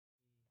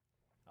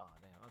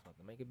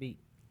Make a beat.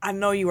 I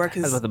know you are I was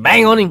because. about to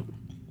bang on him.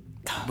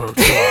 Bro,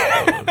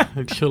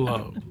 chill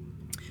out.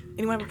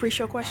 Anyone have a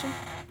pre-show question?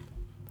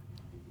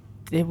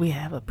 Did we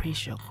have a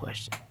pre-show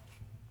question?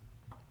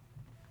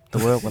 The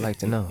world would like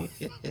to know.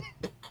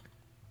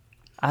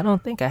 I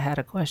don't think I had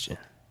a question.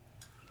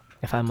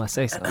 If I must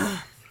say so.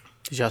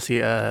 Did y'all see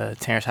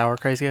Terrence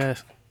Howard crazy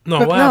ass? No,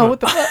 what happened? what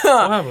the fuck?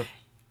 What happened?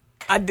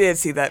 I did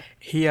see that.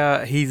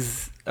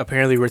 He's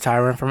apparently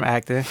retiring from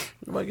acting.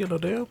 Nobody get no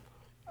damn.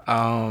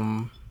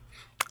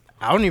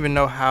 I don't even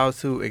know how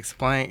to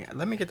explain.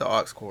 Let me get the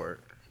aux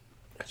cord.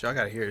 Y'all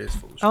gotta hear this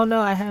fool. Oh no,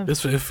 I have.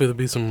 This it finna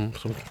be some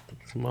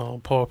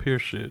Paul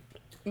Pierce shit.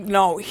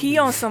 No, he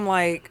on some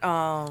like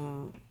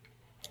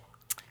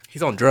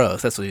He's on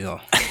drugs. That's what he's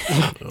on.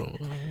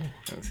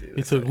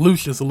 He took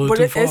Lucius a little but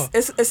too far.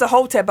 it's a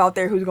hotep out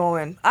there who's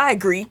going. I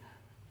agree.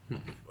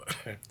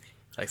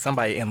 Like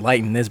somebody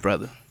enlighten this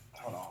brother.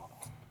 Hold on.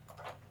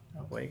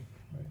 Oh, wait.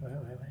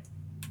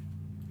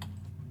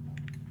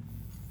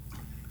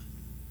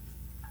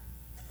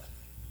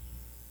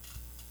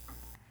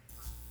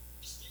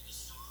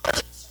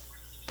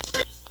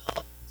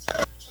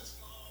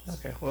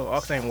 Okay, well,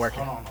 aux ain't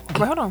working.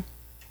 Wait, hold on.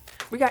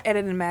 We got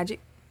editing magic.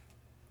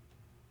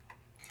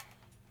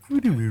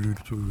 Ain't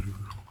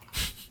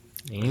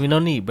even no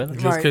need, brother.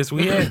 Just in case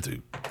we had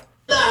to.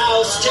 The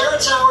house,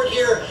 Terrence Howard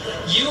here.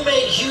 You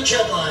made huge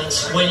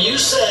headlines when you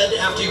said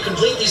after you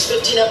complete these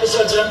 15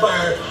 episodes of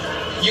Empire,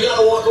 you got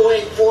to walk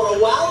away for a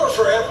while or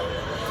forever.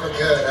 For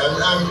good.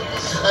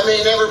 I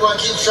mean, everyone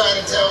keeps trying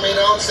to tell me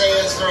don't say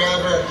it's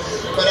forever,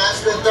 but I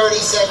spent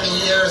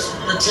 37 years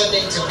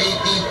pretending to be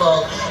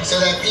people so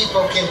that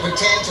people can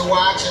pretend to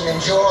watch and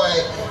enjoy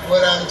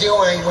what I'm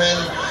doing when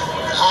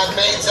I've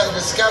made some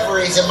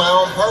discoveries in my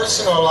own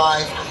personal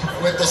life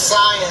with the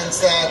science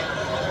that,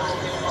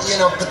 you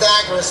know,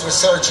 Pythagoras was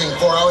searching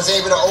for. I was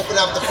able to open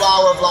up the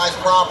flower of life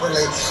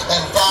properly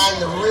and find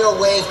the real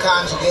wave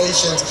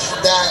conjugations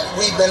that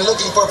we've been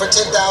looking for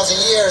 10,000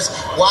 years.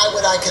 Why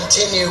would I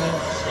continue,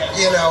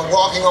 you know,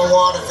 walking on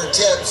water for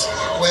tips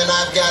when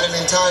I've got an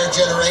entire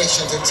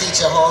generation to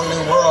teach a whole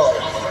new world?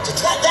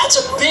 That's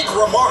a big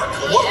remark.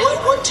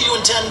 What do you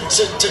intend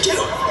to do?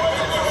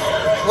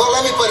 Well,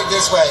 let me put it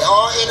this way.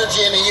 All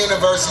energy in the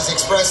universe is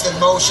expressed in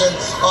motion.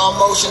 All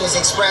motion is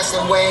expressed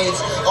in waves.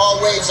 All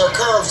waves are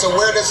curved. So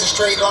where does the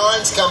straight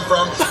lines come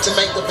from to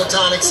make the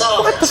platonic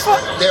solids?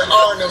 There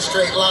are no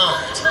straight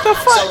lines.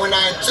 So when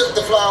I took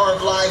the flower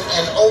of life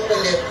and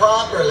opened it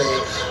properly,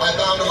 I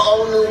found a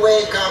whole new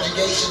wave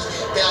conjugations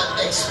that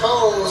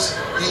expose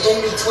the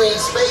in-between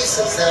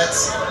spaces.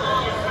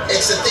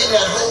 It's a thing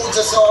that holds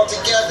us all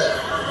together.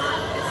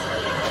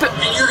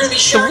 And you're going to be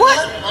sharing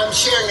that? I'm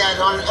sharing that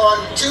on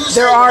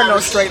Tuesday. There are when I no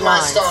receive straight my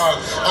lines. Star,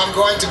 I'm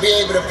going to be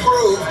able to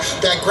prove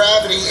that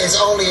gravity is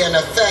only an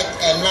effect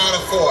and not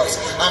a force.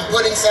 I'm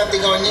putting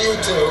something on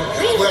YouTube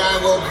where I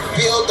will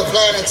build the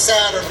planet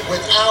Saturn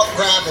without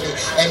gravity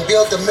and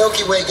build the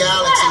Milky Way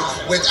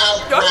galaxy without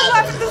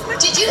gravity.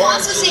 Did you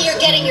also say you're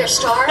getting your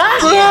star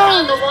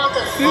on the Walk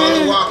of Fame? On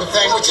the Walk of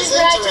Fame, which is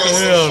interesting.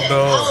 Hell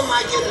no. How am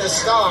I getting a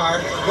star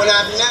when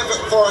I've never,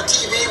 for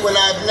TV, when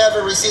I've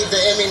never received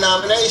an Emmy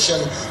nomination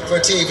for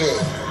TV?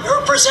 You're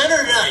a presenter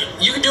tonight.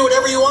 You can do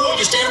whatever you want when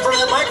you stand in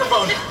front of that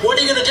microphone. What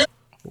are you going to do?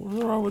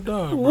 What's wrong with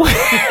dog?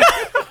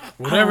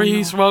 Whatever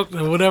he smoked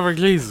and whatever,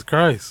 Jesus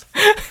Christ.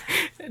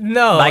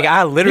 No. Like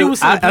I was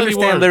saying plenty understand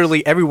words.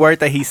 literally every word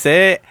that he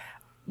said,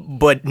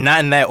 but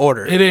not in that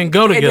order. It didn't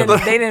go together.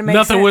 They didn't make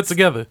Nothing sense. went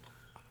together.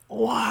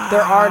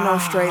 There are no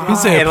straight He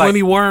lines. said And, like,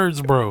 plenty words,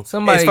 bro.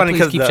 Somebody it's funny please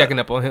because keep checking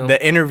up on him.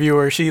 The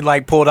interviewer, she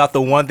like pulled out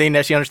the one thing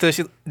that she understood.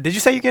 She, did you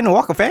say you're getting a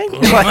Walk of Fame?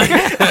 like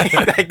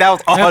that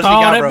was all After she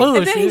all got, that bro. bullshit.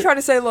 And then he tried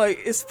to say like,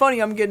 it's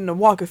funny I'm getting a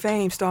Walk of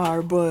Fame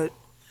star, but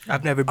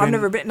I've never I've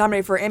never been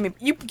nominated for an Emmy.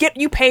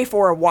 You pay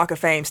for a Walk of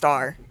Fame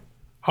star.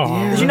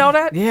 Oh, Did you know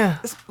that? Yeah.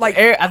 It's like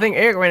Eric, I think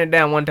Eric ran it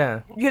down one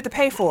time. you have to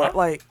pay for it.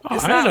 Like Oh,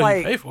 it's I didn't not know you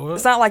like pay for it.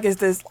 it's not like it's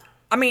this.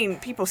 I mean,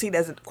 people see it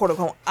as a quote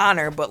unquote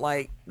honor, but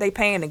like they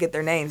paying to get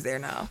their names there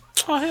now.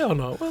 Oh, hell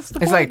no. What's the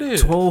It's point like there?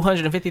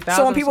 250,000.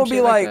 So when people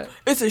be like, that.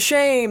 it's a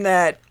shame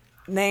that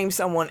name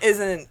someone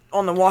isn't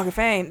on the Walk of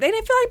Fame, they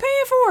didn't feel like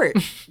paying for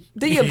it.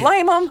 Do you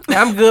blame them?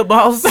 I'm good,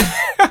 boss.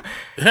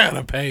 You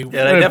gotta pay.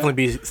 Yeah, they definitely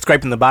be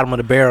scraping the bottom of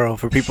the barrel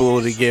for people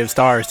to give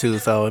stars to,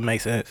 so it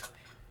makes sense.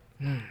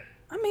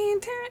 I mean,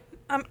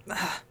 Terrence,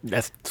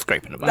 That's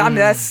scraping the I bottom. mean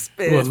that's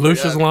What,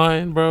 Lucius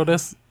line, bro?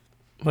 That's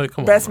like,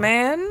 come best on. Bro.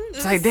 man.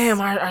 It's like, damn,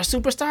 our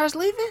superstars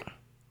leaving?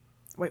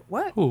 Wait,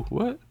 what? Who?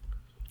 What?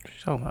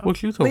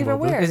 What you talking Leaving about?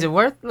 bro? where? Is it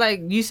worth,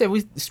 like, you said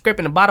we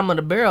scraping the bottom of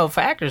the barrel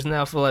for actors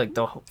now for, like,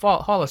 the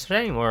Hall of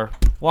Shame or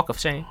Walk of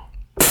Shame?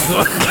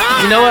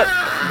 You know what?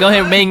 Go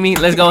ahead and bang me.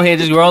 Let's go ahead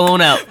and just roll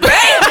on out.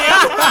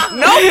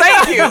 No,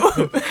 thank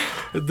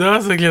you.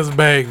 Dawson gets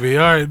bang me.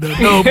 All right.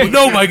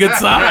 No, my good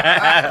son.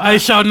 I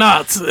shall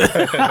not.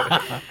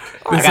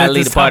 I gotta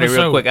leave the party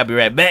real quick. I'll be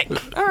right back.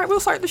 All right, we'll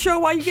start the show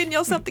while you getting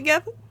yourself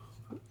together.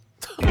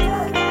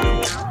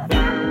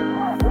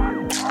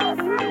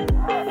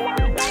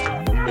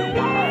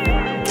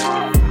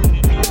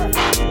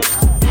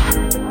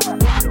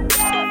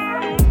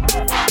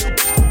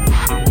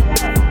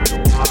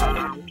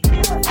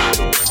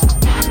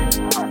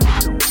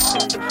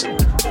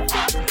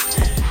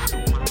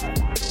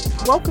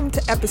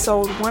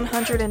 episode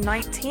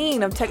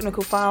 119 of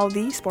Technical File,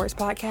 the sports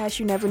podcast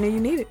you never knew you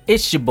needed.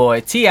 It's your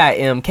boy,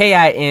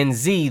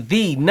 TIMKINZ,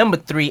 the number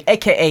 3,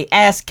 a.k.a.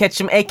 Ass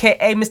Ketchum,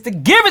 a.k.a.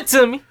 Mr. Give It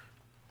To Me.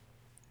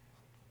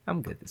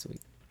 I'm good this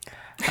week.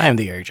 I am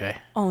the Eric J.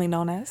 Only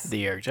known as.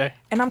 The Eric J.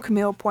 And I'm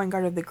Camille, point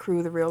guard of the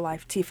crew, the real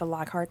life Tifa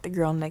Lockhart, the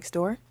girl next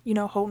door. You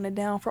know, holding it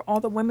down for all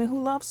the women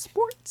who love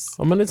sports.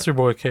 It's your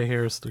boy K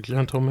Harris, the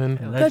gentleman.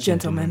 The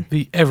gentleman.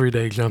 The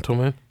everyday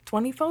gentleman.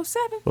 24/7.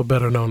 But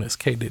better known as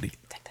K Diddy.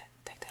 Take that.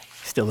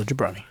 Still a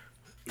jabroni.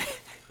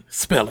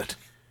 Spell it.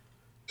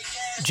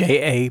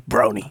 J.A.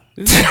 Brony.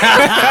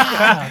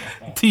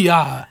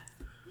 T.I.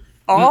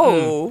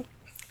 Oh.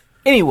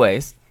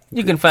 Anyways,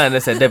 you can find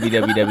us at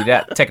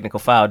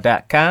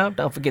www.technicalfile.com.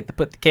 Don't forget to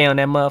put the K on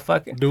that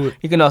motherfucker. Do it.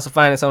 You can also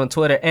find us on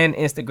Twitter and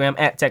Instagram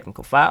at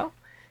Technical File.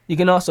 You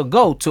can also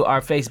go to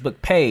our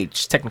Facebook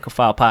page, Technical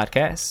File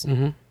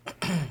Podcast.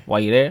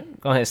 While you're there,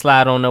 go ahead and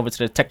slide on over to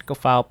the Technical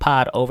File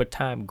Pod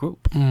Overtime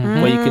group,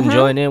 where you can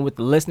join in with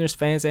the listeners,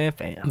 fans, and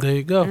fam. There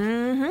you go.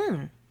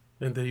 And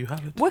there you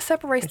have it. What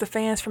separates the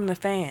fans from the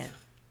fan?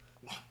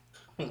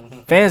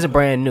 Fans are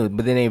brand new,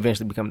 but then they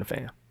eventually become the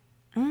fan.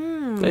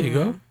 There you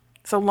go.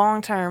 So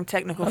long-term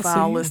Technical I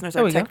File see. listeners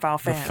There are we go. Tech File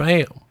The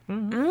fans.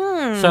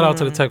 fam. Shout out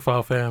to the Tech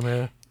File fam,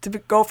 man.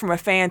 Go from a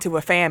fan to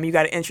a fam, you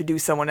got to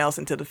introduce someone else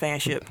into the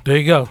fanship. There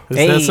you go. It's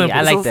Hey, that simple.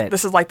 I like this that.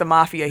 This is like the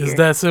mafia It's here.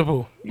 that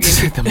simple.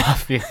 The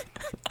mafia.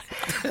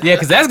 Yeah,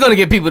 because that's going to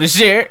get people to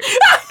share.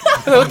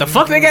 What the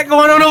fuck they got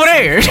going on over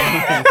there?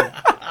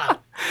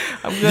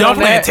 Y'all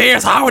playing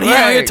Terrence Howard here,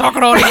 Right. here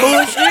talking all this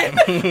bullshit.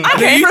 I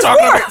came for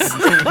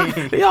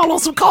sports. Y'all on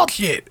some cult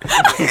shit.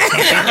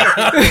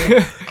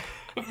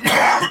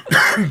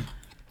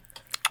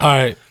 All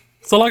right.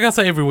 So like I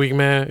say every week,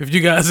 man, if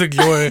you guys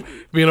enjoy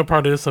being a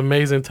part of this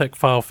amazing Tech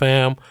File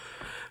fam,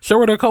 share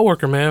with a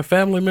coworker, man,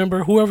 family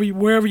member,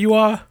 wherever you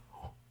are,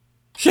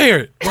 share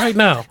it right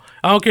now.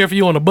 I don't care if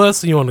you're on the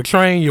bus, you're on the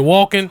train, you're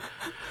walking,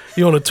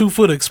 you're on a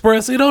 2-foot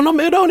express. It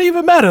don't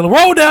even matter.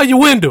 Roll down your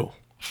window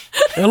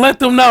and let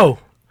them know.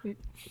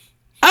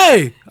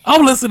 Hey,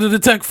 I'm listening to the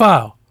Tech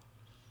File.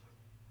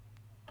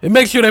 And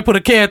make sure they put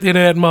a cat in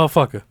that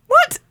motherfucker.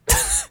 What?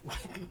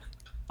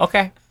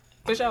 Okay.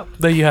 For sure.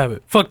 There you have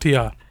it. Fuck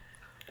T.I.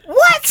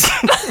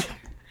 What?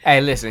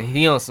 Hey, listen,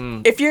 he on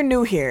some... If you're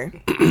new here,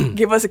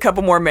 give us a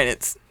couple more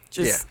minutes.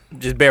 Just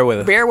Just bear with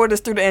us. bear with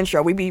us through the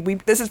intro. We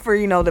this is for,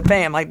 the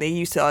fam, like they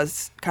used to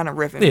us kind of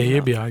riffing. Yeah,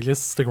 you'll be all right.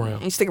 Just stick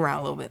around. You stick around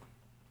a little bit.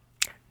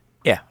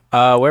 Yeah.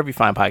 Wherever you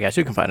find podcasts,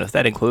 you can find us.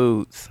 That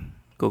includes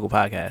Google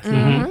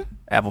Podcasts,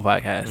 Apple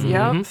Podcasts,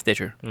 Yep.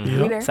 Stitcher, We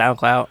there.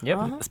 SoundCloud,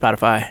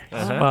 Spotify,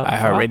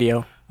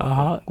 iHeartRadio,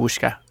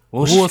 Wooshka,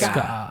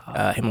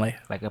 Wooshka. Himalaya.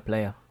 Like a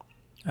player.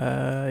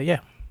 Yeah.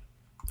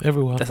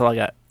 Everywhere. That's all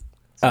I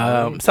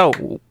got. So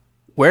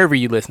wherever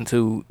you listen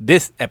to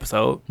this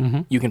episode,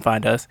 you can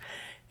find us.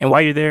 And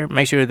while you're there,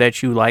 make sure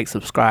that you like,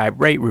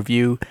 subscribe, rate,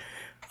 review,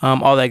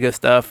 all that good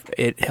stuff.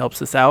 It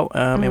helps us out,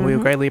 and we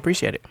would greatly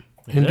appreciate it.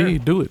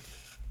 Indeed, do it.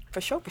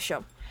 For sure.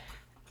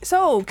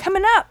 So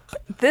coming up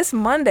this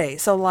Monday,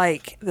 so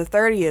like the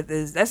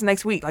 30th that's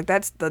next week. Like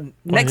that's the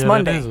next Yeah,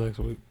 Monday. that is next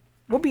week.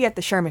 We'll be at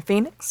the Sherman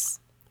Phoenix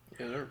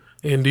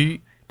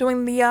Indeed.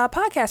 doing the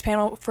podcast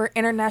panel for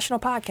International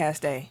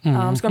Podcast Day.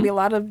 It's going to be a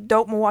lot of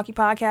dope Milwaukee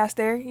podcasts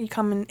there. You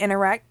come and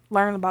interact,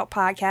 learn about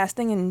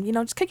podcasting, and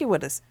just kick it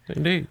with us.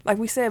 Indeed. Like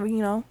we said,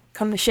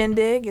 come to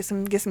Shindig, get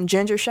some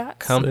ginger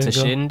shots. Come There to you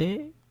go.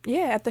 Shindig?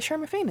 Yeah, at the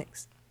Sherman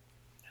Phoenix.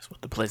 That's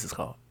what the place is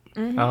called.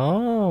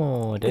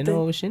 Oh, didn't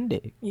know it was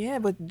Shindig. Yeah,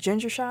 with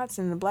ginger shots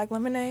and the black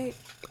lemonade.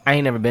 I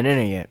ain't never been in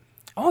there yet.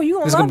 Oh, you This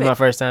gonna is going love to be my it.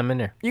 first time in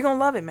there. You're gonna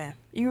love it, man.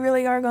 You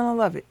really are gonna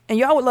love it, and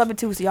y'all would love it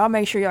too. So y'all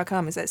make sure y'all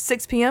come. It's at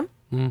 6 p.m.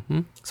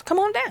 So come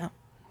on down.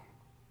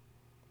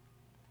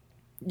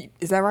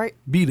 Is that right?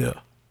 Be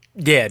there.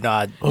 Yeah,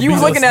 no. Or You be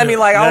was looking there. at me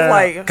like I was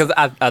like, Because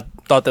I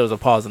thought there was a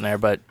pause in there,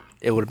 but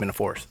it would have been a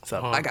force.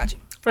 So I got you.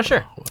 For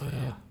sure.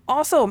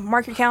 Also,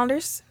 mark your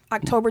calendars.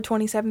 October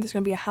 27th, there's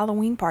going to be a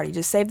Halloween party.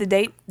 Just save the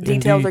date.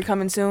 Details Indeed. are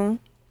coming soon.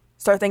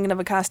 Start thinking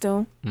of a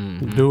costume.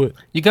 Do it.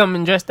 You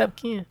coming dressed up,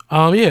 Ken?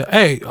 Yeah.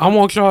 Hey, I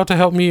want y'all to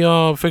help me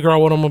figure out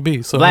what I'm gonna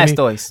be. So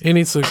Blastoise. I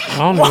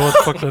don't know what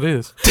the fuck that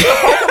is.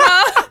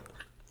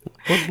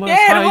 What's Yeah, the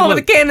how he one with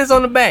the look? cannons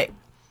on the back.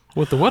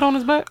 With the what on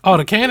his back? Oh,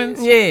 the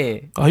cannons? Yeah.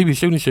 Oh, he be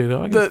shooting shit.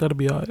 I guess that'll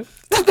be alright.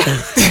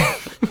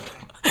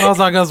 I was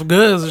like, I got some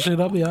guns and shit.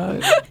 I'll be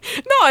alright.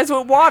 No, it's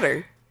with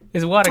water.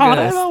 It's water Oh,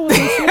 guns. that was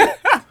shit.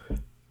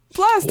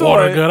 Blastoise.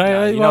 Water gun.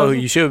 I you know who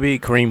you should be?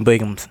 Kareem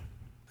Bigums.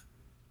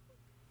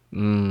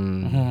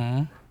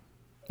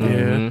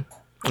 Yeah.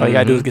 All you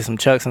gotta do is get some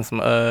chucks and some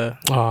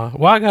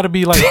Why I gotta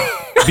be like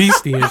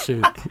beastie and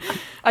shit?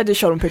 I just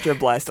showed him a picture of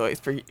Blastoise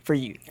for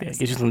you. get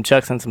you some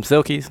chucks and some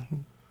silkies.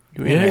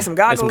 You in Yeah. there. Get some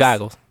goggles. And some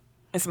goggles.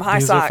 And some high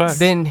These are socks. facts.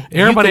 Then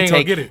Everybody you ain't can gonna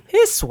take get it.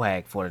 his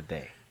swag for the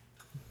day.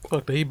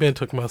 Fuck that. He been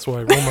took my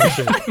swag. Roll my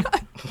shit.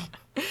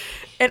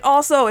 And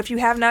also, if you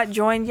have not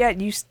joined yet,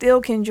 you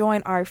still can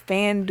join our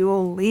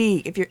FanDuel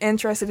League. If you're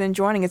interested in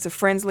joining, it's a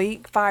friends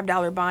league,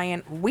 $5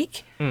 buy-in a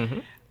week.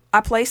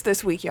 I placed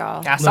this week,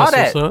 y'all. I saw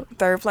That's that. what's up.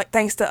 Third place,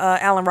 thanks to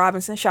Allen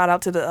Robinson. Shout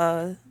out to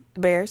the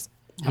Bears.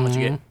 How much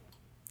you get?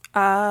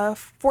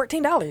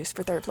 $14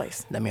 for third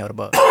place. Let me out a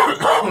buck.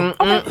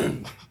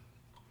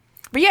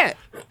 But yeah,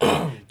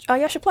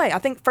 y'all should play. I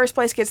think first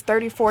place gets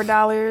 $34.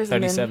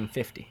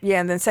 $37.50. Yeah,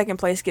 and then second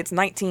place gets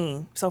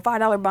 $19. So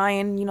 $5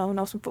 buy-in.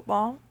 Know some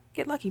football.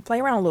 Get lucky. Play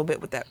around a little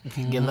bit with that. You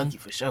can get lucky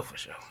for sure.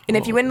 And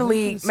if you win the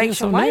league, make sure.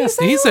 So Why you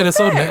nasty. say He it said like it's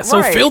so that? so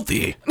Right.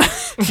 filthy.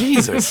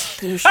 Jesus.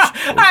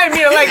 I didn't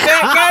mean it like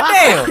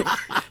that.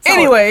 Goddamn.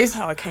 Anyways,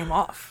 How it came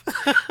off.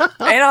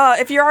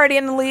 And if you're already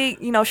in the league,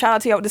 shout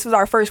out to y'all. This was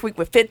our first week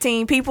with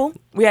 15 people.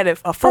 We had a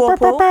full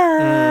pool.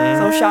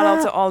 So shout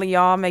out to all of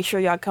y'all. Make sure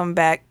y'all come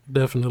back.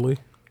 Definitely.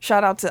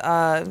 Shout out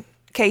to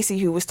Casey,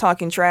 who was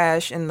talking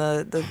trash in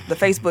the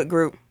Facebook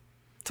group.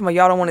 Talking about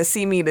y'all don't want to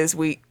see me this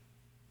week.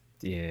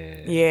 yeah.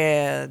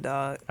 Yeah,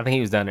 dog. I think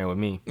he was down there with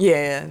me.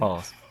 Yeah.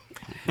 Pause.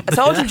 I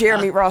told you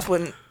Jeremy Ross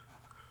wouldn't.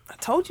 I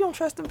told you don't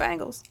trust the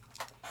Bengals.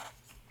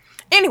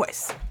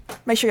 Anyways,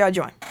 make sure y'all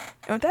join.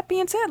 And with that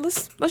being said,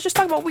 let's just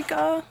talk about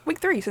week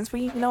 3 since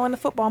we in the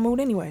football mood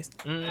anyways.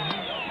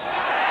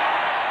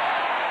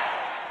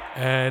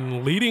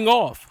 And leading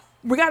off.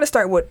 We got to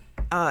start with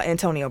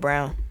Antonio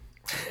Brown.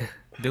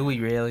 Do we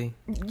really?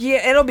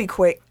 Yeah, it'll be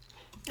quick.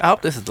 I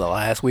hope this is the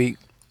last week,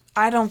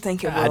 I don't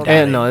think it will.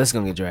 And no, this is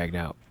gonna get dragged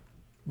out.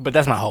 but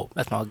that's my hope.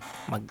 That's my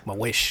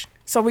wish.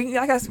 So I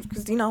guess,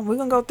 because, we're going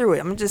to go through it.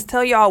 I'm going to just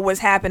tell y'all what's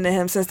happened to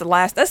him since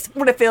that's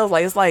what it feels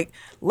like. It's like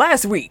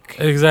last week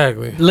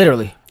Exactly.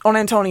 Literally. on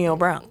Antonio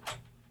Brown.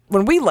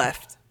 When we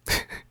left.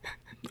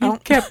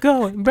 Kept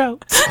going, bro.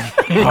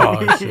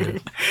 Oh,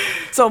 shit.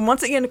 So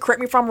once again, correct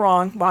me if I'm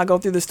wrong while I go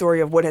through the story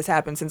of what has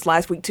happened since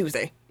last week,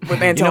 Tuesday,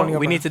 with Antonio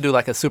we Brown. need to do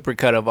like a super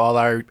cut of all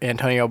our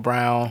Antonio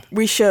Brown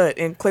We should,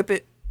 and clip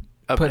it.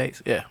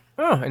 updates. Yeah.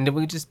 Oh, and then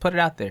we just put it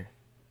out there.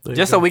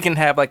 Just so we can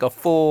have like a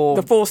full.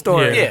 The full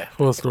story. Yeah.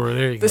 Full story.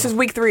 There you This go. is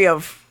week 3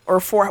 or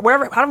 4,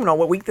 whatever. I don't know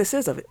what week this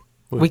is of it.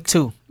 Week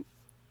 2.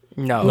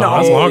 No, No,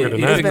 that's longer than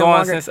It's that. been been going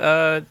longer. since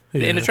the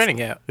end of Yeah. training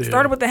camp. Yeah.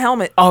 Started with the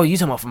helmet. Oh, you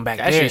talking about from back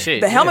Actually, there?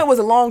 shit. The helmet was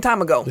a long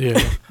time ago.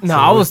 Yeah. No,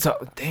 I was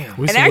talking. Damn.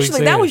 We And some actually, weeks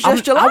that in. was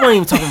just I July. wasn't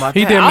even talking about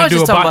He that. didn't I was do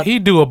just a talking bye. about. He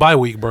do a bye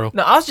week, bro.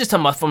 No, I was just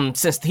talking about from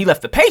since he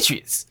left the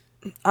Patriots.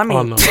 I mean,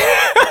 Oh no.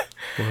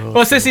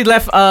 Well, since he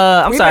left,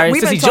 I'm sorry,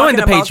 we've since been he joined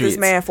the talking about Patriots. this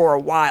man for a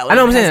while. I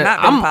know what I'm It has saying.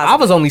 not been I positive.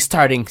 was only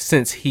starting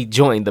since he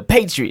joined the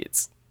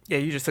Patriots. Yeah,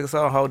 you just took us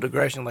on a whole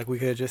digression. Like we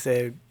could have just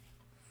said.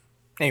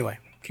 Anyway,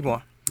 keep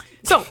on.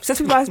 So since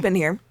we've last been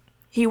here,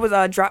 he was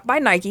dropped by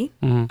Nike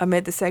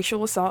amid the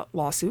sexual assault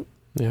lawsuit.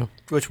 Yeah.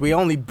 Which we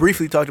only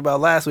briefly talked about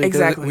last week.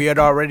 'Cause Exactly. We had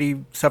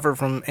already suffered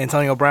from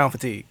Antonio Brown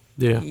fatigue.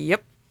 Yeah.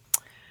 Yep.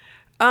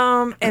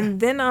 And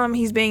then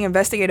he's being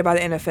investigated by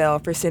the NFL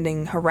for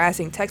sending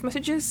harassing text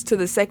messages to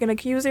the second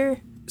accuser.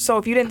 So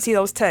if you didn't see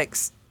those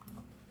texts,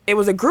 it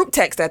was a group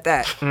text at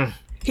that.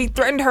 He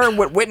threatened her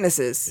with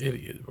witnesses.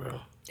 Idiot,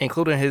 bro.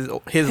 Including his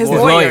His His lawyer.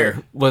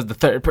 lawyer was the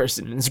third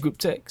person in this group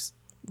text.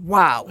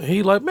 Wow.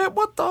 He like, man,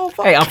 what the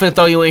fuck? Hey, I'm finna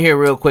throw you in here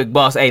real quick,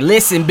 boss. Hey,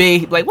 listen,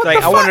 B. Like, what Like,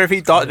 the I fuck? wonder if he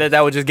thought that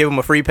would just give him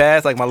a free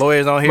pass. Like, my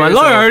lawyer's on here. My so-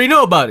 lawyer already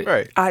know about it.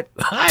 Right. I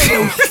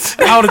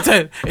I would have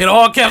taken in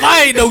all caps.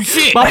 I ain't no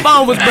shit. My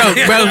phone was broke,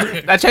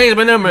 bro. I changed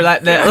my number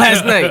like that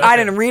last night. I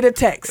didn't read a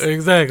text.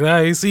 Exactly.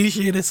 I ain't see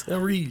shit. It's a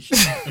reach.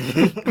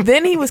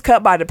 Then he was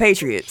cut by the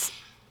Patriots.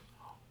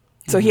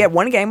 So he had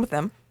one game with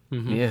them.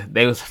 Yeah,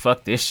 they was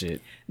fuck this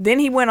shit. Then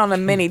he went on a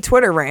mini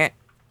Twitter rant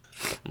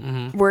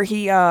where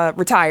he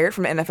retired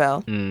from the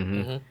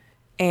NFL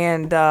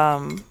and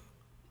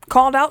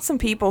called out some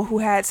people who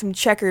had some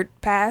checkered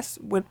past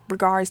with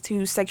regards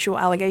to sexual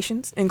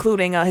allegations,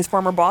 including his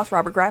former boss,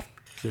 Robert Kraft,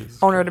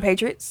 owner of the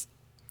Patriots.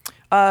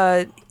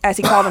 As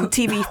he called him,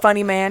 TV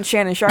funny man,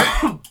 Shannon Sharp.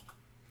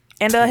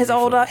 And his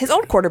old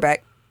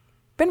quarterback,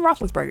 Ben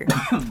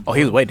Roethlisberger. Oh,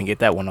 he was waiting to get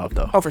that one off,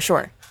 though. Oh, for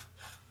sure.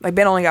 Like,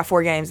 Ben only got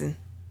 4 games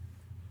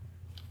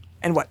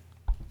and what?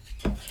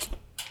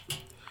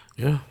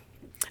 Yeah.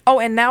 Oh,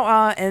 and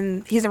now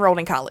and he's enrolled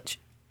in college.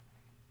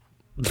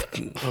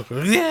 Okay.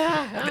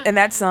 Yeah. And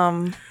that's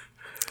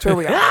where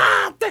we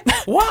are.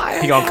 Why?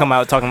 He gonna come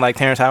out talking like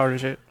Terrence Howard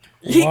and shit?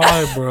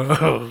 Why,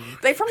 bro?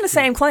 They from the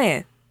same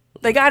clan.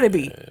 They gotta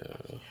be.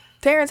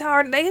 Terrence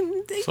Howard, they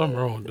Something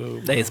wrong,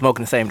 dude. They ain't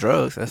smoking the same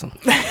drugs. That's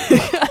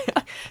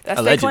that's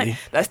Allegedly. their clan.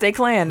 That's their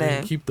clan,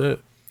 man. Keep that.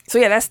 So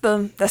yeah, that's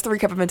the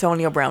recap of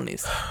Antonio Brown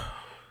news.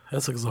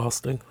 That's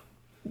exhausting.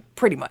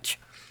 Pretty much.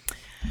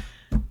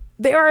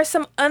 There are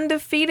some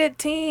undefeated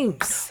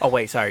teams. Oh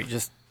wait, sorry.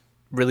 Just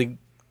really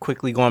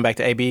quickly going back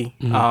to AB.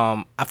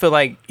 I feel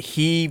like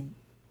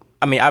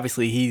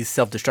obviously he's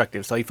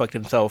self-destructive, so he fucked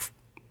himself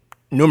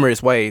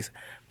numerous ways.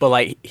 But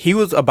like he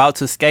was about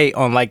to skate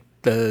on like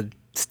the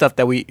stuff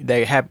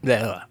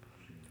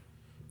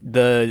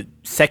the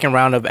second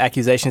round of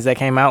accusations that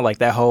came out, like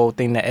that whole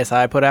thing that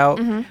SI put out.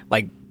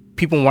 Like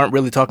people weren't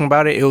really talking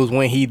about it. It was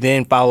when he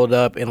then followed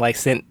up and like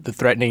sent the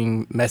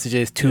threatening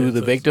messages to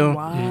the victim.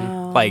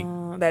 Wow. Like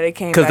that it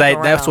came because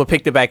back that's around. what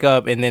picked it back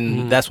up, and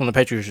then that's when the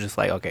Patriots were just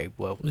like, okay,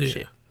 well, Yeah.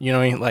 shit, you know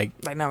what I mean?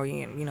 Like, now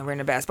we're in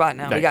a bad spot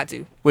now. We Right. got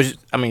to. which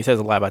I mean says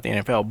a lot about the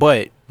NFL,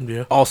 but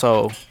Yeah.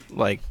 also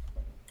like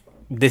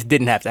this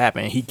didn't have to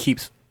happen. He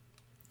keeps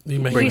He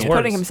making Bring He's it it.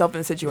 putting worse. himself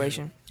in a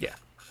situation.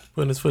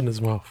 Putting his foot in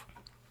his mouth.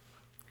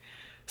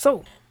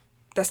 So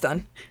that's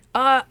done.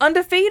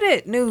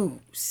 Undefeated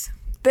news.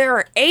 There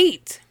are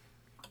 8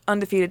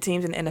 undefeated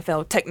teams in the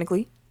NFL.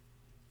 Technically,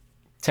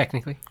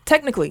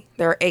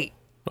 there are 8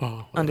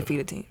 Oh,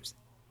 undefeated teams.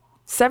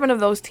 7 of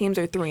those teams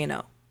are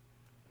 3-0.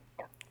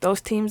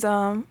 Those teams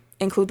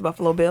include the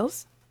Buffalo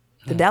Bills,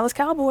 the Dallas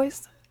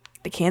Cowboys,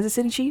 the Kansas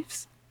City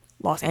Chiefs,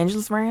 Los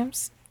Angeles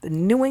Rams, the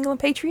New England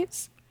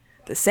Patriots,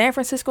 the San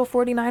Francisco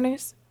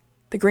 49ers,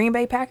 the Green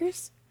Bay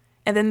Packers,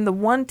 and then the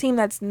one team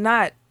that's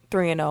not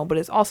 3-0 but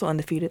is also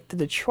undefeated, the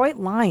Detroit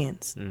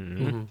Lions.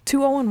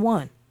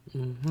 2-0-1.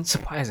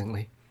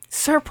 Surprisingly.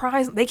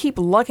 Surprise! They keep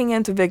lucking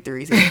into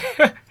victories.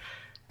 here.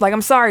 Like,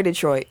 I'm sorry,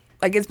 Detroit.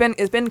 Like, it's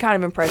been kind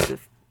of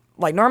impressive.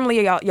 Like,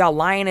 normally y'all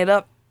line it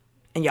up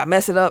and y'all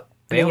mess it up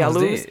and They then y'all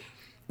almost lose. did.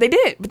 They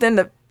did, but then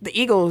the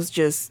Eagles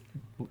just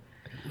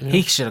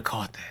He should have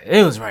caught that.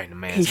 It was right in the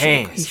man's he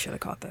hands. should have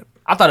caught that.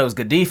 I thought it was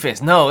good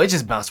defense. No, it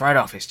just bounced right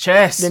off his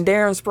chest. Then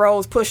Darren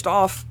Sproles pushed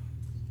off.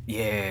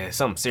 Yeah,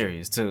 something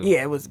serious too.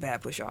 Yeah, it was a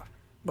bad push off.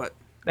 But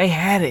They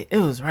had it. It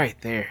was right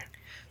there.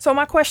 so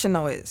my question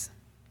though is,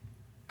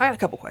 I got a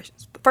couple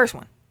questions. The first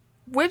one,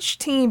 which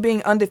team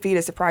being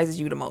undefeated surprises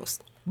you the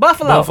most?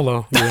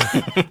 Buffalo. Yeah.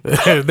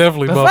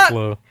 Definitely The fuck?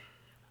 Buffalo.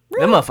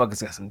 Them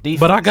motherfuckers got some defense.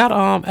 But I got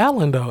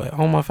Allen though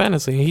on my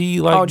fantasy.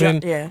 He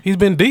he's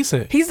been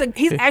decent. He's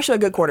actually a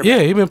good quarterback. Yeah,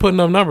 he been putting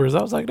up numbers.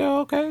 I was like,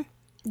 oh, okay.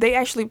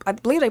 I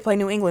believe they play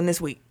New England this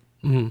week.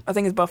 I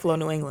think it's Buffalo,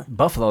 New England.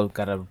 Buffalo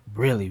got a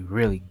really,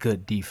 really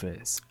good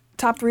defense.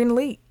 Top 3 in the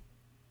league.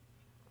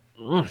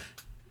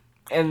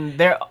 And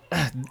their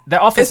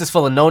offense is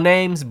full of no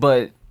names,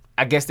 but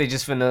I guess they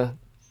just finna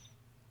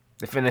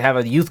have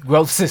a youth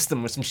growth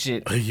system or some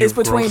shit. It's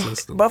between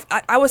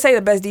I would say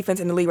the best defense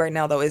in the league right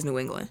now though is New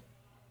England.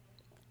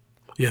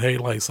 Yeah, they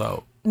lights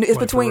out. It's Like, for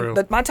between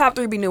real. my top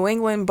 3 be New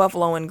England,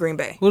 Buffalo, and Green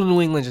Bay. Who did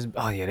New England just?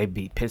 Oh yeah, they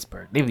beat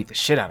Pittsburgh. They beat the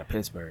shit out of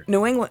Pittsburgh.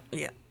 New England,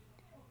 yeah,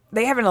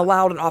 they haven't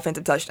allowed an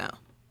offensive touchdown.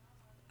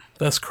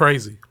 That's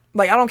crazy.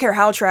 Like, I don't care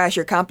how trash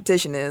your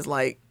competition is.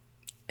 Like,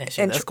 and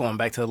And that's going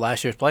back to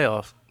last year's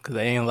playoffs because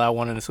they ain't allowed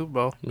one in the Super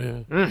Bowl.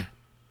 Yeah.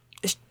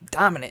 it's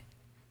dominant.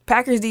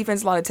 Packers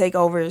defense, a lot of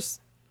takeovers,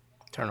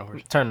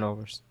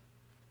 Turnovers.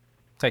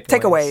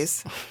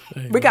 takeaways.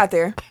 There you We go. got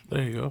there.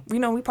 There you go. We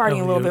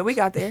partying a little bit. We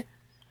got there.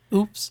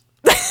 Oops.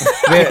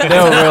 They're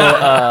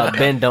a real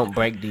bend don't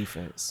break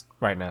defense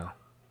right now.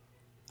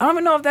 I don't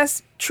even know if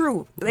that's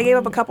true. They gave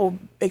up a couple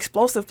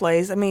explosive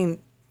plays. I mean,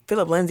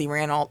 Philip Lindsay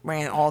ran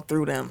all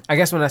through them. I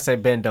guess when I say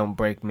bend don't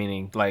break,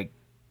 meaning like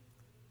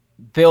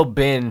they'll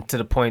bend to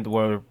the point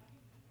where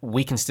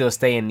we can still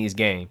stay in these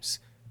games,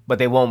 but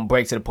they won't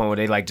break to the point where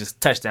they like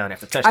just touchdown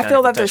after touchdown. I feel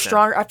after that they're touchdown.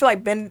 stronger. I feel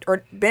like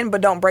bend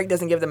but don't break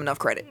doesn't give them enough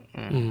credit.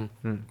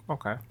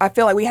 Okay. I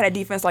feel like we had a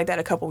defense like that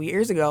a couple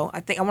years ago.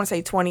 I want to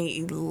say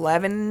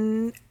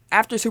 2011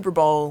 after Super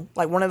Bowl,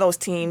 like one of those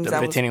teams The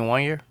that was,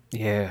 15-1 year.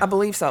 Yeah. I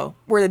believe so,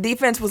 where the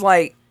defense was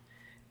like,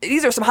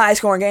 these are some high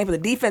scoring games, but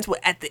the defense would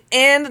at the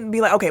end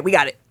be like, okay, we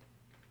got it,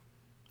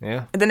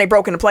 Yeah. and then they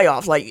broke in the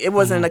playoffs. Like, it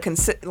wasn't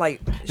a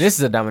like, This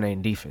is a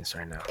dominating defense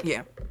right now.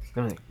 yeah.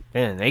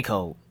 Man, they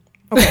cold.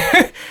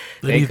 They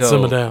need to go.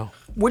 simmer down.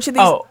 Which of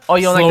these? Oh,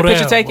 you don't Slow like the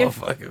picture down, taking?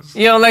 motherfuckers.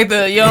 You don't like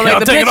the Y'all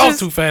the take it off pictures?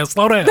 too fast.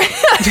 Slow down.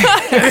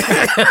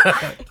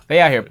 They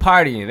out here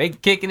partying. They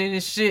kicking it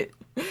and shit.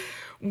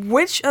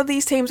 Which of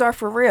these teams are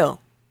for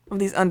real? Of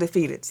these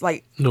undefeateds,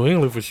 like New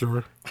England for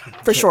sure.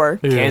 for sure.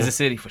 Yeah. Kansas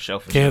City for sure.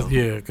 For sure.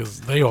 Yeah,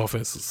 because they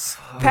offense is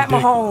Pat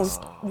ridiculous.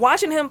 Mahomes,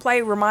 watching him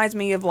play reminds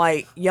me of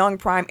like young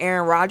prime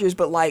Aaron Rodgers,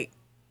 but like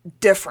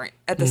different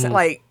at the same.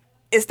 Like,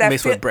 it's that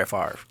Mixed with Brett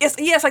Favre.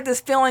 it's like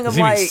this feeling of He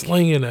be like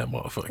slinging that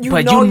motherfucker.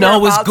 But you know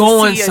you're it's about to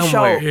going see a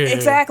somewhere. show. Yeah,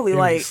 Exactly, he be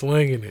like,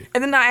 slinging it.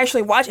 and then I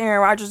actually watch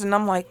Aaron Rodgers, and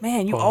I'm like,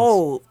 man, you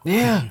old.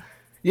 Yeah.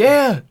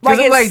 Yeah. Like, Like,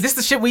 it's- like this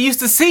the shit we used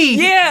to see.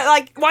 Yeah,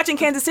 like watching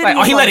Kansas City. Like,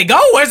 oh, is he let it go?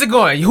 Where's it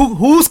going?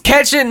 Who's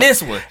catching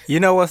this one? You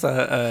know what's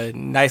a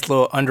nice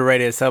little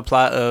underrated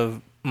subplot of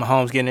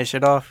Mahomes getting this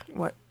shit off?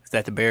 What? Is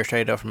that the Bears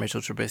traded up for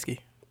Mitchell Trubisky?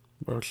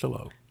 Bro, chill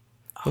out.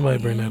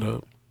 Somebody bring that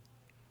up.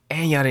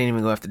 And y'all didn't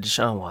even go after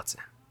Deshaun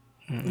Watson.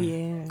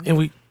 Yeah. And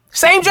we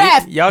Same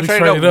draft. Y'all we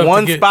traded up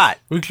one to get, spot.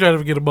 We traded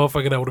to get a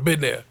motherfucker that would have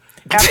been there.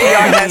 After y'all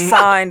had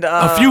signed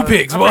A few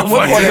picks, I forgot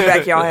what motherfucker.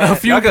 quarterback y'all A had.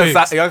 few Y'all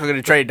picks. could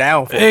have traded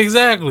down for.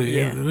 Exactly.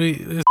 Yeah.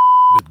 This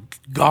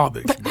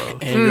garbage, bro.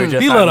 And you were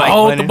just He not let her Mike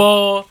hold Lennon. the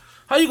ball.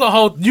 How you gonna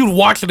hold? You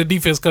watching the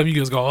defense come, you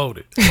just gonna hold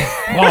it.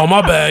 Oh,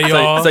 my bad,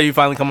 y'all. So you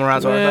finally come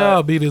around to our yeah, side?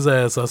 I'll beat his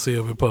ass. I see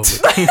him in public.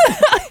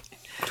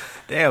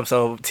 Damn,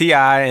 so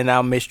T.I. and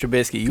now Mitch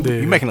Trubisky.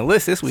 You making a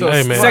list this week.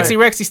 Hey, man. Sexy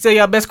Rexy still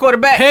y'all best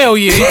quarterback. Hell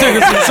yeah, he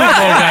took us to the Super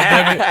Bowl.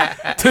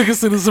 Goddammit, took us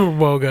to the Super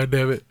Bowl.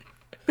 Goddammit.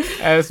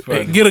 That's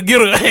Hey,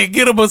 funny.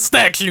 get him a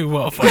stack shoe,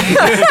 motherfucker.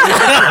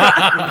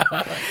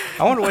 I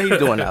wonder what he's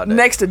doing out there.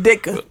 Next to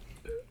Ditka.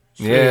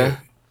 Yeah.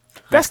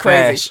 That's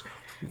crazy.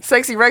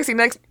 Sexy Rexy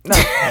next. No.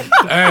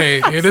 Hey,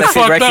 it is Sexy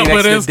fucked Rexy up, next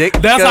but to it's, Dick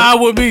that's Gun. how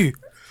it would be.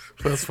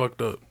 That's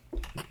fucked up.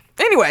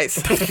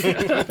 Anyways,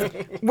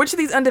 which of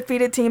these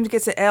undefeated teams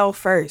gets an L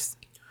first?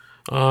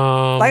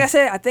 Like I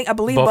said, I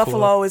believe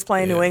Buffalo is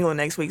playing New England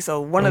next week,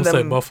 so one I'm of gonna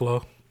say them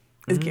Buffalo.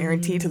 is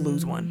guaranteed to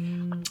lose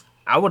one.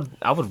 I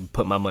would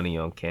put my money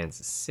on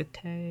Kansas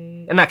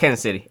City. Not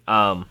Kansas City.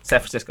 San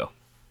Francisco.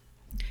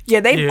 Yeah,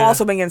 they've Yeah.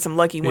 also been getting some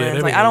lucky wins.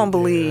 they've like been I don't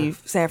getting-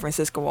 believe San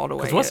Francisco all the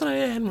way. What's Yet.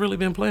 name hadn't really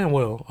been playing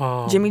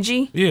well. Jimmy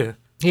G? Yeah.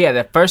 He had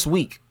that first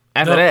week.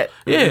 After that,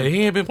 Yeah,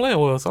 he ain't been playing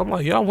well. So I'm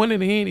like, y'all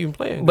winning and he ain't even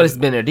playing. but it's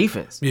good. been their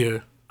defense. Yeah.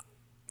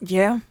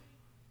 Yeah.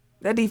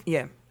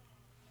 Yeah.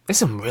 There's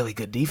some really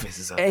good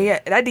defenses out And there. yeah,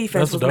 that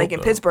defense That's was dope, making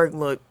though. Pittsburgh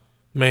look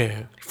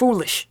Man.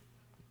 foolish.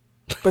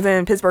 But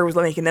then Pittsburgh was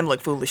making them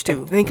look foolish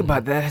too. Think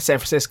about that. San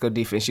Francisco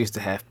defense used to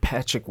have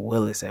Patrick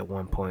Willis at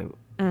one point.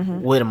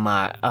 With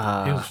my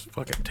He was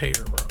fucking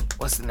Tater, bro.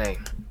 what's the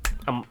name?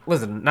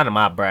 Was it not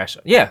Ahmad Bradshaw?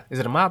 Yeah, is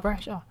it Ahmad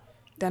Bradshaw?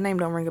 That name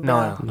don't ring a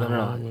No, bell.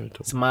 no.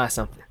 It's Ahmad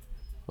something.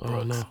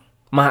 Oh, no.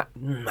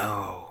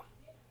 No.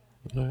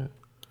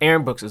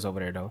 Aaron Brooks is over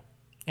there though.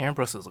 Aaron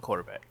Brooks is a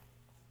quarterback.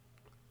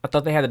 I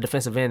thought they had a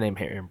defensive end named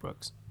Aaron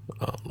Brooks.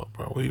 I don't know,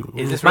 bro.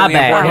 Is this My really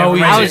bad. important Why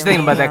we I here? was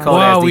thinking about that cold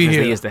Why ass we defense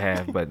here? they used to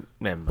have, but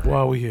never mind. Why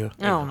are we here?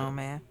 I don't know,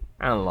 man.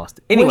 I done lost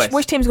it. Anyways,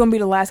 Which team's gonna be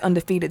the last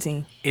undefeated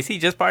team? Is he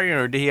just partying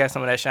or did he have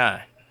some of that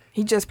shine?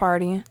 He just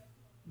partying.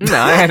 no,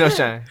 I had no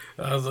shine.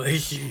 I was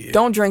like, yeah.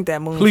 Don't drink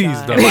that moonshine.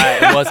 Please don't.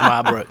 It was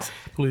my Brooks.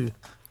 Please.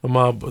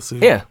 Ahmad Bassi.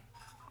 Yeah,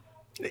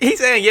 He's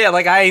saying yeah,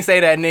 like I ain't say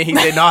that, and then he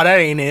said no, that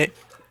ain't it.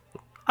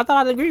 I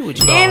thought I'd agree with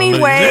you.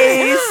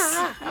 Anyways,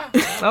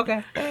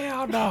 Okay.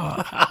 Hell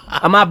no.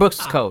 Ahmad Brooks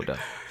was cold though.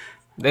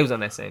 They was on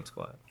that same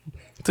squad.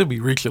 To be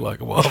reaching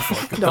like a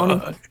motherfucker.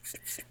 Don't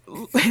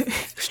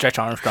Stretch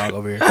Armstrong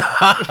over here.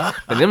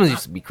 But them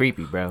used to be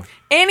creepy, bro.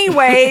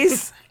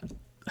 anyways,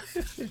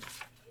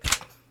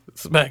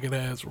 Smacking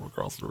ass from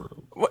across the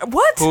room.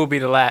 what? Who will be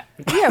the last?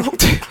 Yeah,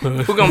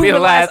 Who gonna be the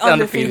last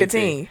undefeated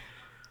team?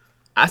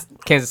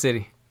 Kansas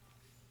City.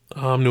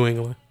 New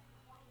England.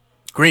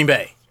 Green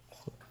Bay.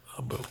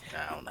 Oh, boo.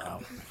 I don't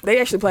know. They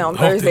actually play on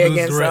Hope they Thursday lose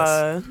the against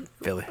rest.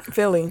 Philly.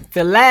 Philly.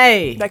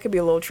 Filet. That could be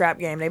a little trap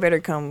game. They better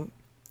come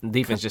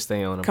Defense just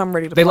stay on them. come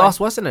ready to They play. lost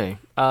what's the name?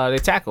 They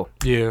tackle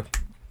Yeah.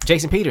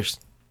 Jason Peters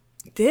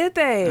Did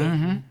they?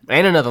 and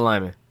another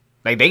lineman.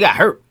 Like they got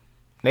hurt.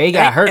 They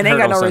got hurt. and they hurt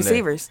got no on Sunday.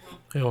 receivers.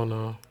 Hell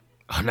no.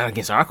 Oh, not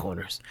against our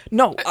corners.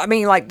 No, I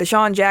mean like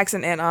Deshaun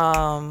Jackson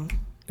and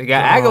They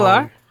got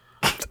Aguilar.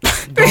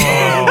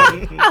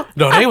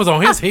 No, they was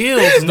on his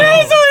heels, dude.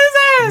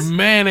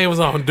 Man, they was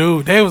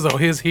on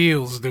his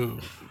heels,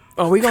 dude.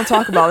 oh, we gonna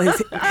talk about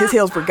his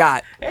heels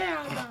forgot.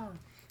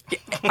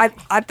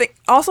 I think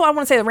also I want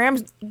to say the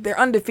Rams, they're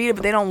undefeated,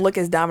 but they don't look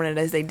as dominant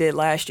as they did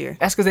last year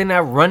That's because they're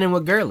not running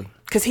with Gurley.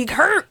 because he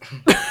hurt.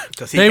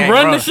 They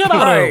run the shit out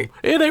of Right. him.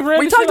 Yeah, they ran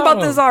We the talked shit about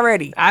out of this him.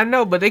 already. I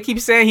know, but they keep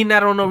saying he's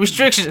not on no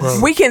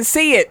restrictions. We can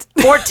see it.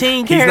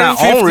 14 He's not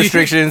carries. on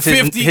restrictions.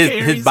 50 His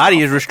carries. body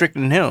is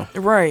restricting him.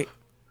 Right.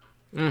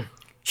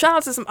 Shout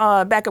out to some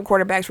backup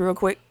quarterbacks real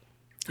quick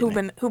who've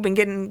been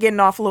getting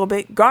off a little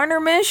bit. Gardner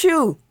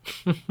Minshew.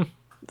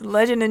 The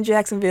legend in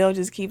Jacksonville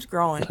just keeps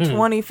growing.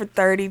 20 for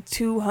 30,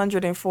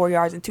 204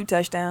 yards and 2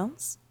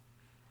 touchdowns.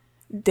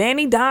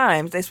 Danny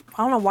Dimes. I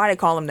don't know why they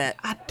call him that.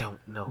 I don't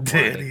know.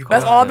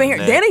 That's all I've been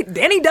hearing.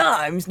 Danny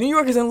Dimes. New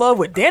York is in love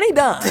with Danny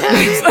Dimes.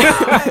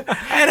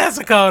 Hey, that's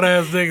a cold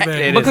ass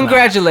nickname. But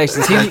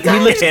congratulations, he looked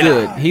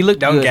good. He looked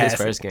Don't good gas his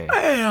it. first game.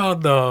 Hell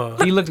no.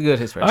 He looked good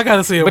his first. I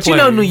gotta see him But play. you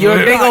know, New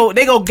York,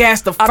 they go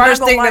gas the I'm not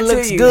first gonna thing lie that to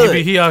looks you. good.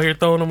 He out here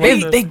throwing them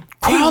They on they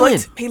crawling.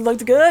 He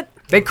looked good.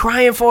 They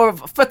crying for a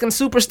fucking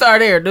superstar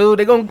there, dude.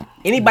 They gonna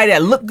anybody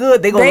that look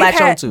good, they gonna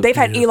latch on to. They've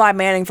had Eli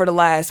Manning for the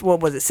last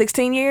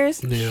 16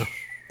 years? Yeah.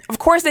 Of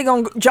course they're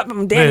gonna jump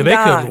him Danny Man, they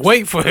Dimes. couldn't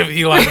wait for him.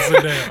 Eli to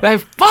sit down. Like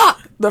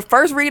fuck. The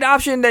first read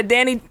option that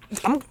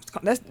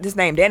that's his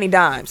name, Danny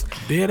Dimes.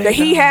 Danny That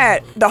he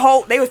Dimes.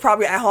 had they was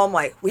probably at home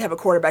like, we have a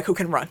quarterback who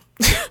can run.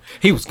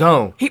 He was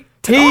gone. He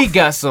He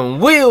got some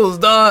wheels,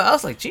 dog. I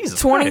was like, Jesus.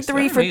 23 Christ, for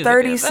man, he was looking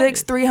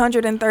 36, at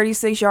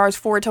 336 yards,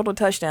 4 total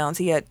touchdowns.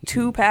 He had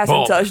 2 passing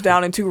Ball.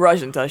 touchdowns and 2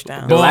 rushing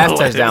touchdowns. The last Boy.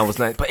 touchdown was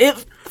nice, but the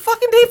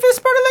fucking defense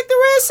spread like the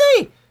Red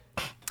Sea.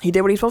 He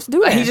did what he was supposed to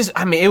do. Like,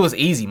 there. it was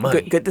easy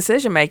money. good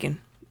decision making.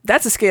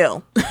 That's a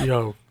skill.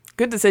 Yo.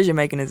 Good decision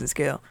making is a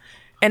skill.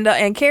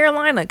 And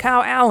Carolina,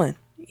 Kyle Allen,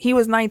 he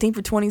was 19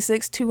 for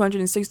 26,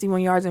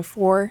 261 yards and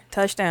 4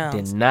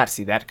 touchdowns. Did not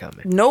see that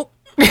coming. Nope.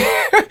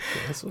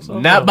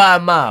 Not by a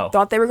mile.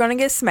 Thought they were gonna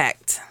get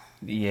smacked.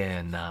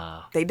 Yeah,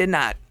 nah. They did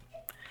not.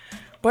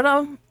 But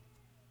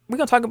we're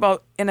gonna talk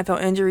about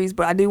NFL injuries,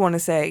 but I do want to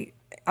say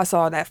I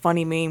saw that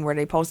funny meme where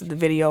they posted the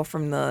video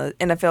from the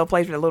NFL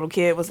plays where the little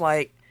kid was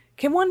like,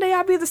 "Can one day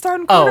I be the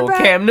starting Oh,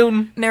 quarterback?" Cam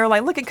Newton. And they were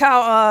like, "Look at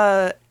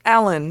Kyle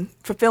Allen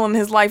fulfilling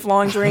his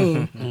lifelong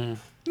dream."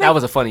 That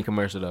was a funny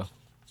commercial though.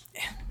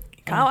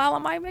 Kyle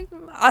Allen might make.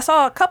 I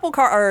saw a couple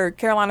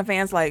Carolina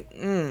fans like,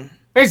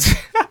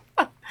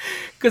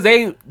 Because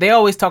they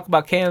always talk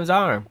about Cam's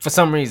arm for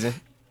some reason.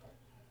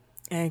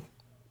 Hey,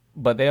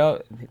 But they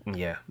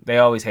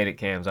always hated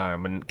Cam's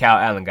arm. But Kyle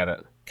Allen got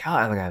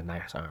a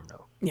nice arm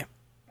though. yeah.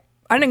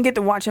 I didn't get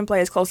to watch him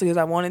play as closely as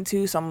I wanted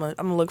to, so I'm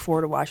gonna look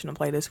forward to watching him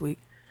play this week.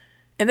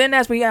 And then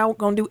as we are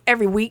gonna do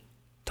every week,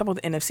 talk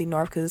about the NFC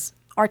North because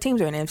our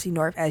teams are in the NFC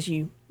North as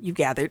you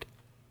gathered.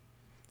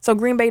 So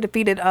Green Bay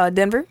defeated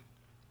Denver.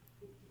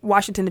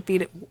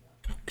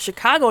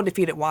 Chicago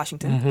defeated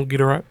Washington. Mm-hmm,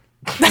 get it right.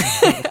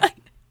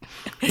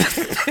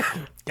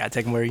 Gotta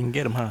take them where you can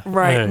get them, huh?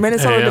 Right. Hey,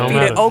 Minnesota it don't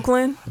defeated matter.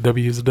 Oakland.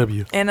 W is a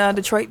W. And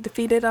Detroit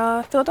defeated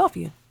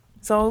Philadelphia.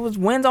 So it was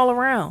wins all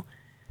around.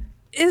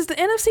 Is the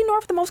NFC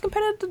North the most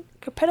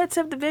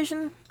competitive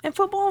division in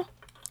football?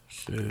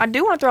 Shit. I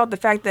do want to throw out the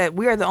fact that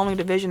we are the only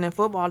division in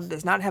football that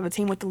does not have a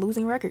team with the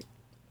losing record.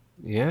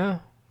 Yeah,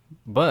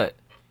 but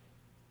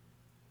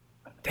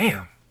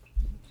damn,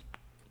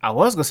 I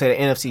was gonna say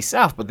the NFC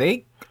South, but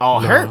they all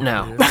hurt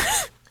now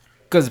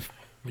because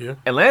Yeah.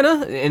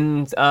 Atlanta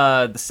and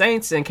the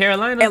Saints and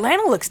Carolina.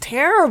 Atlanta looks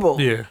terrible.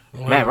 Yeah.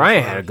 Matt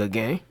Ryan had a good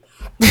game.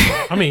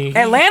 I mean,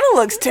 Atlanta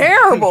looks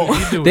terrible.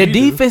 Their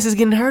defense is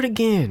getting hurt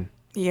again.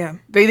 Yeah.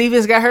 Their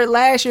defense got hurt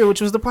last year,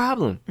 which was the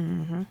problem,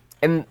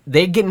 and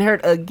they're getting hurt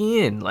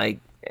again. Like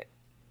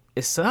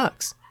it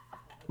sucks,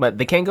 but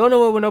they can't go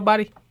nowhere with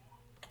nobody.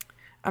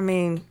 I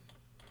mean,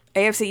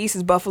 AFC East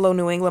is Buffalo,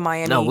 New England,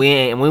 Miami. No, we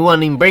ain't. We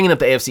wasn't even bringing up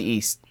the AFC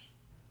East.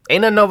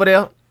 Ain't nothing over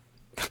there.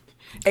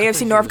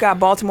 AFC North got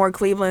Baltimore,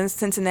 Cleveland,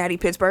 Cincinnati,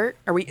 Pittsburgh.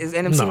 Is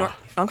NFC No.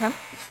 North? Okay.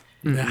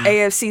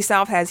 AFC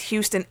South has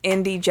Houston,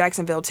 Indy,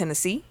 Jacksonville,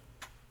 Tennessee.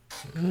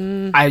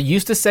 I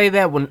used to say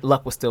that when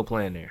Luck was still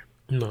playing there.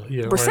 no,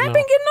 yeah. Brissett right been now.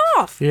 getting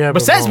off. Yeah,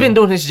 but Brissett's been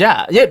doing his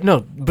job. Yeah,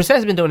 no,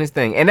 Brissett's been doing his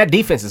thing, and that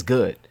defense is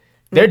good.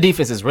 Their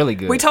defense is really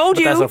good. We told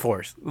But that's a you.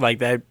 force. Like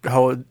that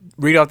whole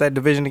read off that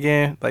division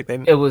again. Like they.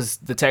 It was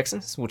the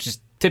Texans, which is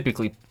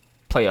typically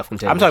playoff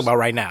contenders. I'm talking about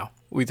right now.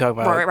 We talk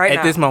about Right at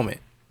now. this moment.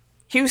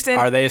 Houston,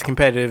 Are they as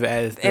competitive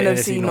as the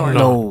NFC North.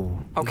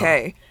 No.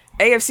 Okay.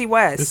 AFC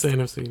West, It's the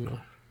NFC North.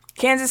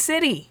 Kansas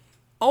City,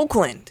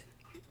 Oakland,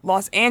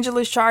 Los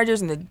Angeles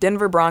Chargers, and the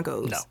Denver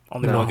Broncos. No,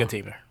 only No. one good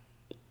team there.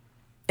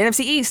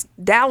 NFC East,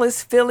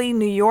 Dallas, Philly,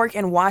 New York,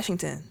 and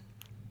Washington.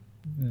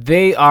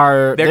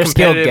 They're They're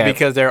skill competitive gap.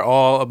 because they're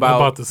all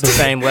about the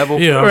same level.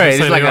 Yeah, I was Right, gonna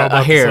it's say like they're all a about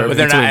the hair. same. But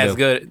they're not between as them.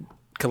 good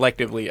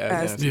collectively as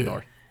As- NFC Yeah.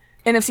 North.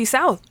 NFC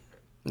South,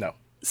 No.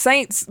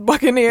 Saints,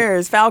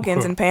 Buccaneers,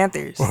 Falcons, and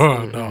Panthers.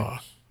 Oh, no.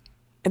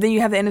 And then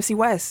you have the NFC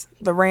West,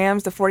 the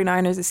Rams, the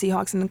 49ers, the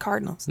Seahawks, and the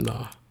Cardinals.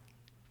 No.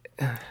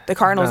 The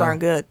Cardinals aren't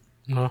good.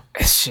 No.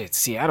 Shit,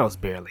 Seattle's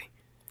barely.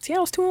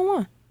 Seattle's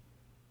 2-1.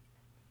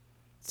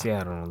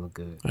 Seattle don't look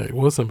good. Hey,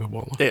 what's in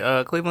balling?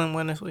 Did Cleveland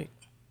win this week?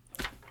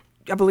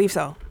 I believe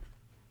so.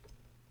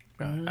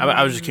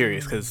 I was just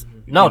curious because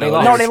No, they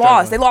lost. No, they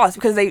lost. They lost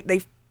because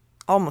they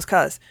almost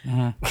cussed.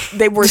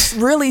 They were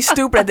really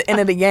stupid at the end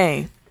of the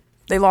game.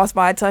 They lost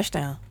by a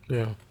touchdown.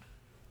 Yeah.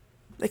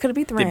 They could have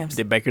beat the Rams.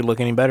 Did Baker look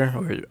any better,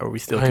 or are we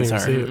still I didn't even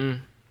see concerned?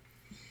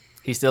 it.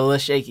 He's still a little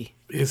shaky.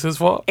 It's his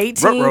fault.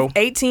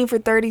 18 for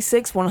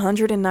 36,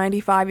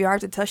 195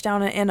 yards, a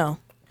touchdown, and NO.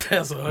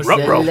 That's ugly.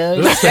 Ruh-roh.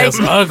 That's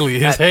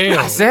ugly as hell.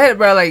 I said it,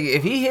 bro. Like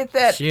if he hit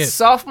that Shit.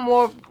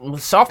 sophomore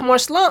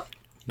slump,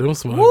 Them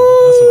some woo,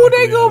 ugly-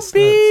 they that's some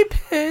gonna ugly be ass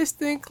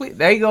pissed and clean.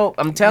 They go.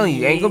 I'm telling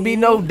you, ain't gonna be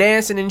no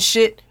dancing and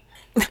shit.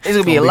 There's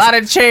gonna be a lot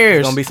of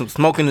chairs. Gonna be some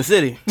smoke in the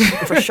city.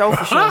 For sure,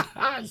 for sure.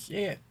 Ah,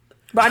 shit.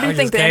 But I I didn't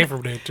think just came that.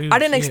 from there, too. I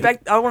didn't Shit.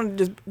 expect. I want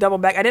to just double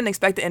back. I didn't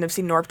expect the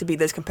NFC North to be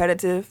this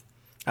competitive.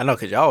 I know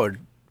because y'all were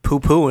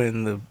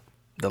poo-pooing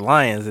the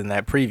Lions in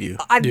that preview.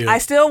 Yeah. I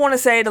still want to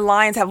say the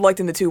Lions have lucked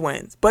into 2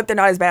 wins, but they're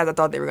not as bad as I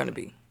thought they were going to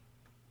be.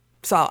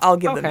 So I'll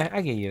give them Okay, that.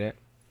 I give you that.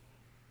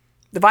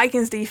 The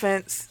Vikings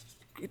defense,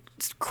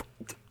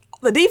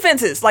 the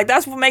defenses, like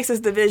that's what makes this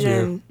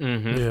division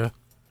Yeah.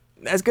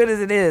 as good as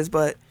it is.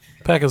 But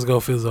Packers go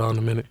fizzle in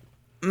a minute.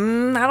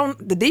 I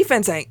don't. The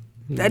defense ain't.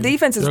 That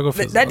defense is They'll go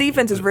fizzle that out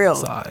defense on is the real.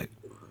 Side.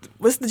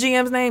 What's the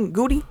GM's name?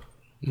 Goody.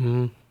 I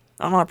don't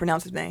know how to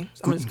pronounce his name.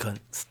 So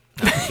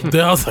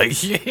Then I was like,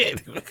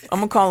 shit. I'm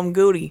gonna call him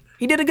Goody.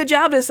 He did a good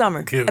job this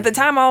summer. Good. At the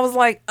time, I was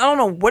like, I don't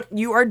know what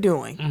you are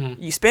doing.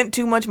 You spent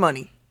too much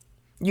money.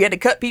 You had to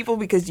cut people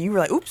because you were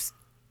like, oops.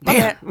 my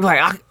Damn, bad.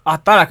 like I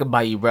thought I could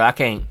buy you, bro. I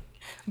can't.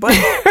 But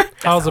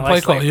How's the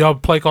play call? Y'all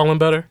play calling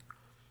better?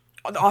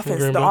 the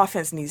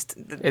offense needs.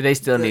 They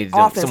still the need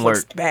offense some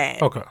looks work.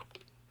 bad. Okay.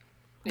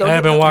 Don't I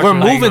have get- been watching.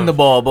 We're moving the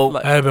ball,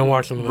 but I have been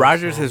watching.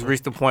 Rodgers has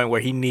reached the point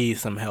where he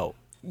needs some help.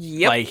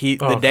 Yep. Like the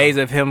Okay. days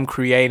of him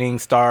creating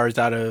stars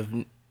out of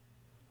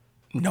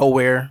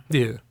nowhere,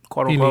 Yeah.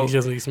 quote He unquote, needs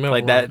just needs some help,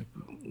 like right? that.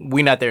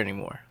 We not there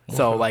anymore.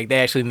 So like they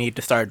actually need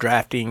to start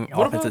drafting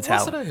What offensive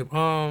about, talent. what's the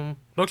name?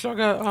 Look, y'all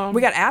got. we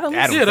got Adams.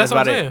 Adams. Yeah, that's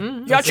what I'm about it.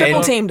 saying. Y'all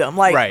triple teamed him.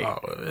 Like Right, Oh,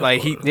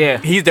 like Yeah.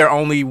 he's their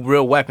only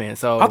real weapon.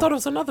 So I thought it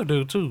was another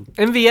dude too.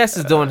 MVS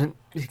is doing.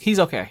 He's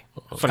okay.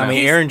 I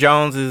mean, Aaron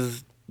Jones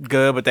is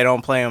good, but they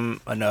don't play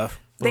him enough.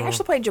 They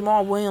actually played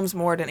Jamal Williams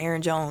more than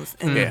Aaron Jones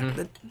in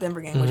the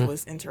Denver game, which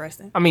was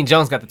interesting. I mean,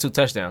 Jones got the 2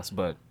 touchdowns,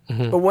 but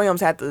But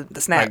Williams had the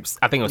like, snaps.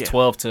 I think it was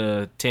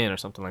 12-10 or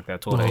something like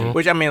that. 12-8.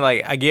 Which I mean,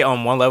 like I get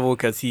on one level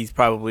because he's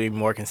probably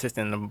more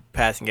consistent in the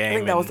passing game. I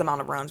think that and, was the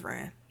amount of runs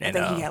ran. I and,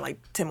 think he had like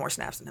 10 more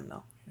snaps than him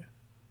though.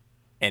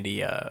 and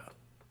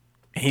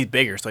he's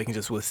bigger, so he can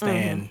just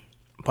withstand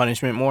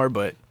punishment more.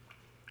 But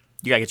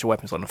you gotta get your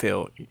weapons on the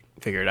field,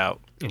 figure it out.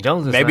 And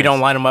Jones is Maybe nice. don't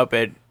line him up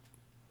at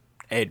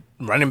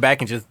running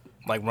back and just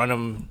like run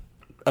him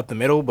up the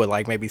middle, but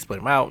like maybe split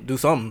him out, do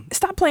something.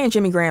 Stop playing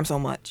Jimmy Graham so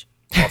much.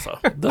 Also,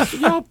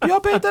 y'all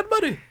paid that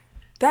money.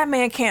 That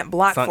man can't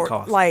block Sunk for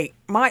cost. I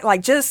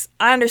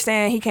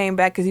understand he came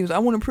back because he was I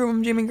want to prove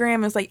him Jimmy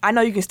Graham. It's like I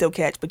know you can still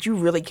catch, but you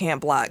really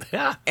can't block.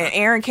 Yeah. And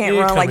Aaron can't He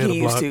ain't run come like here he to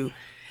used block.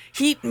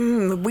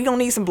 to. We don't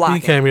need some He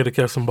blocking. came here to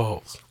catch some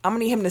balls. I'm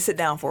gonna need him to sit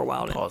down for a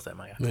while then. pause that,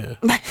 my guy.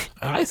 Yeah.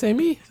 I say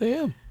me, say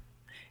him.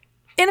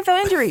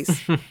 NFL injuries.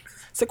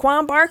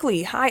 Saquon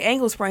Barkley, high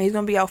ankle sprain. He's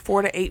gonna be out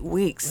 4 to 8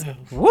 weeks.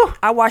 Woo.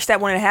 I watched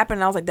that when it happened,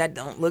 and I was like, that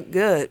don't look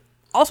good.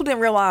 Also, didn't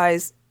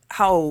realize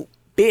how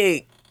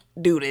big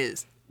dude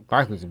is.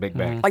 Barkley's a big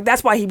back. Like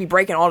that's why he be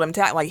breaking all them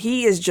like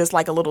he is just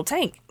like a little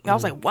tank. I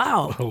was like,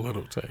 wow, A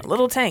little tank. a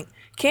little tank.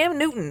 Cam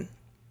Newton,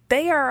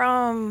 they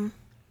are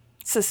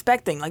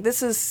suspecting, like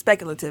this is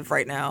speculative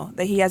right now,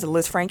 that he has a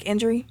Liz Frank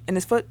injury in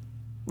his foot,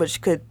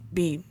 which could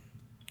be,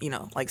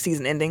 like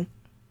season ending.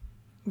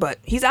 But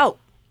he's out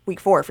week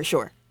 4 for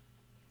sure.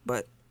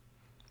 But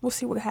we'll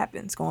see what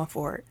happens going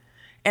forward.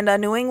 And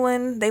New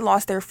England, they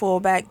lost their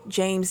fullback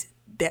James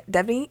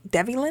Devlin.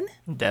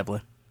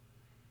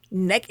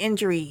 Neck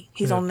injury.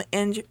 He's on the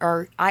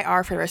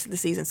IR for the rest of the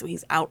season, so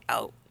he's out.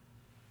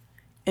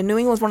 And New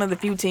England's one of the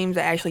few teams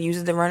that actually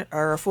uses the run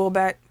or a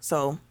fullback,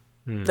 so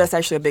that's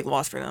actually a big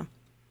loss for them.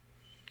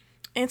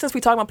 And since we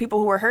talk about people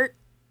who are hurt,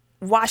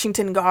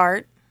 Washington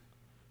guard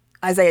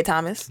Isaiah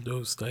Thomas,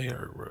 Dude, stay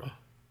hurt, bro.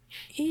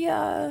 he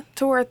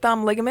tore a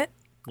thumb ligament,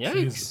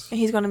 Jesus. and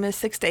he's going to miss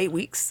 6 to 8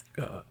 weeks.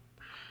 God.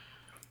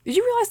 Did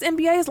you realize the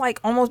NBA is like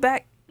almost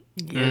back?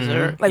 Yes,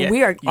 sir. Like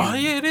we are. Oh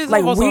yeah, it is. Like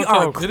almost we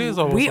are. October. It is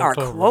almost we are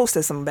October. close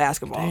to some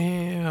basketball.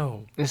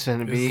 Damn. It's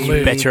gonna It's be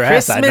lit. Bet your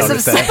ass I Christmas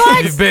noticed of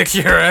that. You bet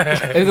your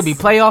ass. It's gonna be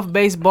playoff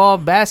baseball,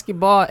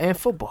 basketball, and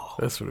football.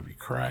 That's gonna be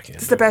cracking.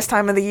 It's the best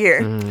time of the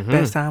year.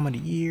 Best time of the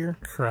year.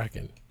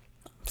 Cracking.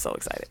 So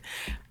excited.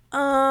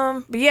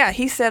 But yeah,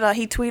 he said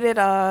he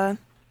tweeted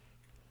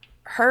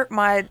hurt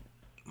my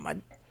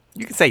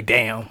You can say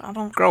damn. I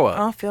don't Grow up. I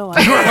don't feel like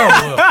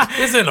it.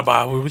 It's in the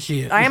Bible, but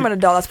shit. I am an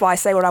adult. That's why I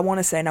say what I want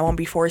to say, and I won't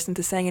be forced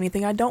into saying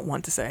anything I don't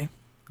want to say.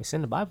 It's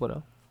in the Bible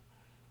though.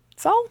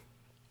 So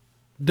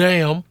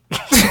Damn.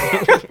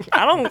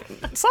 I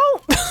don't. So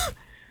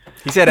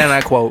He said, and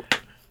I quote,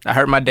 "I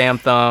hurt my damn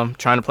thumb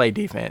trying to play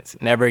defense.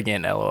 Never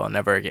again, LOL.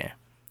 Never again."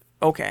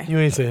 okay. You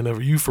ain't saying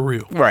never. You for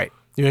real. Right.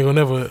 You ain't gonna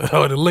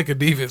never the lick of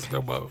defense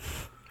no more.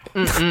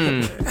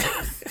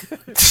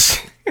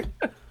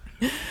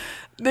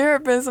 There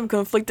have been some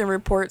conflicting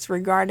reports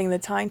regarding the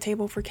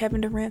timetable for Kevin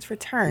Durant's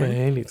return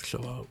Man, he needs to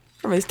chill out.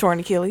 from his torn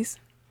Achilles.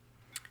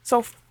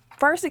 So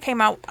first, it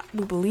came out,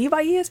 we believe,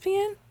 by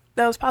ESPN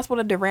that it was possible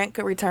that Durant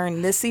could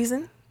return this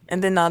season,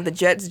 and then the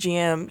Jets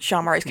GM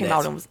Sean Marks came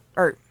out and was,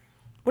 or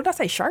what did I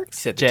say? Sharks?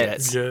 He said the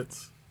Jets. Jets.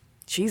 Jets.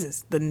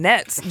 Jesus, the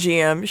Nets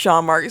GM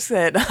Sean Marks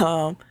said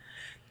the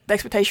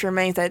expectation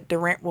remains that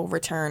Durant will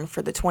return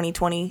for the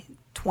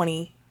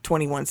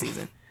 2020-2021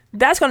 season.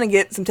 That's going to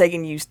get some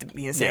taking used to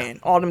being saying.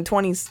 All them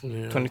 20s.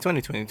 Yeah.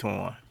 2020,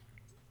 2021.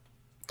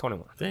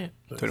 21. Damn.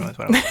 21,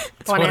 21.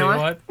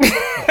 21.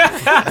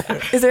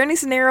 Is there any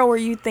scenario where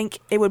you think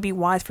it would be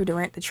wise for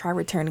Durant to try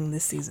returning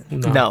this season?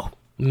 No,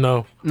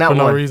 No. Not for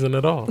no one. reason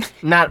at all.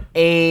 not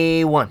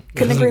a one.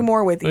 Couldn't agree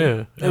more with you.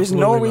 Yeah, There's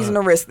no absolutely reason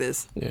not. to risk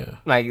this. Yeah.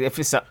 Like if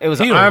it was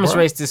He an don't, arms bro.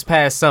 race this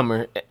past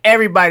summer,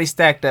 everybody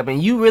stacked up,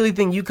 and you really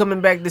think you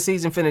coming back this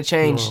season finna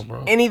change No,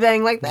 bro.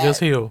 anything like that? Just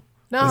heal.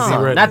 Is he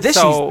no, ready? not this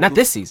So- season. Not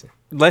this season.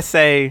 Let's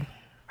say,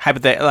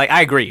 hypothetically, like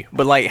I agree,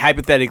 but like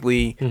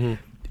hypothetically,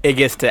 it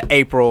gets to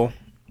April.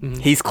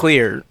 He's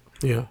cleared.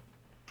 Yeah.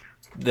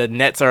 The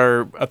Nets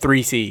are a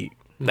 3 seed.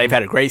 They've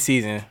had a great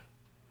season,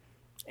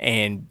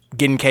 and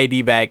getting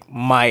KD back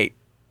might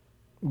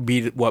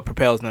be what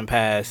propels them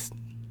past,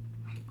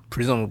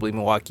 presumably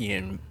Milwaukee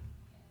and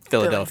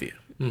Philadelphia.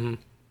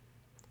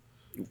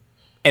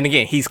 And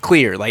again, he's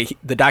clear. Like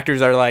the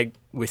doctors are like,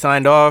 we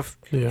signed off.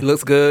 Yeah. He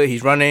looks good.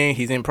 He's running.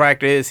 He's in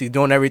practice. He's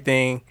doing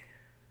everything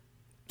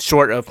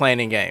short of playing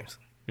in games.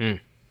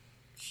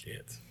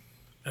 Shit.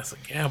 That's a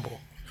gamble.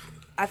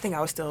 I think I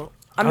would still.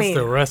 I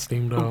still rest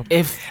him though.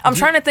 If I'm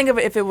trying to think of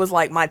it if it was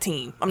like my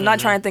team. I'm not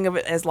trying to think of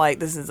it as like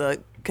this is a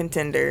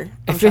contender.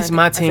 I'm if trying it's to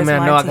my think if team it's and I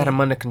my know I team. got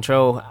him under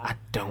control, I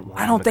don't want.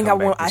 I don't think I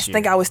want. I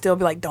think I would still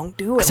be like, don't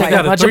do it. Take We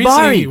Like, got a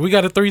Jabari. 3 seed. We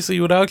got a 3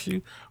 seed without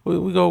you. We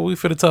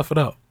finna tough it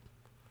out.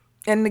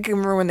 and it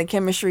can ruin the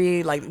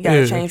chemistry. Like you gotta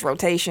Yeah. change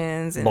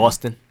rotations. And,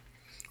 Boston.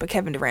 But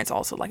Kevin Durant's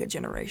also like a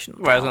generational.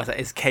 Right, I was gonna say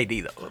it's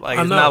KD though. Like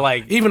I it's know. not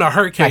like even a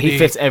hurt KD. Like, he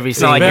fits every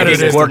it's not single. like better you're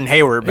getting than- Gordon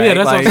Hayward back. Yeah,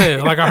 that's like, what I'm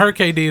saying. Like a hurt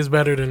KD is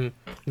better than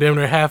damn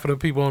near half of the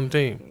people on the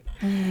team.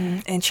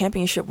 And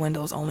championship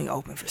windows only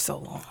open for so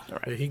long.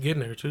 Yeah, he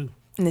getting there too.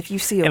 And if you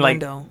see a And like,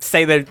 window,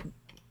 say that,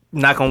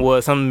 knock on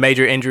wood, some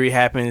major injury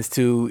happens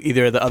to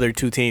either of the other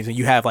two teams, and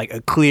you have like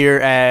a clear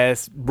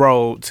ass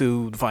road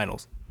to the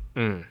finals.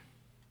 then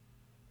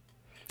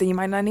you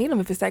might not need them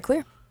if it's that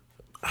clear.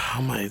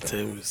 I might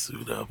take me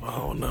suit up. I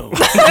don't know.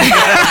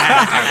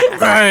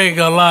 I ain't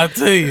gonna lie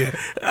to you.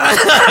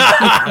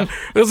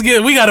 Let's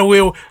get. We got to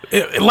win.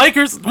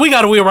 Lakers. We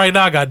got to win right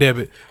now. Goddamn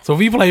it. So if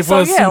we play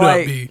for suit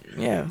up, B,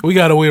 we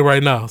got to win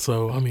right now.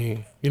 So I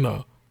mean,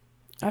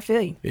 I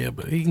feel you. yeah,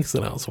 but he can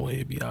sit down somewhere.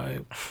 He'll be all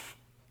right.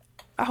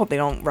 I hope they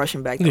don't rush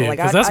him back. Though. Yeah, Like,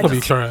 because that's gonna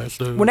be trash,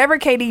 dude. Whenever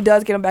KD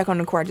does get him back on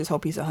the court, I just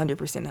hope he's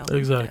 100% healthy.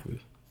 Exactly.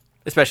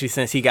 Especially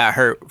since he got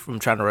hurt from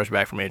trying to rush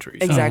back from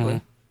injuries.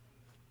 Exactly.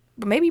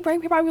 But maybe he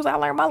probably was, I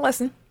learned my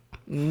lesson.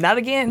 Not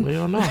again. We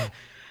don't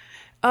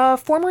know.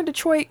 Former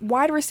Detroit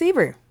wide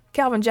receiver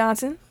Calvin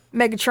Johnson,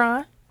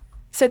 Megatron,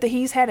 said that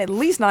he's had at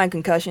least 9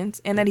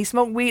 concussions and that he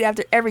smoked weed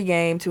after every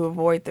game to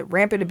avoid the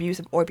rampant abuse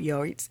of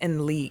opioids in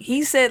the league.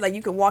 He said like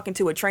you could walk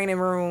into a training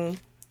room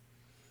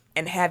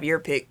and have your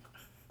pick.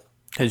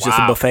 It's just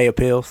a buffet of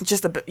pills.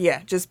 Just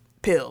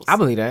pills. I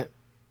believe that.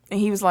 And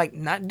he was like,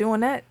 not doing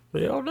that.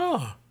 We don't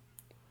know.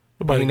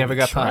 He never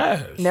got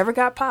popped. Never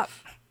got popped.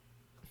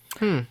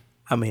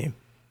 I mean,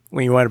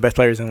 when you're one of the best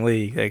players in the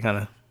league, they kind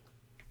of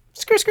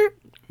Skirt.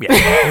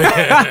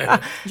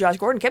 yeah. Josh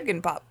Gordon kept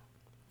getting popped.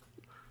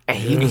 And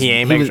He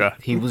ain't Megatron.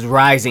 He was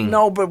rising.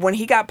 No, but when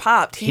he got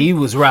popped, He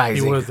was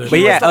rising. He was there. But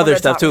was yeah, the one other that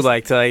stuff taught too.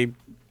 us. Like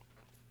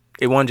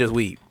it wasn't just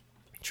weed.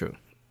 True.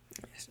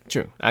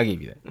 I'll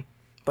give you that.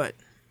 but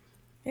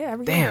yeah,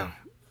 every game. Damn.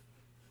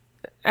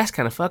 That's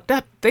kind of fucked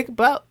up. Think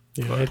about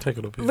Yeah, I ain't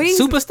taking a pill. Leagues-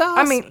 superstars.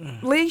 I mean,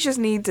 leagues just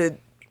need to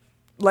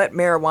let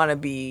marijuana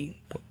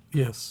be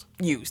Yes.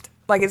 used.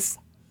 Like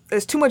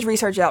there's too much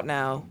research out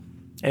now.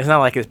 It's not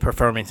like it's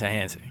performance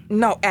enhancing.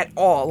 No, at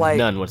all. Like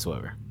none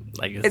whatsoever.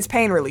 Like it's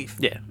pain relief.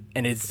 yeah,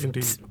 and it's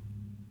Indeed.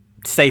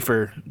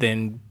 safer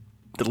than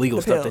the legal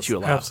The stuff pills. that you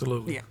allow.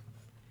 Absolutely. Yeah.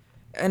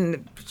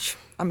 And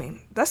I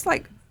mean, that's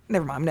like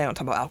never mind. I'm not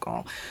talking about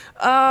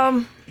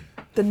alcohol.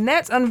 The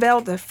Nets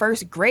unveiled the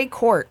first gray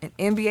court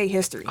in NBA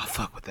history. I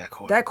fuck with that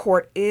court. That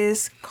court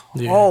is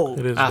Yeah, cold.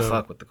 it is I dope.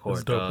 fuck with the court,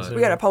 It's dope dog. as We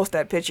hell. gotta post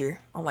that picture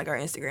on like our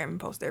Instagram and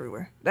post it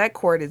everywhere. That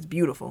court is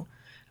beautiful.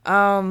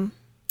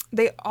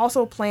 They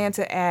also plan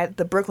to add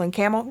the Brooklyn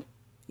Camel.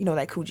 You know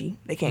that Coogee.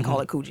 They can't call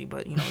it Coogee,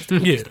 but you know it's the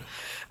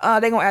Yeah.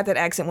 they're gonna add that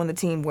accent when the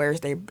team wears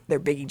their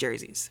Biggie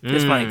jerseys.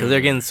 It's funny because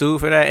they're getting sued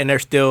for that, and they're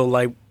still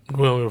like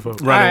We don't give a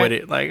fuck. running Alright. with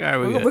it. Like, all right,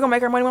 we We're good. gonna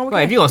make our money when we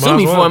Like, if can. you gonna sue Might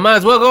me as for well. it, might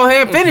as well go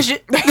ahead and finish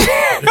it.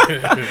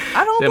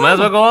 I don't They blame might as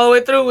well them. go all the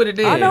way through with it.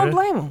 Then. I don't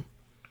blame them.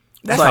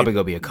 That's Like, probably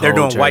gonna be a cold They're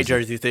doing white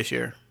jersey. jerseys this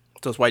year.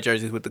 So it's white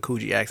jerseys with the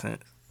Coogee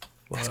accent,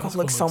 That's gonna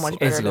look so much It's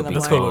better gonna than be the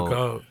Let's black. go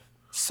look up.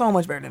 So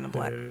much better than the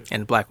black.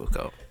 and the black was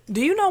gold,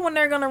 Do you know when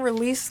they're gonna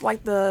release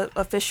like the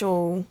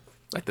official?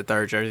 like the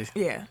third jersey.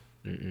 Yeah.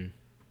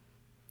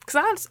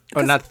 Because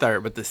Or not the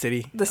third, but the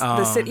city. the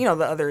city, you know,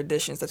 the other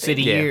editions that they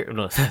City Yeah. year.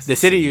 No, The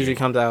city usually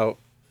comes out,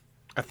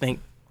 I think,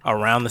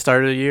 around the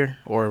start of the year,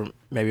 or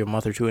maybe a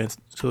month or two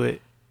into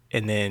it,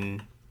 and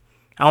then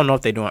I don't know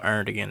if they're doing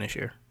earned again this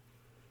year.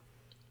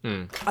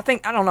 I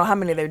think I don't know how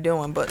many they're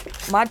doing, but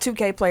my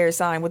 2K player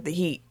signed with the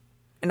Heat,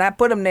 and I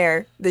put them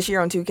there this year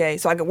on 2K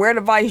so I could wear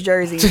the Vice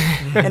jersey,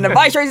 and the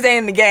Vice jersey ain't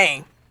in the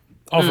game.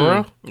 Oh, for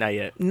real? Not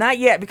yet. Not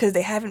yet because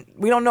they haven't.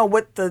 We don't know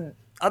what the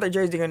other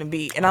jerseys are going to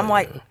be, and I'm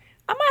like,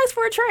 I might ask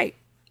for a trade.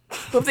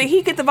 But if the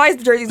Heat get the Vice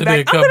jerseys Then back, they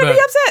I'm come going to be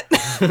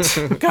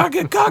back.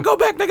 upset. God, go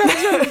back. They got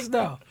the jerseys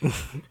now.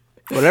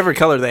 Whatever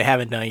color they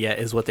haven't done yet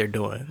is what they're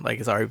doing. Like,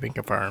 it's already been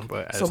confirmed,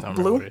 but I So just don't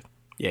remember blue? what it is.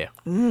 Yeah.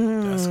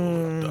 That's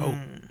dope.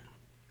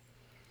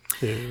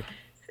 Yeah.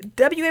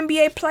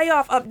 WNBA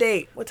playoff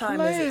update. What time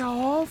is it?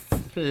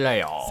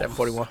 Playoff.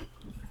 7:41.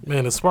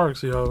 Man, the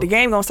Sparks, yo. The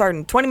game gonna start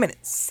in 20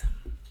 minutes,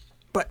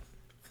 but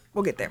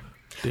we'll get there.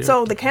 Yeah.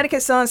 So the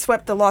Connecticut Sun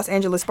swept the Los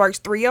Angeles Sparks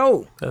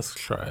 3-0. That's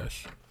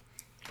trash.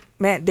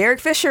 Man, Derek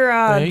Fisher,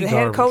 he the head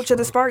garbage, coach of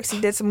the bro. Sparks, he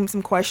did some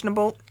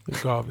questionable.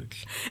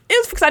 Garbage. It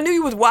was because I knew he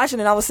was watching,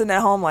 and I was sitting at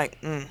home like,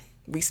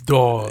 we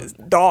Dog.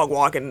 dog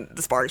walking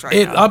the Sparks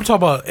right now. I'm talking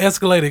about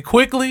escalated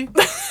quickly,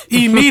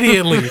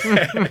 immediately.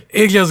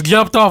 It just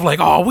jumped off like,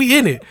 oh, we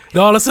in it.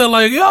 Then all of a sudden,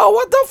 like, yo,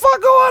 what the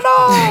fuck going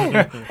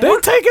on? They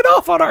taking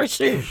off on our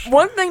shit.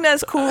 One thing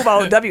that's cool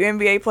about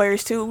WNBA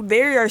players too,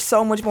 they are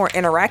so much more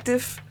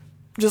interactive.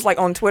 Just like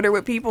on Twitter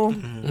with people,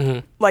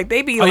 like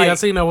they be Oh, like, yeah, I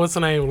seen that. What's the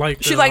name?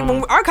 Like, she's like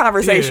when our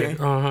conversation.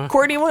 yeah, uh-huh.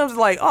 Courtney Williams was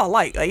like, oh,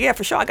 like yeah,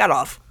 for sure, I got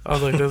off. I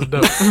was like, that's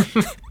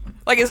dope.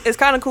 Like it's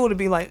kind of cool to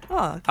be like,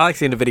 oh, I like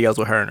seeing the videos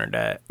with her and her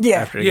dad.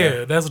 Yeah. After the Yeah,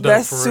 game. that's dope.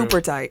 that's for real. super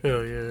tight.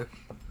 Hell yeah.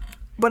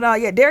 But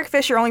yeah, Derek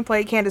Fisher only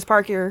played Candace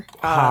Parker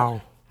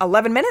Wow.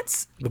 11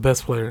 minutes The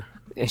best player.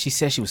 And she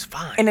said she was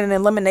fine. in an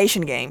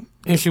elimination game.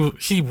 And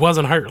she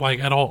wasn't hurt, like,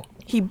 at all.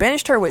 He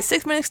benched her with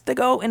 6 minutes to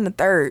go in the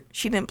third.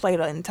 She didn't play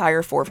the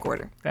entire fourth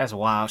quarter. That's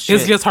wild shit.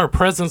 It's just her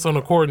presence on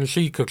the court, and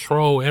she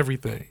control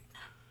everything.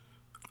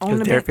 On Because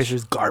the Derek bench.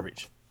 Fisher's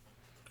garbage.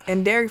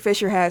 And Derek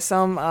Fisher had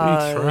some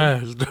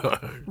Trash,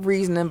 dog.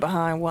 reasoning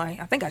behind why.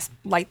 I think I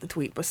liked the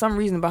tweet, but some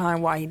reason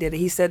behind why he did it.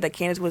 He said that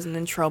Candace wasn't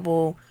in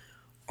trouble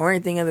or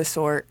anything of the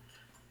sort.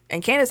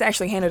 And Candace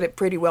actually handled it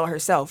pretty well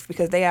herself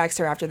because they asked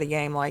her after the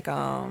game, like,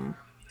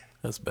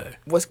 That's bad.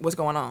 what's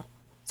going on.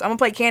 So I'm going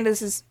to play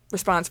Candace's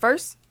response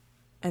first,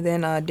 and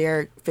then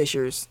Derek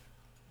Fisher's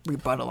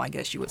rebuttal, I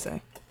guess you would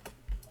say.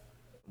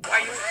 Are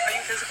you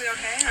physically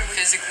okay?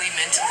 Physically,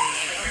 mentally,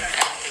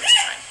 everything's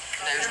fine.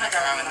 There's nothing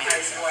wrong with me.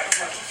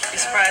 You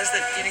surprised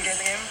that you didn't get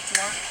the game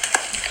tomorrow?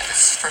 Yeah,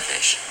 this is for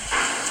fish.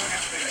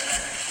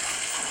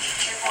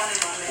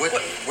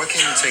 What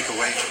can you take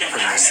away from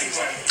this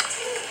season?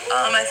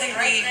 I think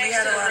we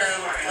had a lot of,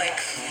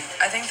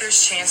 I think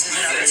there's chances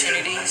and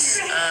opportunities.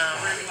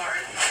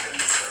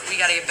 We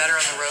got to get better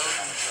on the road.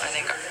 I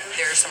think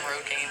there are some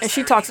road games. And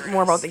she talks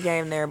more about the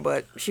game there,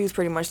 but she was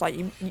pretty much like,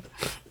 you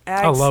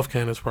I love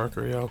Candace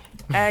Parker, yo.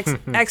 Ask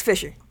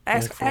Fisher.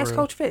 Ask for real.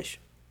 Coach Fish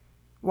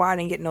why I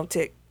didn't get no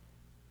tick.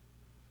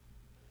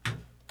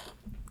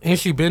 And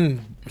she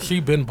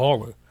been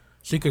balling.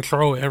 She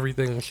control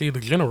everything. She the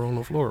general on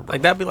the floor, bro.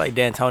 Like, that'd be like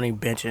D'Antoni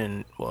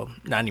benching, well,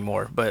 not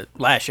anymore, but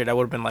last year that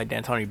would have been like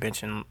D'Antoni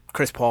benching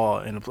Chris Paul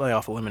in the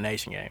playoff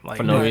elimination game. Like,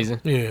 For no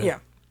reason. Yeah.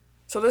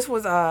 So this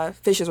was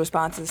Fisher's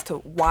responses to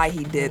why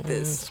he did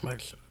this. Smack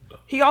shit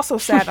up. He also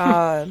sat.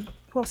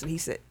 Who else did he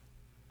sit?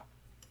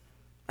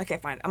 I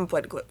can't find it. I'm gonna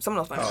play the clip. Someone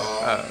else find it.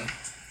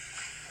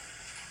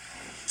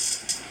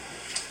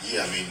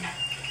 Yeah, I mean,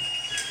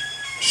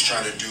 just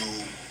trying to do,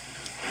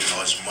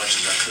 as much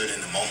as I could in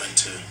the moment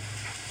to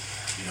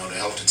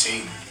help the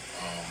team.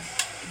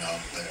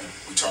 Like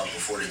we talked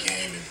before the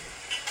game, and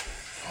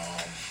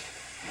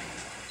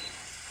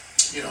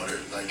there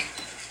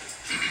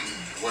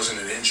wasn't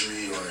an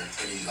injury or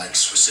any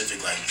specific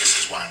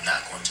this is why I'm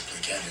not going to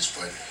play Candace,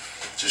 but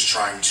just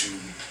trying to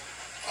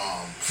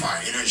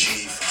find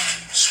energy,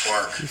 find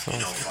spark,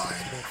 find.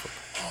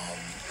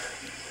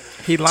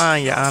 he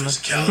lying, Your Honor.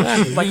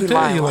 Like he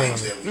lying.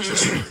 Things that we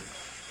just were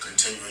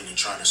continuing and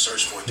trying to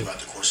search for throughout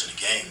the course of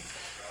the game.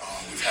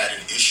 We've had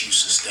an issue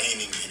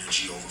sustaining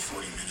energy over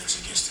 40 minutes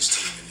against this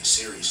team in this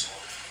series.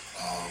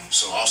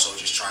 So also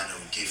just trying to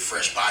get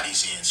fresh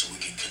bodies in so we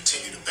can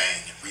continue to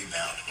bang and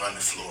rebound, run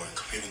the floor, and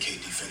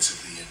communicate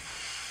defensively.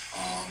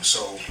 And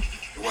so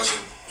it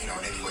wasn't, in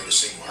any way to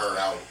single her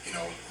out.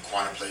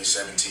 Quana played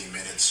 17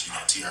 minutes.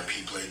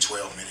 TRP played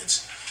 12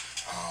 minutes.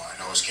 I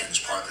know it's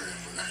Candace Parker, and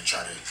we're going to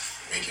try to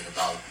make it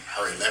about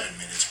her 11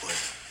 minutes, but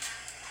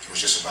it was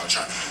just about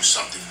trying to do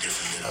something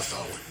different that I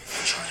thought would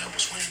try and help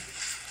us win.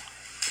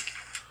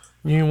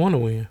 You didn't want to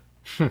win.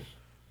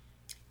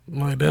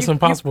 That's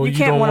impossible. You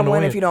can't want to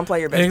win if you don't play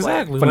your best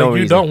exactly. For no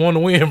you reason. don't want to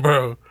win,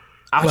 bro.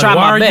 I'll try my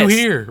why are best. you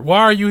here? Why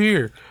are you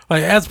here?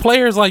 As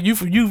players, you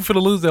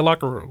finna lose that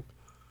locker room.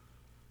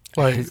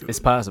 It's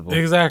possible.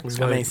 Exactly.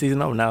 I mean,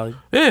 season over now.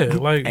 Yeah,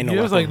 Ain't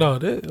no it's locker no,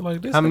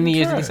 this. How many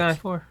years did he trash. sign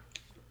for?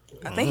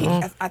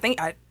 I think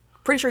I'm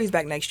pretty sure he's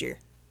back next year.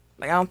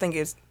 I don't think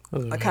it's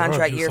a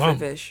contract year for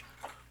Fish.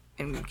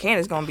 And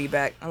Candace gonna be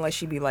back unless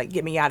she be like,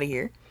 get me out of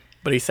here.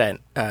 But he sat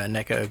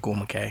Nneka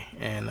Ogwumike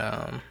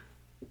and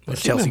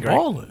She Chelsea been Gray.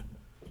 balling.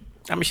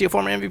 I mean, she a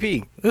former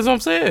MVP, That's what I'm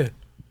saying.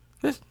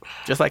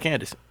 just like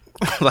Candace.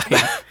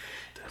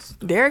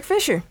 Derek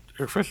Fisher.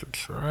 Your fish are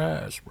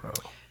trash, bro.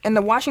 And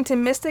the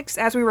Washington Mystics,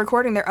 as we're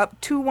recording, they're up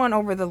 2-1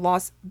 over the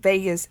Las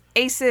Vegas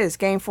Aces.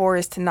 Game 4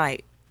 is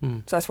tonight.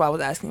 So that's why I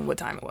was asking what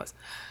time it was.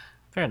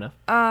 Fair enough.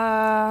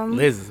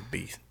 Liz is a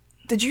beast.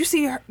 Did you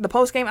see the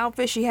post-game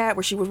outfit she had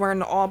where she was wearing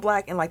the all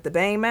black and the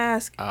Bane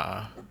mask?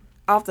 I'll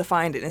have to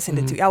find it and send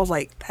it to you. I was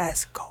like,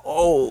 that's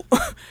cold.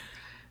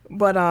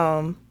 But,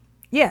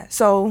 yeah,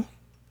 so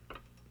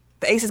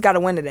the Aces got to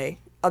win today.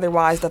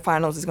 Otherwise, the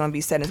finals is going to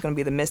be set and it's going to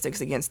be the Mystics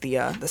against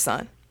the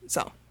Sun.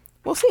 So,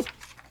 we'll see.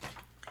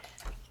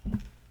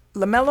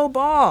 LaMelo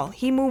Ball,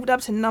 he moved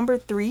up to number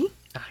 3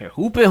 Out here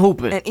hooping.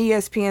 in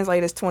ESPN's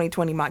latest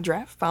 2020 mock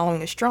draft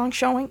following a strong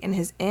showing in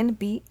his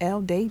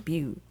NBL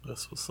debut.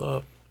 That's what's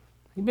up.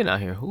 He been out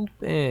here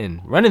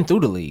hooping, running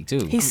through the league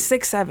too. He's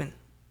 6'7".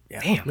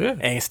 Damn. Yeah,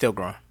 And he's still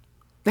growing.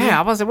 Damn,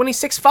 I was like, when he's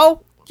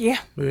 6'4". Yeah,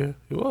 yeah,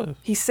 he was.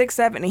 he's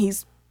 6'7", and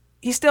he's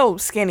still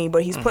skinny,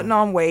 but he's putting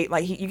on weight.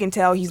 You can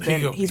tell he's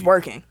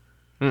working.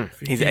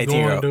 He's Keep 18 going,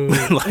 year old.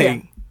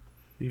 dude.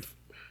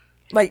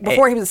 Yeah.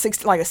 Before he was a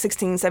 16,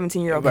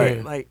 17-year-old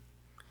kid. Right.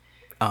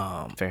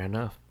 Fair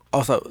enough.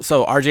 Also,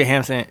 so RJ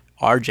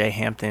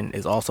Hampton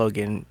is also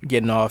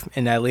getting off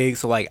in that league.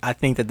 So I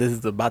think that this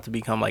is about to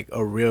become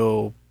a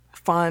real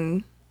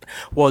Fun.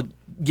 Well,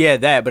 yeah,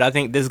 that, but I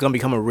think this is gonna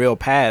become a real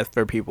path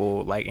for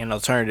people, an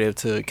alternative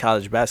to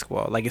college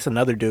basketball. It's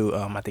another dude,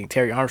 I think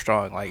Terry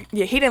Armstrong.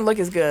 Yeah, he didn't look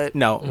as good.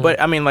 No, but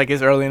I mean,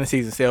 it's early in the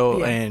season still,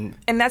 Yeah.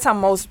 and that's how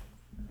most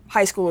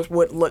high schoolers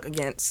would look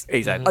against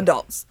Exactly.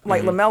 adults.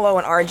 LaMelo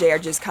and RJ are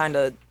just kind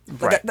of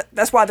Right.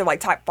 that's why they're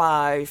top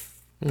 5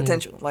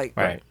 potential.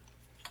 right.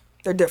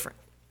 They're different.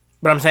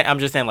 But I'm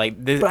just saying,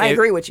 this. But I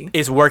agree with you.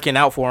 It's working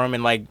out for him,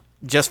 and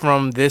just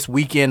from this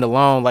weekend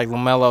alone,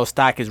 LaMelo's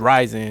stock is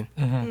rising,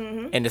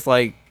 and it's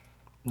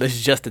this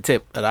is just the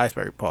tip of the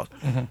iceberg. Pause.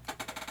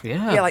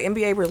 Yeah. Yeah, like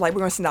NBA was like, we're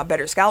gonna send out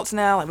better scouts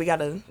now. Like we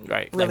gotta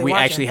Right. really Like we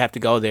watch actually him. have to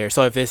go there.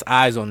 So if it's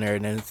eyes on there,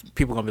 then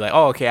people gonna be like,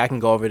 oh, okay, I can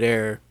go over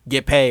there,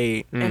 get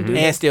paid,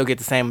 and still get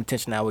the same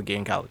attention I would get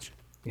in college.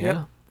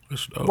 Yeah.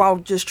 That's dope. while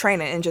just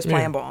training and just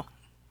playing ball.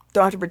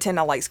 Don't have to pretend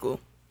I like school.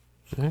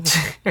 I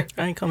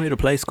ain't come here to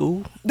play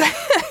school.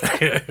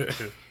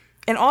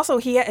 And also,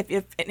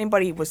 if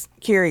anybody was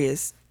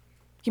curious,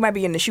 he might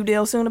be getting a shoe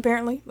deal soon.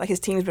 Apparently, like his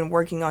team's been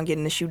working on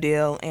getting a shoe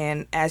deal,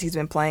 and as he's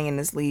been playing in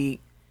this league,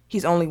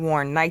 he's only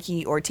worn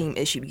Nike or team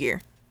issued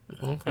gear.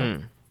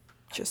 Okay.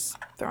 Just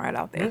throwing it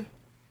out there.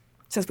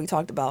 Since we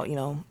talked about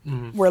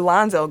where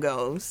Lonzo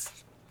goes,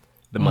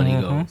 The money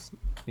goes.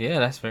 Yeah,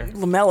 that's fair.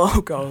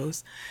 LaMelo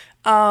goes.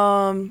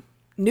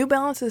 New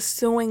Balance is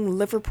suing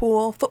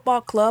Liverpool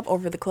Football Club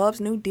over the club's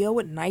new deal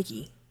with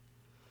Nike.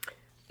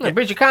 Like,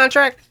 breach your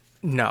contract?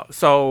 No.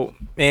 So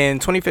in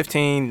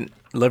 2015,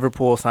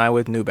 Liverpool signed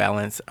with New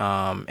Balance,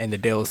 and the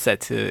deal is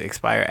set to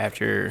expire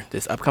after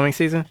this upcoming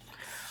season.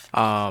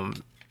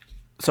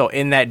 So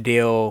in that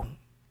deal,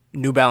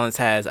 New Balance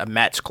has a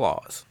match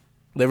clause.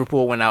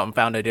 Liverpool went out and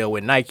found a deal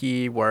with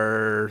Nike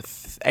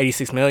worth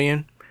 $86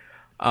 million,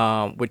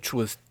 which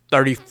was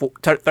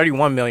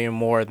 31 million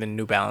more than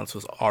New Balance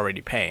was already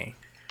paying.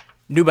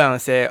 New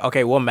Balance said,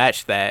 okay, we'll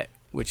match that,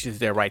 which is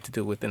their right to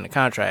do within the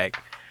contract.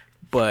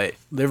 But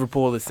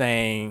Liverpool is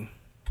saying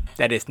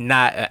that it's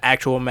not an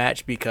actual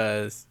match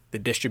because the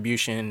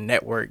distribution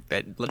network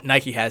that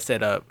Nike has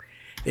set up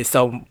is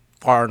so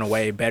far and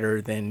away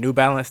better than New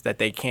Balance that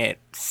they can't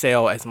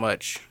sell as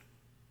much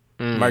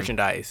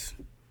merchandise.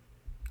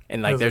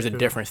 And like there's a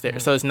difference there.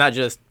 So it's not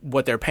just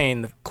what they're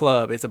paying the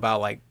club, it's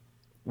about like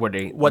what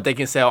they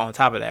can sell on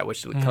top of that,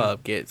 which the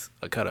club gets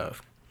a cut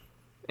of.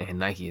 And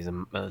Nike is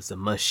a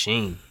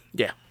machine.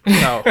 Yeah.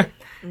 So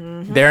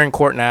they're in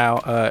court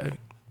now.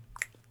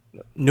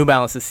 New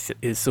Balance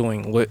is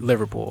suing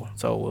Liverpool,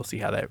 so we'll see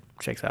how that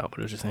checks out. But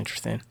it was just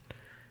interesting.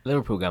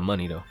 Liverpool got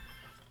money though.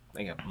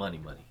 They got money.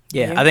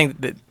 Yeah, I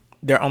think that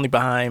they're only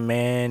behind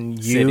Man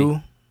U.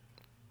 City.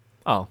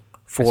 Oh,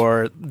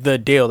 for the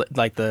deal,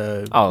 like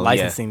the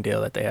licensing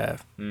deal that they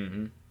have,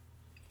 or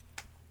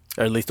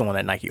at least the one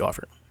that Nike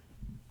offered.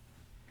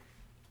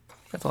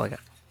 That's all I got.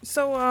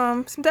 So,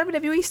 some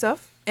WWE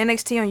stuff.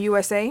 NXT on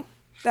USA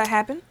that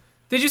happened.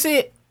 Did you see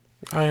it?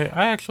 I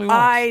actually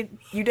watched.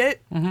 You did?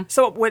 Mm-hmm.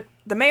 So what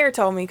the mayor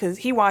told me, because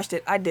he watched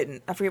it, I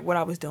didn't. I forget what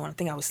I was doing. I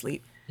think I was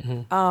asleep.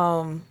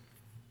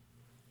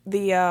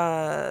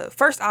 The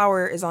first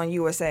hour is on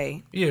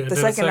USA. Yeah. The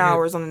second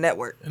hour is on the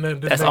network.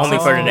 And that's only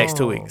for the next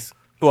 2 weeks.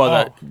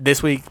 Well,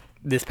 this week,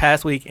 this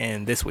past week,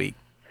 and this week,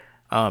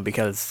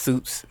 because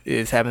Suits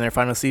is having their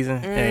final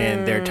season,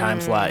 and their time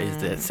slot is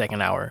the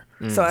second hour.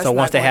 So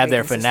once they have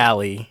their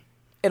finale,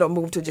 it'll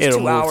move to just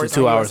 2 hours.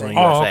 2 hours on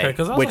USA,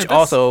 which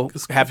also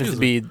happens to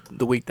be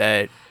the week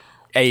that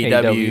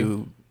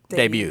AEW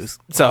debuts.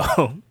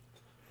 So,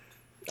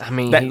 I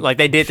mean,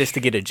 they did this to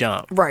get a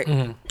jump, right?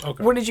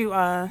 Okay. What did you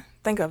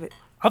think of it?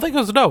 I think it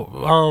was dope.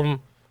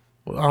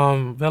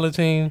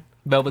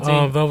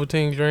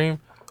 Velveteen Dream.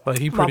 Like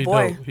he pretty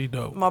dope. He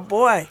dope. My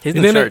boy. His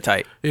new shirt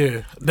tight.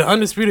 Yeah. The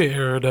Undisputed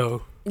Era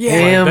though. Yeah.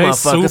 Damn,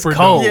 motherfucker's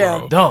cold.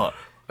 Yeah. Dog.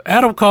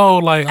 Adam Cole,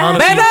 like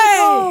honestly,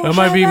 that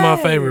might be my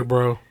favorite,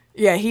 bro.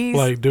 Yeah, he's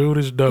like, dude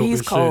is dope.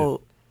 He's as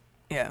cold.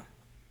 Shit. Yeah.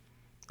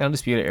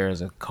 Undisputed Era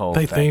is a cold.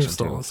 They theme faction,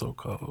 song is so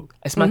cold.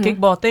 It's my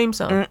kickball theme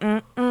song.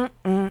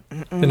 And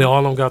then all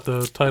of them got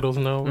the titles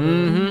now.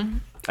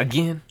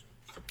 Again,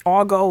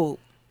 all gold.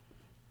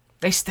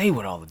 They stay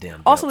with all the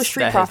damn belts. Also, the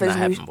Street that Profits. has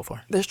not happened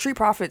before. The Street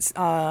Profits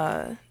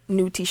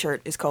new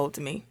T-shirt is cold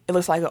to me. It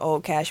looks like an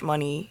old Cash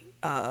Money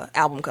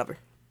album cover.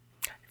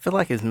 I feel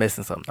like it's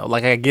missing something though.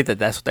 Like I get that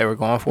that's what they were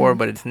going for,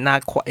 but it's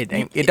not quite.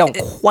 It don't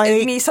quite.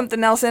 It needs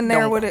something else in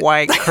there with it.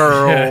 Quite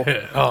curl.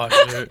 All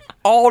the way.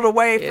 Not all the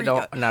way. It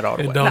don't Not all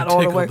the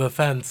tickle way. the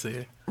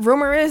fancy.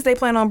 Rumor is they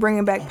plan on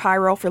bringing back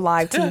Pyro for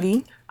live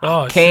TV.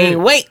 Oh, Can't shit.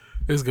 wait.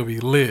 It's gonna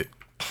be lit.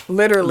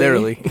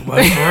 Literally.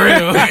 Like, for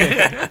real.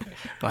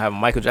 Gonna have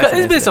Michael Jackson.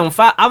 It's been some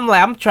fire.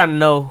 I'm trying to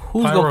know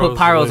who's gonna put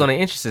Pyro's pyros lit. on their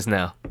entrances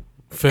now.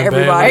 Finn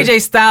Everybody. Balor.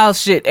 AJ Styles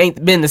shit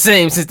ain't been the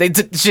same since they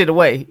took the shit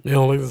away. You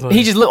don't look the same.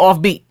 He just look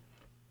offbeat.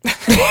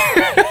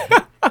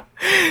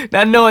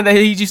 Not knowing that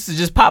he used to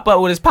just pop up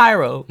with his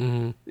pyro,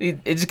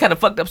 it just kind of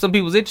fucked up some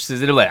people's interests.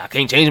 They're like, I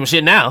can't change my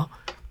shit now.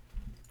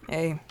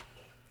 Hey.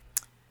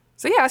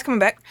 So yeah, it's coming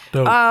back.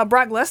 Dope.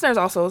 Brock Lesnar is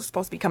also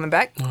supposed to be coming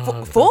back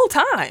full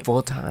time.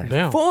 Full time.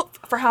 Damn. Full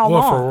for how What,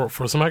 long?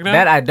 for SmackDown?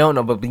 That I don't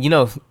know, but you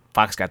know,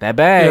 Fox got that yeah,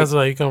 bag. that's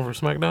like he come for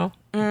SmackDown.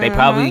 They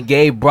probably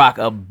gave Brock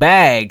a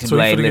bag to So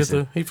be he like, finna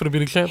listen. he finna be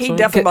the champ. He soon?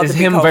 definitely about It's to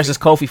be him Kofi. versus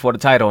Kofi for the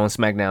title on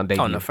SmackDown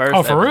debut. on the first.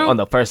 Oh, for real? On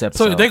the first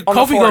episode. So they, the Kofi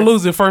fourth. gonna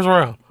lose the first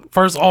round.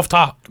 First off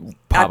top.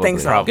 I think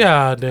so. Probably.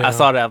 God damn. I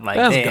saw that. I'm like,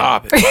 That's damn.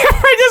 garbage. That's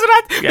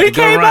what Yeah, when it good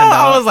came run, out,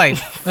 dog. I was like,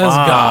 That's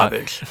fuck.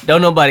 garbage.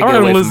 Don't nobody I'd get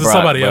rather away lose from to Brock,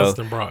 somebody bro. else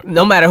than Brock.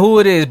 No matter who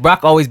it is,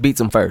 Brock always beats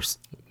him first.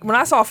 When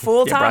I saw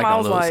full Yeah, time, Brock I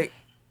was gonna lose.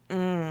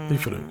 like, He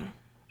finna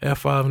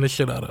F5 and the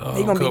shit out of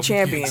he gonna be Kofi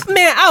champion. Kingston.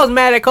 Man, I was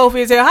mad at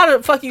Kofi as hell. How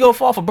the fuck you gonna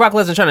fall for Brock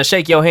Lesnar trying to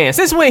shake your hand?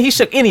 Since when he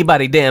shook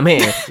anybody damn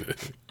hand?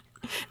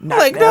 Not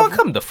Like, never. dog,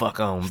 come the fuck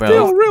on,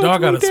 bro.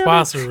 Dog got a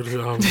sponsor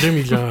with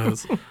Jimmy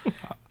John's.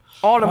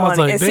 All the I was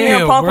money. like, And CM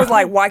damn, Punk bro. was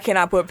like, "Why can't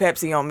I put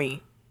Pepsi on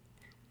me?"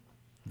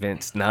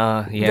 Vince,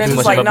 nah, he had Vince too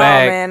was much like, of a "No,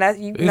 bag. man, that's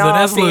you. He No, said,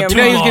 that's a little CM You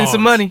know he was Punk." getting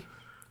some money.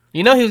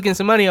 You know he was getting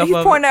some money off He's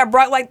of pointing it. at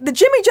Brock like the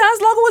Jimmy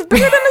John's logo was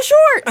bigger than the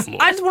shorts.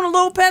 I just want a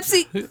little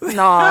Pepsi.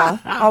 Nah,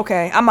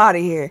 okay, I'm out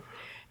of here.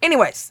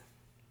 Anyways,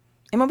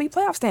 MLB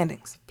playoff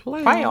standings.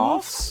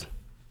 Playoffs.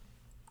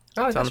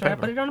 Oh, on that's the right.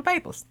 paper. Put it on the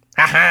papers.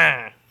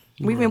 Ha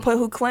We even put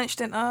who clinched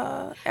and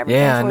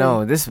everything. Yeah, I for know.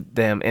 you. This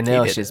damn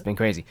NL did shit's it. been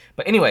crazy.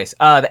 But anyways,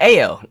 the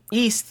AL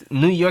East,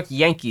 New York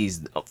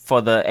Yankees.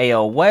 For the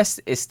AL West,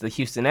 it's the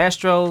Houston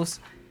Astros.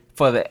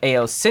 For the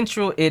AL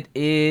Central, it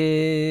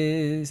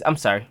is... I'm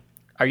sorry.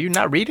 Are you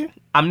not reading?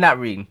 I'm not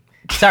reading.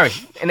 Sorry.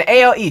 In the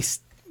AL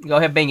East, go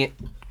ahead, bang it.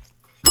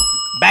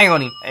 Bang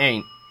on him.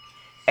 Ain't.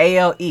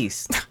 AL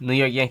East, New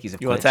York Yankees.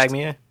 You want to tag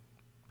me in?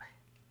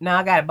 No,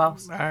 I got it,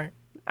 boss. All right.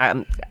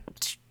 I'm,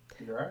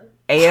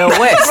 AL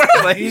West.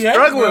 Like, he's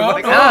struggling.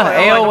 Like,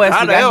 AL West,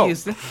 how we the got hell?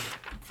 Houston.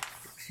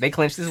 They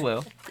clinched as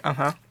well.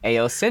 Uh-huh.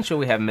 AL Central,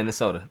 we have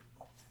Minnesota.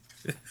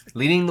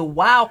 Leading the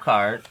wild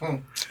card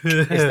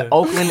is the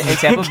Oakland and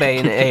Tampa Bay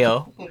in the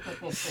AL.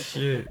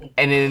 Shit.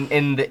 And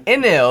in the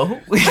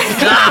NL,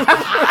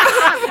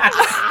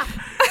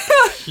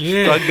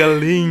 Yeah.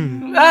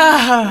 Struggling.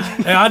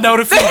 Hey, I know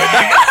the feeling.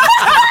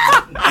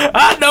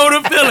 I know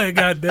the feeling,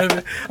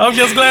 goddammit. I'm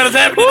just glad it's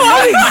happening to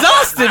I'm you.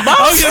 exhausted, I'm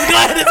boss. just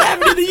glad it's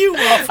happening to you,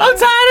 motherfucker. I'm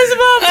tired as a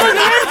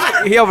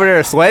motherfucker. He over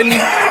there sweating.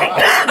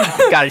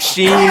 Got a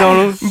sheen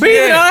on him.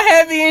 Breathing all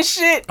heavy and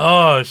shit.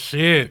 Oh,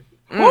 shit.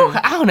 Woo,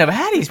 I don't ever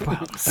have these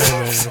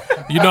problems.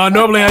 You know, I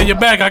normally have your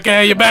back. I can't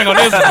have your back on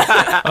this one.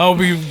 I'll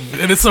be,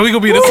 and so we gonna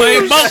be in the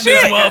same boat,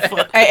 this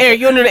motherfucker. Hey, Eric,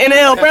 you under the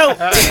NL,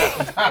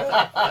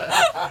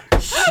 bro?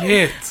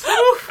 Shit.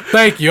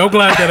 Thank you. I'm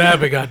glad that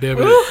happened,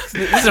 goddammit.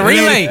 This is a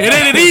relay. It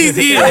ain't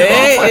easy.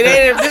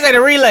 This ain't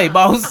a relay,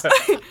 boss.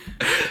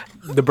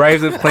 The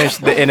Braves have clinched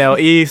the NL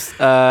East.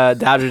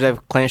 Dodgers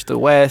have clinched the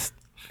West.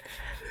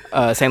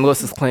 St. Louis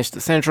has clinched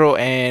the Central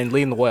and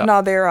leading the West.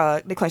 No,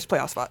 they clinched the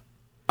playoff spot.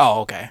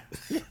 Oh, okay.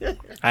 I ain't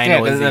Yeah,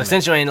 know because the it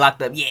Central ain't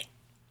locked up yet.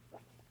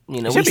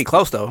 You know, should be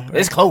close though.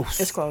 It's close.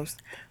 It's closed.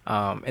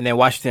 And then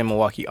Washington and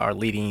Milwaukee are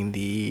leading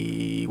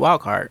the wild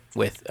card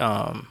with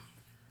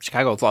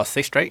Chicago's lost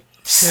 6 straight.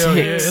 Hell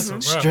yeah, it's Six a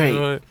wrap, straight.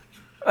 good.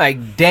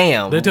 Like,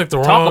 damn. They took the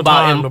Talk wrong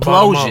about time to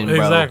bottom implosion, up.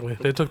 bro. Exactly.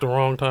 They took the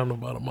wrong time to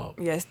bottom up.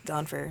 Yeah, it's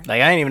unfair.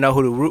 Like I didn't even know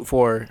who to root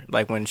for.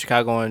 Like when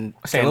Chicago and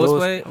St. St. Louis Louis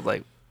played? I was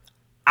like,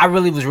 I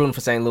really was rooting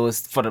for St.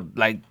 Louis for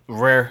the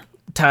rare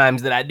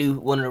times that I do.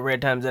 One of the rare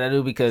times that I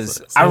do because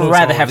St. I would Louis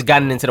rather always have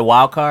gotten into the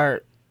wild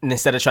card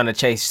instead of trying to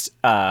chase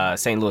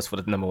St. Louis for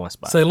the number 1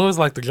 spot. St. Louis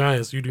like the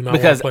Giants. You do not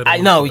Because want to play I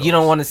them. know you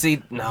don't want to see You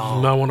do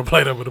not want to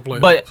play them with the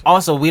playoffs. but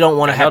also we don't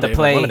want to hell, have to they've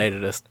play.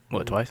 eliminated us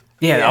twice.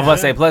 Yeah, I was about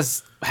to say.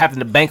 Plus, having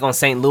to bank on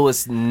St.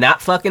 Louis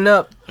not fucking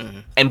up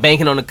and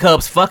banking on the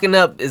Cubs fucking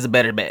up is a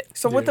better bet.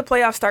 So with the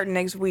playoffs starting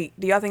next week,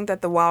 do y'all think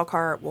that the wild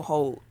card will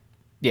hold?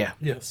 Yeah,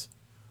 yes,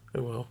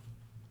 it will.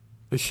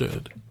 It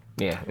should.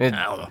 yeah. I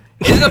don't know.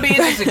 It's gonna be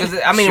interesting because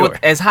I mean, Sure.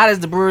 with, as hot as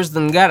the Brewers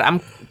done got, I'm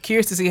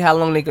curious to see how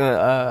long they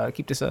can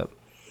keep this up.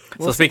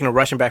 So speaking of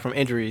rushing back from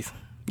injuries,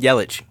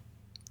 Yelich.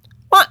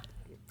 What?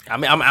 I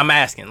mean, I'm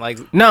asking. Like,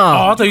 No.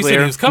 Oh, I thought you said Clear.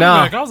 he was coming No.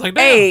 back. I was like,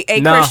 damn. Hey,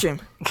 No. Christian.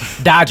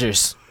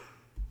 Dodgers.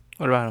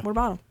 what about him? What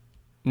about him?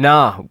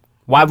 No.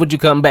 Why would you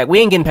come back? We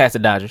ain't getting past the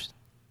Dodgers.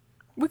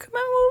 We come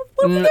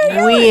out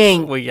with We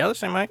ain't. Well,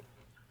 Yelich ain't Mike.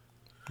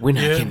 We're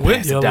not Yeah, getting with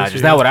past the Yelich,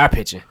 Dodgers. yeah. Not with our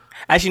pitching.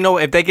 Actually, no.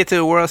 If they get to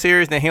the World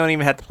Series, then he don't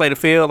even have to play the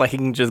field. Like he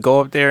can just go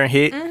up there and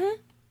hit.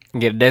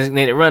 Get a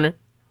designated runner.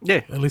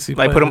 Yeah, At least he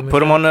like played in the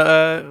put him on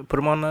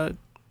the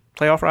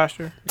playoff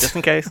roster just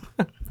in case.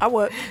 I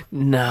would.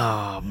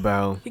 No,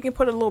 bro. You can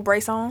put a little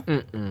brace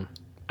on.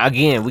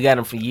 Again, we got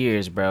them for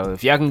years, bro.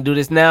 If y'all can do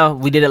this now,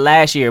 we did it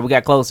last year. We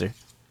got closer.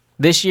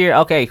 This year,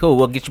 okay, cool.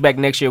 We'll get you back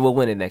next year. We'll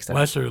win it next time.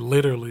 Last year,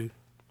 literally,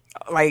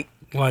 Like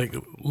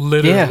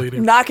literally,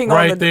 knocking on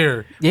right the-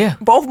 there. Yeah.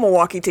 both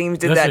Milwaukee teams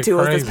did That that shit to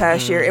us this crazy.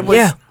 past year. It was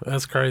Yeah.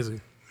 That's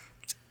crazy.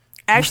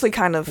 actually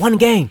kind of. One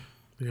game.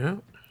 Yeah.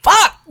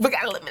 Fuck! We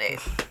got eliminated.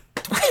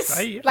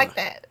 Twice. Like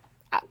that.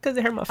 Because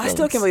it hurt my I feelings.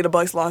 still can't believe the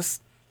Bucks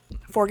lost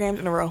 4 games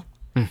in a row.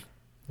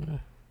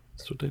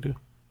 That's what they do.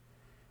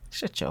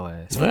 Shut your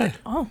ass. Hey,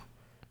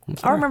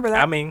 I remember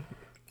that. I mean,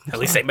 at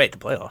least they made the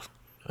playoffs.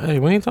 hey,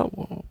 we ain't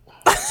talking.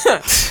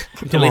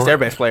 At least their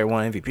best player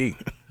won MVP.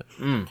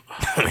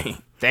 I mean,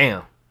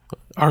 Damn.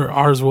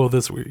 Ours will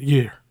this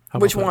year. How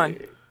about Which that? one?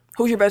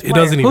 Who's your best It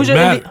player? doesn't even Who's your,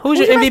 matter. who's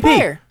Who's your your best MVP?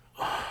 player?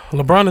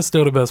 LeBron is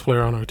still the best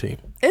player on our team.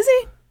 Is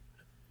he?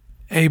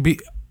 AB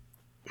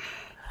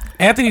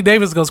Anthony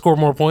Davis is gonna score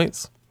more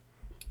points,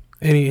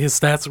 and his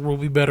stats will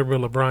be better,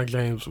 but LeBron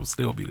James will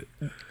still be it.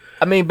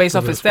 I mean, based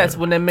off his That's stats, fair.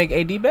 wouldn't that make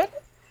AD better?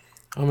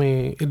 I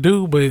mean, it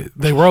do, but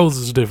they roles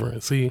is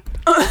different. See,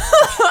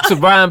 So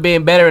Brian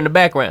being better in the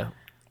background.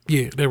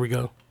 yeah, there we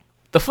go.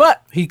 The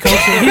fuck? He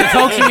coaching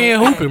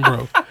and hooping,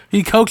 bro.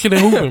 He coaching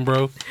and hooping,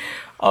 bro.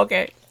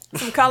 Okay.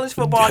 Some college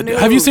football news.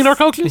 Have you seen our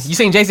coaches? You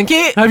seen Jason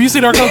Kidd? Have you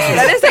seen our coaches?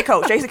 That is their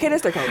coach. Jason Kidd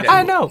is their coach.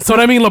 I know. So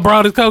that mean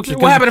LeBron is coaching.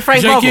 What happened to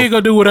Frank Jay Vogel? Kidd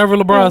gonna do whatever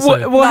LeBron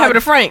said. What happened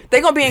to Frank?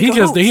 They're gonna be in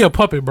cahoots. He a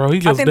puppet, bro. He I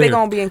just think there. they're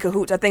gonna be in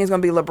cahoots. I think it's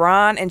gonna be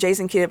LeBron and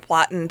Jason Kidd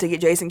plotting to get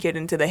Jason Kidd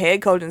into the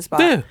head coaching spot.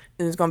 Yeah.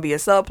 And it's gonna be a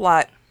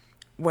subplot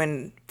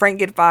when Frank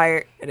get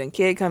fired and then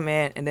Kidd come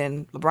in and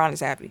then LeBron is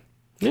happy.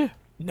 Yeah.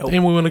 Nope.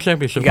 And we win the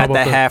championship. You got How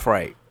about that half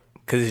right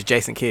because it's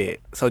Jason Kidd.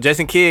 So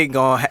Jason Kidd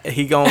gonna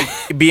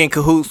be in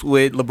cahoots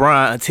with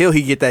LeBron until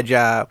he get that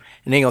job,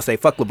 and then he gonna say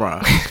fuck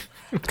LeBron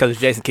because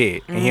it's Jason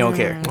Kidd and he don't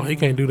care. Oh, he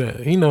can't do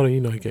that. He know he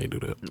can't do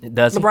that. It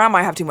does. LeBron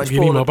might have too much Get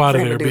pull him up out for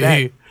of him there, to do but that.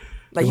 he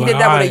Like he like,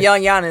 did that with a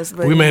alright, young Giannis.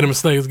 But we made a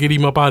mistake. Let's get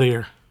him up out of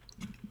here.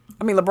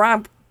 I mean,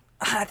 LeBron.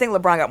 I think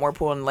LeBron got more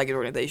pull in the Lakers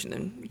organization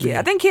than Kidd.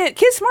 I think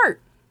Kid's smart.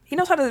 He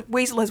knows how to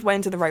weasel his way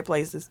into the right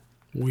places.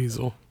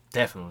 Weasel.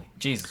 Definitely.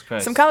 Jesus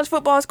Christ. Some college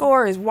football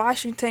score is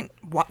Washington.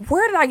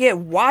 Where did I get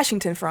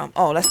Washington from?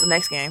 Oh, that's the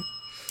next game.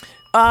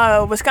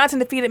 Wisconsin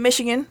defeated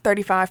Michigan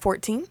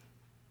 35-14.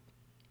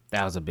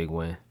 That was a big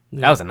win.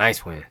 That was a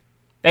nice win.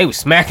 They was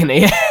smacking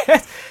their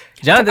ass.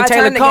 Jonathan I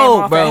Taylor turned the game cold,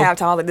 off bro. at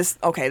halftime. I was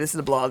like, this is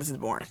a blowout. This is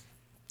boring.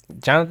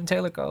 Jonathan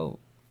Taylor cold.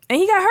 And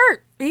he got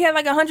hurt. He had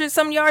like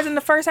 100-some yards in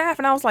the first half,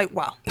 and I was like,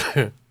 wow.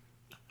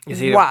 Is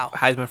he Wow. a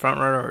Heisman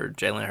frontrunner or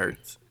Jalen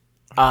Hurts?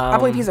 I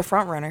believe he's a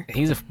front runner.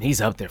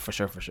 He's up there for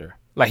sure.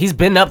 Like he's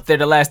been up there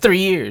the last 3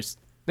 years.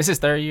 This is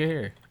third year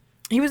here.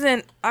 He was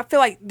in. I feel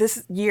like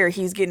this year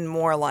he's getting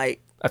more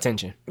like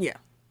Attention. yeah.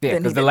 Yeah,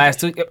 than because he the did last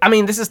two. I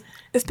mean, this is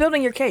It's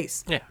building your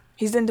case. Yeah.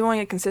 He's been doing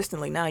it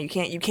consistently. Now you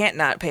can't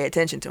not pay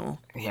attention to him.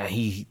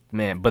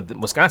 yeah. But the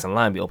Wisconsin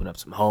line be opening up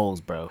some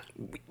holes, bro.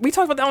 We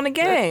talked about that on the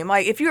game.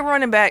 Like if you're a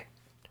running back,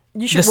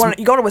 you should This-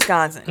 you go to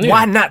Wisconsin.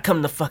 Why not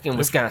come to fucking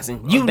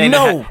Wisconsin? You They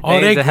know. Oh,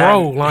 they need to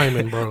grow have-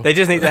 linemen, bro. They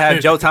just need to have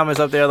Joe Thomas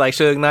up there like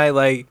Suge Knight.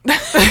 Like,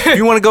 if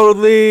you want to go to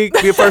the league,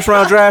 be a first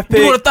round draft You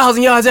pick. want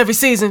 1,000 yards every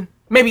season,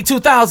 maybe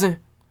 2,000.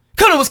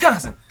 Come to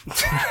Wisconsin.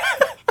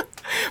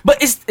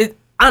 But it's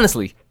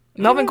honestly,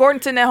 Melvin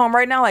Gordon sitting at home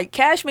right now, like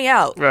cash me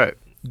out. Right.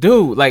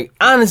 dude. Like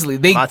honestly,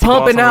 they Monty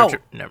pumping Ball, out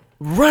Richard- never.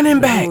 running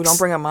backs. Ooh, don't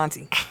bring up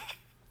Monty.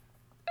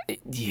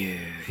 Yeah,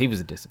 he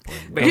was a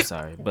disappointment. I'm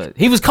sorry, but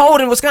he was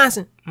cold in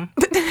Wisconsin.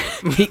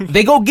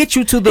 They go get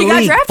you to the He got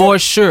league drafted for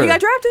sure. He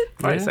got drafted.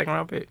 Probably a second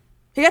round pick.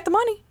 He got the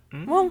money.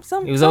 Well,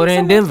 He was over there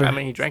in Denver. I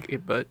mean, he drank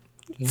it, but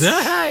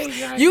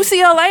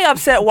UCLA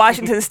upset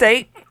Washington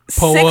State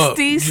Pull up,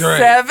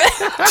 67.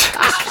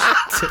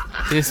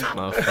 This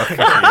motherfucker.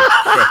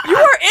 You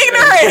are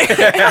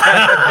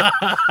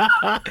ignorant.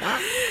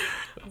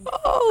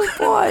 Oh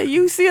boy,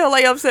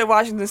 UCLA upset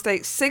Washington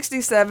State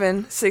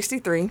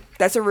 67-63.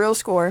 That's a real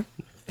score.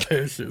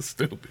 That shit's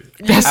stupid.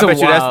 That's I a bet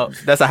you wild.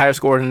 that's a higher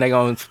score than they're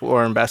going to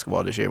score in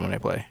basketball this year when they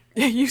play.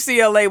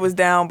 UCLA was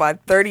down by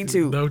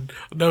 32.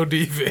 No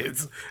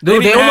defense.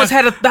 Dude, they didn't almost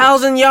have- had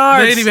 1,000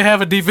 yards. They didn't even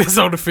have a defense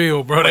on the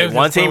field, bro. They was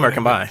One just team or throwing it.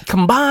 combined?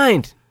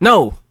 combined.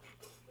 No,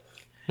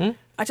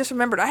 I just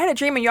remembered. I had a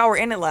dream and y'all were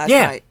in it last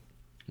Yeah. night.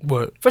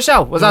 What? for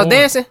sure. Was I No.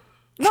 dancing?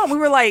 No, we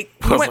were like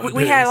we, went, Wasn't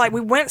we had dancing. like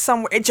we went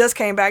somewhere. It just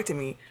came back to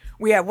me.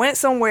 We had went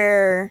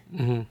somewhere.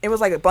 It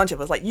was like a bunch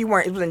of us. Like you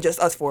weren't. It wasn't just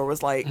us four. It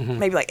was like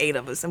maybe like 8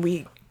 of us, and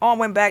we all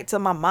went back to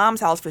my mom's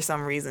house for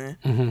some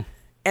reason.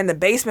 And the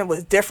basement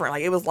was different.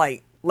 Like it was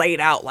like laid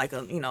out like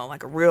a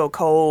like a real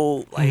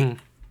cold like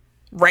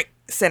rec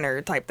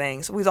center type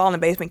thing. So we was all in the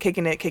basement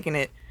kicking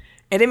it,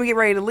 and then we get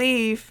ready to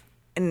leave,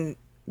 and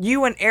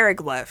you and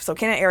Eric left. So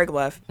Ken and Eric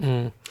left.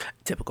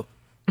 Typical.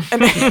 And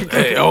then,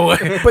 Hey, oh,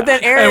 but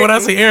then Eric. hey, when I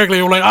see Eric Lee,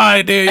 I'm like, all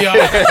right, there, y'all.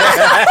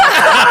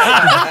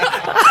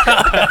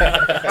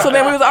 So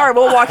then we was all right.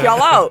 We'll walk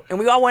y'all out, and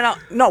we all went out.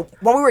 No,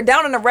 when we were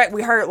down in the wreck,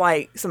 we heard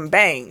like some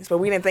bangs, but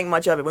we didn't think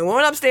much of it. When we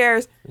went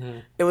upstairs,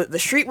 it was the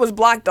street was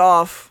blocked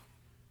off.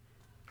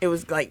 It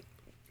was like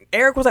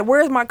Eric was like,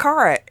 "Where's my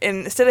car at?"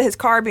 And instead of his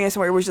car being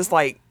somewhere, it was just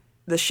like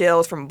the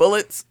shells from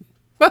bullets.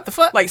 What the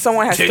fuck? Like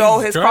someone had Jesus stole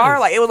his Christ. car.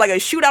 Like it was like a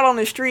shootout on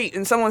the street,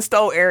 and someone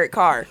stole Eric's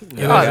car.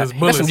 Yeah, that's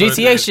some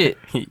GTA shit.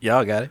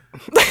 Y'all got it.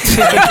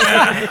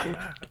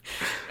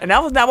 And I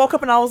woke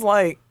up and I was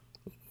like,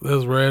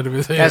 That's random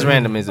as hell. That's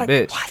random as a like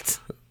bitch. what?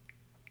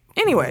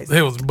 Anyways,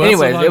 It was busting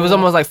Anyways, like it was that.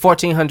 almost like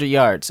 1,400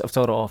 yards of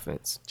total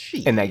offense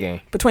in that game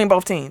between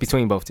both teams,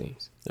 between both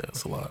teams. Yeah,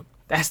 that's a lot.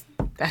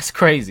 That's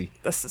crazy.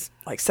 that's just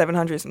like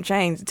 700 some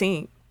change a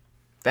team.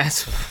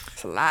 That's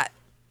It's a lot.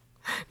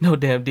 no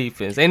damn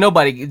defense. Ain't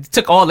nobody it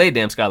took all their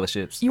damn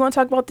scholarships. You want to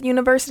talk about the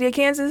University of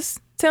Kansas,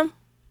 Tim?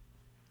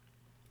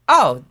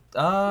 Oh,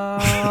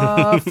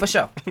 for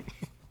sure.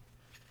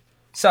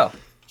 So,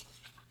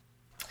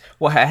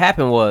 what had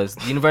happened was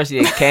the University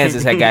of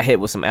Kansas had got hit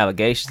with some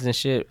allegations and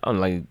shit.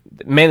 Like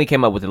mainly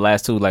came up with the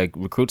last two like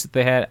recruits that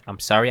they had. I'm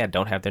sorry, I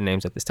don't have their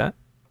names at this time.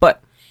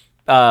 But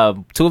 2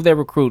 of their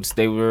recruits,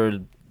 they were,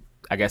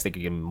 I guess they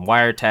could give them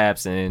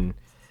wiretaps and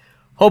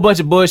a whole bunch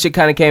of bullshit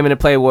kind of came into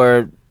play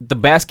where the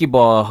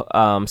basketball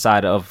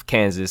side of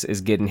Kansas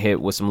is getting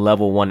hit with some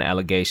level 1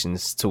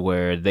 allegations to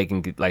where they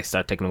can get, like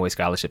start taking away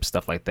scholarships,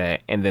 stuff like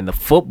that. And then the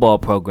football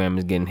program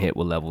is getting hit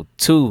with level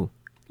 2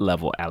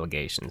 level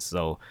allegations.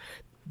 So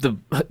the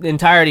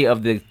entirety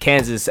of the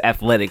Kansas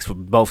athletics for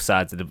both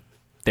sides of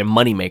their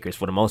money makers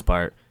for the most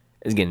part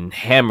is getting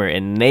hammered,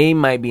 and they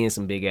might be in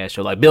some big ass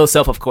show. Like Bill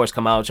Self, of course,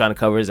 come out trying to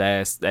cover his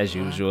ass as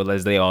usual,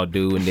 as they all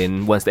do, and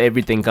then once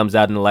everything comes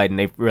out in the light and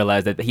they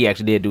realize that he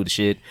actually did do the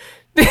shit,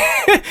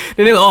 then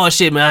they go, "Oh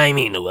shit, man, I ain't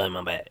mean no,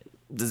 my bad."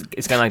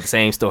 It's kind of like the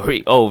same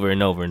story over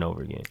and over and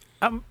over again.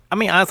 I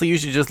mean, honestly, you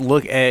should just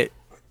look at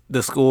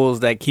the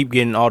schools that keep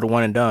getting all the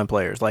one and done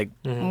players. Like,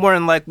 more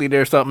than likely,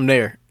 there's something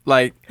there.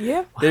 Like,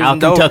 Yeah. How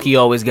Kentucky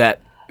always got.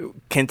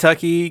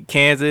 Kentucky,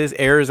 Kansas,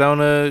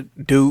 Arizona,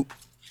 Duke.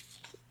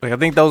 Like, I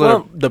think those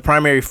are the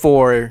primary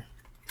four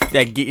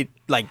that get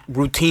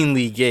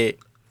routinely get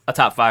A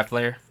top 5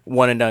 player.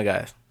 one and done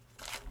guys.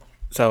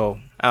 So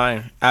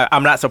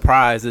I'm not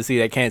surprised to see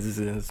that Kansas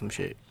is in some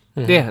shit.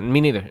 Yeah,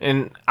 me neither.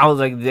 And I was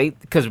like,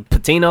 because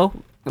Patino,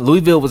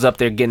 Louisville was up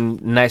there getting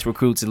nice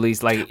recruits at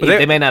least. Like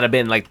they may not have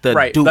been like the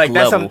right. Duke Like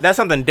level. that's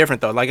something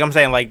different though. Like I'm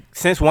saying, like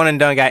since one and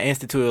done got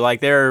instituted,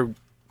 like there are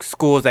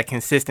schools that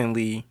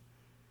consistently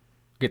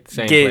get the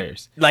same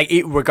players. Like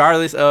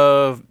regardless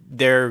of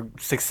their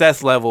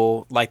success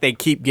level, like they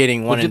keep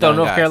getting one Would you and throw done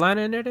North guys.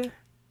 Carolina in there then?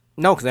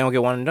 No, because they don't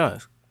get one and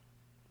dones.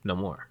 No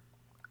more.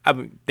 I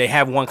mean, they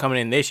have one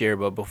coming in this year,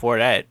 but before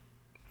that,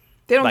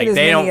 They don't Like, get as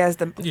they many don't- as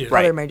the Yeah. other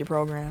Right. major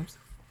programs.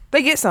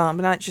 They get some,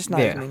 but not as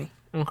many.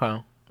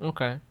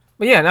 Okay.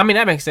 But yeah, I mean,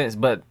 that makes sense.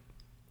 But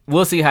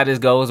we'll see how this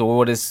goes or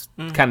what this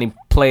kind of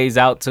plays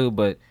out to.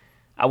 But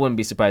I wouldn't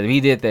be surprised if he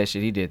did that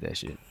shit. He did that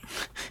shit.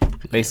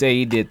 They say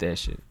he did that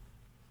shit.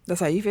 That's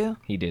how you feel?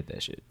 He did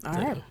that shit. All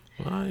right.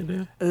 All right,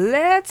 then.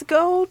 Let's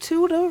go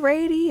to the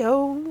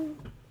radio.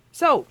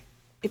 So,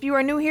 if you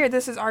are new here,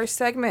 this is our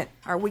segment,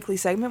 our weekly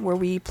segment where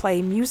we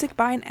play music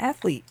by an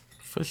athlete.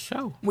 For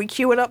sure. We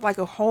cue it up like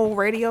a whole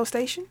radio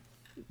station.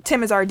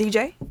 Tim is our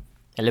DJ.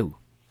 Hello.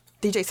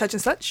 DJ such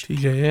and such.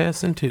 TJ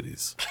ass and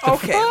titties.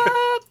 Okay.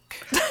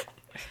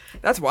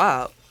 That's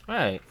wild.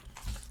 Right.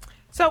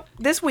 So,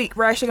 this week,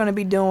 we're actually going to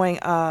be doing,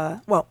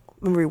 well,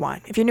 let me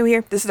rewind. If you're new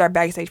here, this is our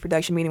backstage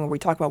production meeting where we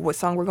talk about what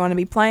song we're going to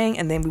be playing,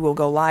 and then we will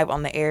go live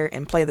on the air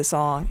and play the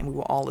song, and we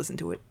will all listen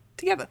to it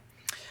together.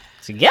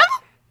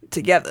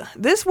 Together.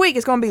 This week,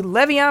 it's going to be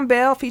Le'Veon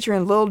Bell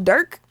featuring Lil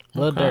Durk.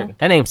 Lil Durk.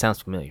 That name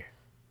sounds familiar.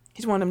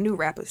 He's one of them new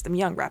rappers, them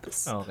young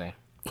rappers. Oh, okay.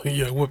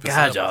 Yeah, whoop it.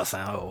 God, y'all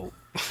sound old.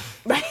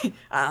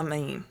 I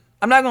mean,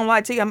 I'm not gonna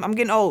lie to you. I'm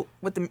getting old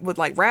with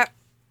like rap.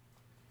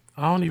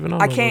 I don't even know.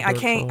 I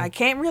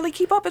can't really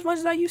keep up as much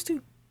as I used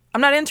to.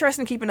 I'm not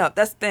interested in keeping up.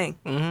 That's the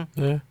thing.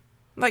 Yeah.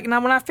 Like now,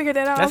 when I figured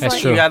that out, I was That's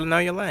like, true. You got to know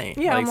your lane.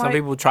 Yeah, like I'm some like-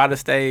 people try to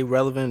stay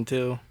relevant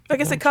too. like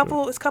it's a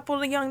couple of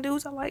the young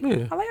dudes I like.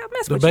 Yeah. I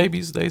mess The with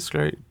babies, they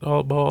straight. All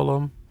of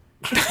them.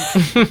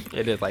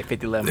 It is like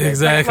 50-11. you.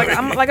 Exactly.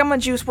 Like I'm a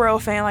Juice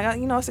WRLD fan. Like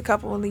it's a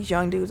couple of these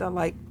young dudes I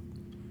like.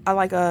 I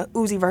like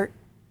Uzi Vert.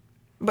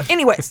 But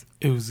anyways,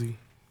 Uzi.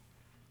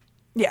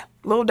 yeah,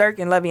 Lil Durk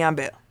and Le'Veon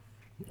Bell.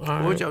 All What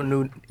right. would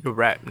your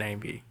rap name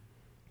be?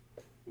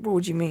 What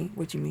would you mean?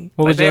 What you mean?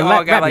 What Like, would they your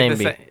all got rap like name the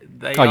be? same.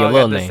 They Oh, your all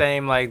little got the name.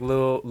 same like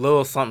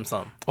little something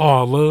something.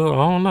 Oh, Lil, I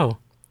don't know.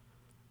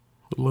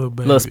 Lil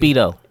baby. Lil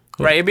Speedo.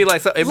 Right? It'd be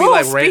like it'd be Lil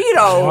like Ray.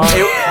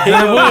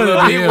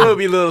 Speedo. He would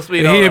be Little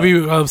Speed. And he'd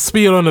be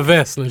speed on the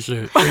vest and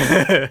shit.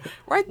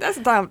 Right? That's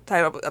the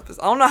title of the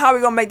episode. I don't know how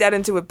we're gonna make that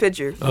into a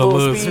picture.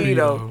 Lil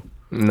Speedo.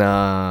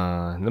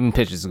 Nah, them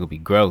pictures are gonna be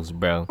gross,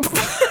 bro.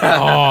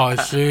 Oh,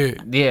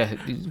 shit. Yeah.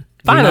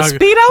 Find a not-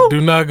 Speedo?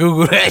 Do not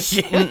Google that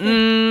shit.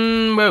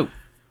 Bro.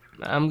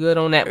 I'm good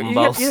on that one, You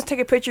boss. just take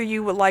a picture of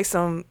you with like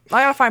some.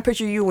 I gotta find a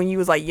picture of you when you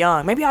was like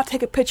young. Maybe I'll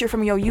take a picture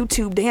from your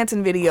YouTube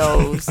dancing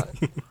videos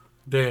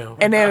Damn.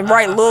 and then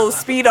write Lil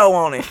Speedo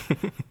on it.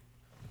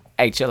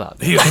 Hey, chill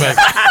out. He was back.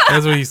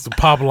 That's where he used to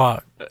pop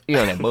lock You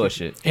on that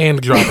bullshit.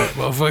 and drop it,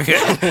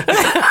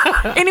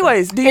 motherfucker.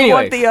 Anyways, do you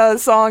want the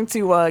song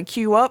to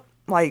queue up?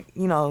 Like,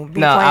 be No, playing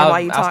while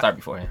you I'll talk? start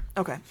beforehand.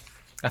 Okay.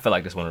 I feel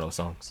like this one of those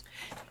songs.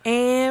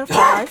 And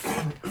 5,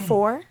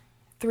 4,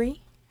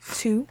 3,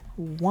 2,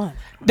 1.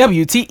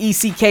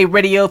 WTECK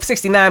Radio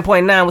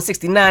 69.9 with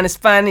 69 is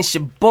fine. It's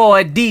your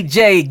boy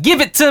DJ.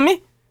 Give it to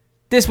me.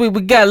 This week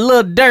we got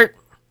Lil Durk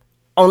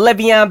on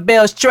Le'Veon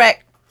Bell's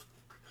track.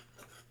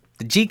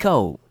 The G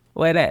Code.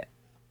 Where that?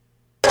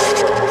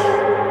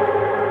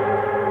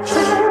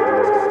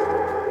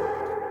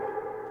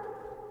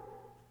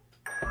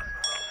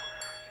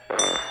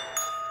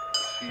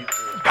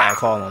 Bad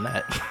call on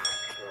that.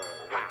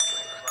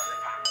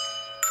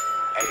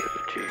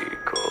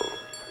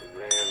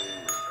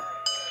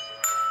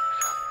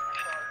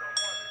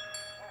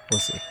 We'll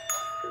see.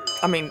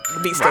 I mean, the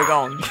beat's still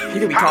going. You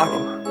could be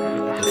talking.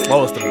 The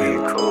slowest of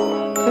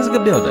the It's a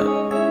good build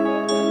up.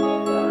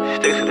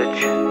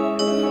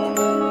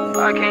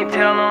 I can't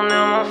tell on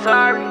them I'm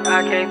sorry.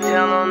 I can't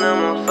tell on them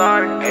I'm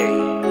sorry.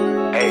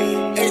 Hey.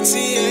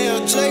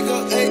 ATL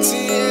Jacob,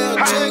 ATL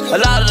Jacob. A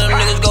lot of them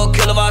niggas go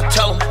kill if I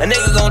tell them. A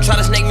nigga gon' try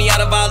to snake me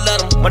out if I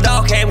let him. My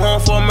dog came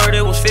home for a murder,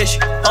 it was fishy.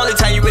 Only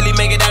time you really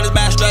make it out is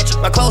by a stretcher.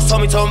 My clothes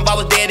told me if I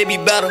was dead, it'd be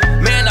better.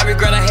 Man, I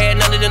regret I had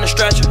nothing in a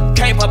stretcher.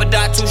 Can't pop a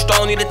dot, too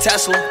strong, need a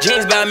Tesla.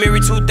 Jeans by Miri,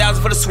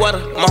 2000 for the sweater.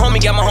 My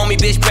homie got my homie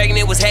bitch pregnant,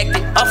 it was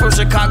hectic. I'm from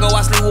Chicago,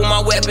 I sleep with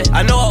my weapon.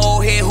 I know an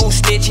old head who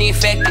snitch, he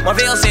infected. My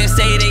veil said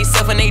say they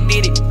self and they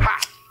did it.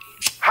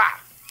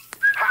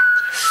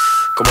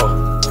 Come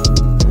on.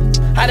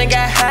 I done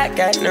got hot,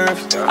 got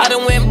nerves. I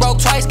done went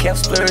broke twice, kept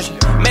splurging.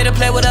 Made a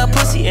play with a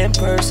pussy in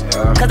person.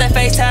 Cause that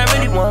FaceTime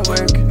really won't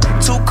work.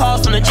 2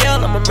 calls from the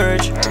jail, I'm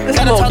emerging. This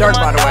is a little dark,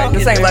 by the way.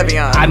 This ain't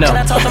Le'Veon. I know.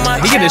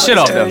 He get his shit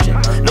off though.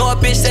 Know a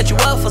bitch set you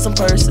up for some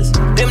purses.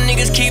 Them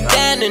niggas keep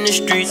dying in the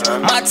streets.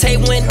 My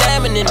tape went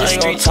diamond in the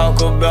streets. I ain't gon'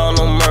 talk about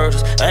no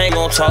murders. I ain't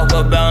gon' talk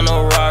about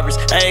no robberies.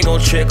 I ain't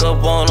gon' trick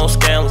up on no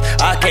scandals.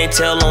 I can't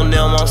tell on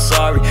them I'm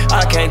sorry.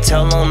 I can't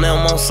tell on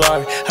them I'm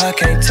sorry. I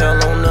can't tell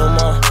on them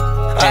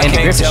I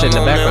can't tell on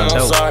them I'm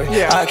sorry.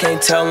 I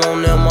can't tell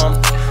on them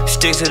I'm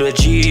stick to the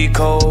G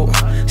code.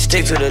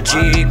 Stick to the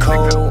G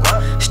code.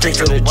 Stick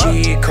to the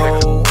G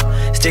code.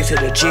 Stick to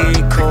the G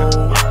code.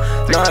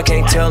 No, I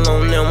can't tell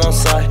on them I'm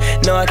sorry.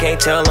 No, I can't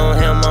tell on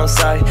him I'm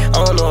sorry.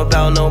 I don't know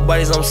about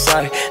nobody's I'm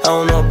sorry. I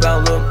don't know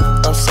about them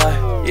I'm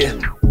sorry. Yeah.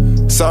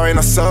 Sorry,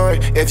 not sorry.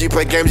 If you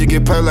play games, you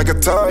get played like a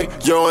toy.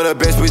 You and a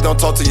bitch, please don't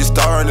talk to your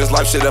star. In this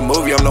life shit a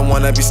movie, I'm the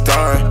one that be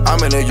starring.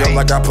 I'm in New York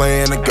like I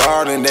play in the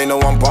garden. They know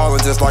I'm ballin'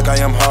 just like I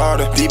am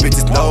Harden. These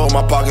bitches know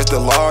my pocket's the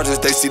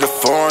largest. They see the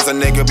foreigns, a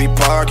nigga be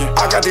parking.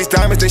 I got these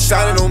diamonds, they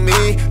shining on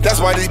me.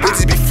 That's why these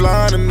bitches be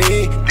flying to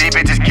me. These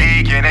bitches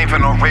geeking, ain't for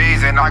no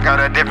reason. I got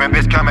a different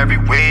bitch come every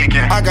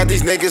weekend. I got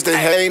these niggas, they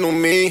hating on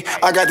me.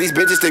 I got these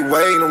bitches, they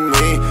waiting on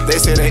me. They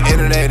say the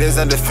internet is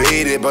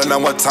undefeated, but now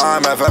one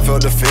time have I feel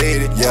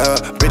defeated, yeah.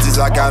 Bitches,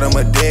 I got them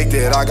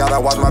addicted. I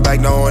gotta watch my back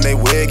knowing they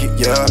wicked,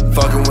 yeah.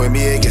 Fucking with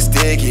me, it gets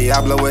sticky.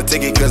 I blow a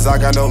ticket cause I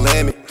got no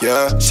limit,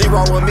 yeah. She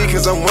roll with me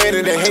cause I'm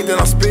winning. They hate that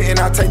I'm spitting,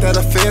 I take that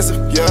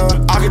offensive,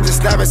 yeah. I can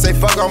just snap and say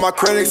fuck all my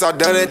critics. I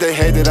done it, they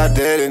hate that I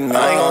did it, nah.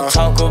 I ain't gon'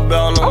 talk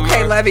about no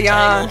okay,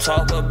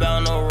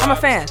 Le'Veon. I'm a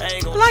fan. I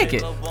like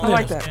it. I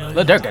like that.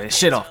 Lil Durk got his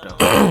shit off though.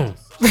 I'm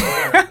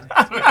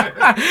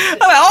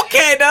like,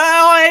 okay, dog.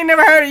 I ain't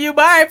never heard of you,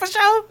 but all right, for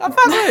sure. I'm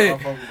fucking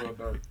with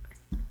it.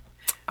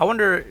 I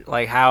wonder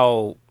like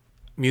how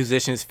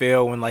musicians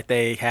feel when like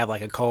they have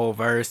like a cold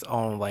verse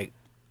on like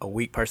a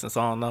weak person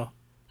song though.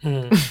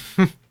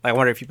 Like, I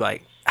wonder if people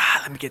like,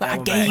 let me get that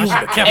one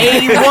back.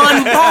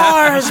 A1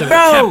 bars, bro.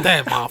 Kept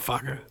that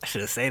motherfucker. I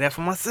should have said that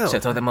for myself.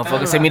 Should have told that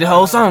motherfucker send me the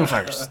whole song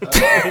first.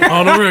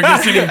 On the real,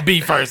 get you the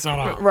beat first.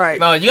 Right.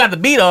 No, you got the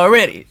beat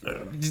already.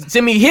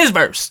 Send me his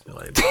verse.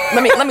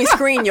 Let me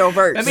screen your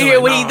verse. Let me hear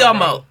what he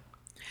talking about.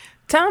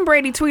 Tom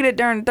Brady tweeted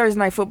during the Thursday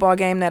Night Football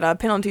game that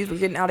penalties were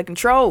getting out of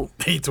control.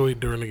 He tweeted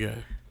during the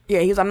game.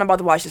 Yeah, he was. I'm not about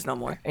to watch this no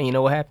more. And you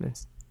know what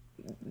happens?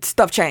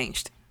 Stuff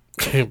changed.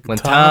 When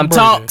Tom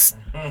talks,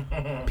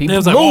 people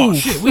was move. Like, oh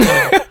shit, we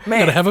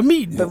gotta have a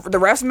meeting. The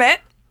refs met,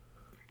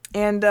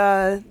 and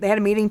they had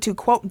a meeting to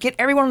quote get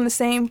everyone on the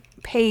same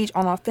page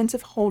on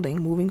offensive holding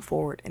moving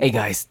forward. Hey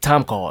guys,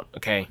 Tom called.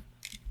 Okay,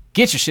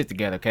 get your shit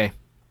together. Okay,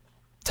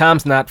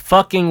 Tom's not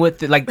fucking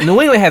with it. Like New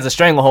England has a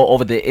stranglehold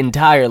over the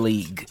entire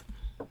league.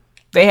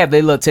 They have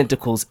their little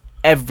tentacles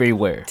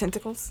everywhere.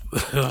 Tentacles?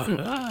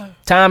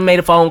 Tom made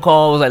a phone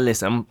call. Was like,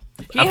 listen,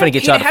 I'm finna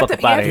get y'all the fuck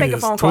up out of here.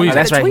 Oh,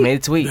 that's right. He made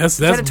a tweet. That's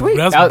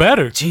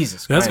better.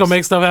 Jesus Christ. That's gonna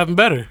make stuff happen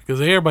better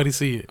because everybody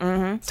see it.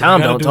 Mm-hmm. So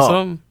Tom don't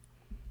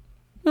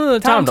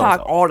talk. Tom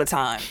talk all the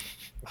time.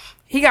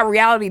 He got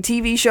reality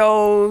TV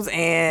shows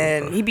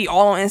and he be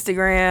all on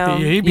Instagram.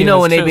 Yeah, you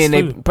know when they be in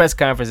their press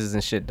conferences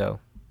and shit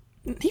though.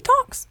 He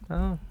talks.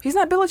 Oh. He's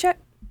not Belichick.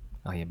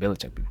 Oh yeah,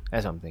 Belichick.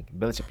 That's what I'm thinking.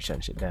 Belichick be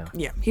shutting shit down.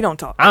 Yeah, he don't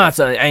talk. I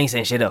ain't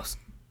saying shit else.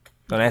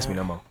 Don't ask me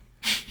no more.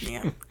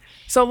 Yeah.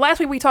 So last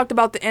week we talked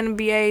about the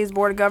NBA's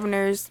board of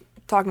governors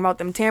talking about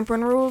them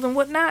tampering rules and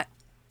whatnot.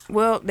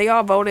 Well, they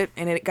all voted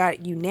and it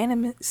got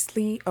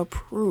unanimously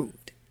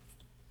approved.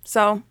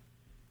 So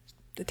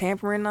the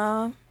tampering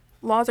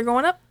laws are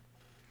going up.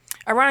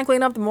 Ironically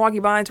enough,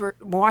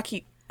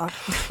 the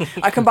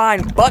I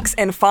combined Bucks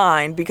and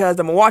fined because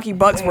the Milwaukee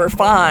Bucks were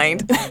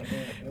fined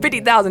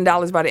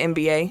 $50,000 by the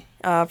NBA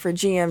for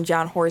GM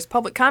John Horst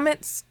public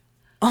comments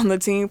on the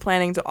team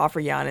planning to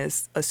offer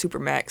Giannis a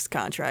supermax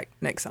contract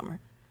next summer.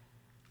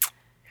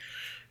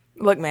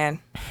 Look, man,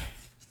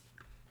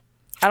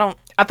 I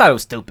thought it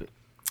was stupid.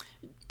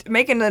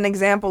 Making an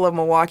example of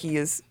Milwaukee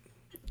is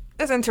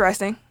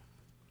interesting.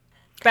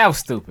 That was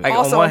stupid. Like,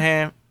 on one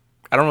hand,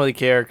 I don't really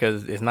care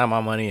because it's not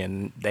my money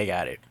and they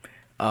got it.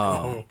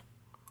 On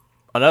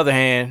the other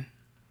hand,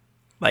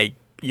 like,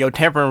 your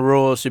tampering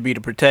rules should be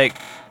to protect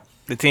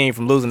the team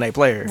from losing their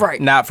player.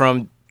 Right. Not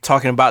from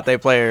talking about their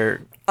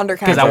player. Under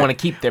contract. Because I want to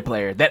keep their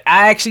player that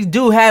I actually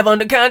do have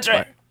under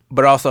contract. Right.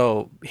 But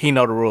also, he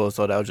know the rules,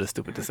 so that was just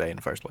stupid to say in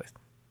the first place.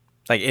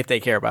 Like, if they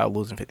care about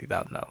losing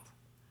 $50,000.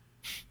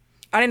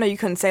 I didn't know you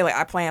couldn't say, like,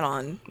 I plan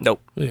on...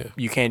 Nope. Yeah.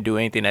 You can't do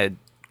anything that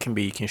can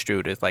be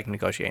construed as like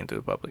negotiating to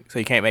the public. So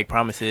you can't make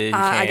promises.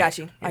 I got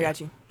you.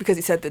 Because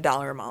he said the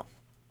dollar amount.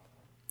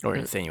 Or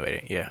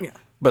insinuate it, yeah.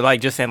 But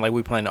like just saying like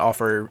we plan to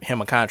offer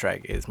him a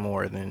contract is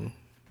more than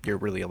you're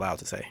really allowed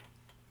to say.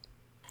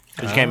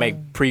 Because you can't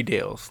make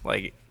pre-deals.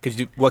 Like, because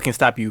what can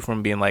stop you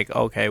from being like,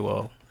 okay,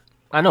 well,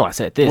 I know I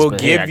said this. we'll but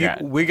give hey,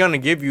 we're gonna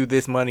give you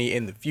this money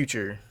in the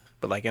future,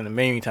 but like in the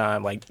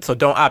meantime, like, so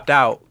don't opt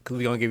out because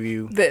we're gonna give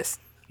you this.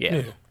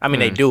 Yeah. I mean,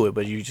 they do it,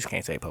 but you just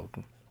can't say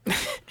publicly.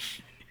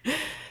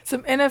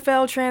 Some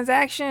NFL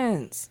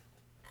transactions.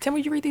 Tim,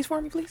 would you read these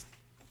for me, please?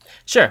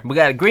 Sure. We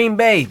got Green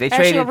Bay. They Actually,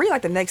 traded. I'll read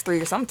like the next 3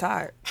 because I'm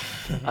tired.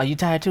 Are you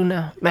tired too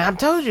now? Man, I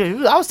told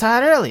you. I was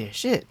tired earlier.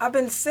 Shit. I've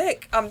been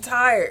sick. I'm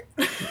tired.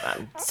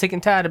 I'm sick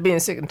and tired of being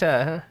sick and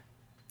tired, huh?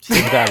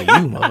 Sick and tired of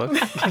you,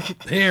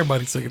 motherfucker.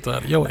 Everybody's sick and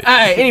tired of your ass. All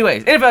right,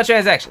 anyways, NFL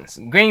transactions.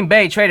 Green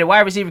Bay traded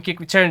wide receiver kick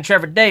return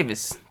Trevor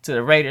Davis to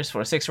the Raiders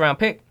for a 6th-round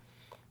pick.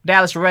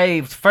 Dallas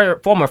waived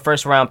former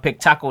 1st-round pick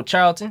Taco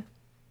Charlton.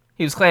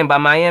 He was claimed by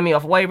Miami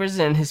off waivers,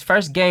 and his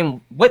first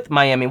game with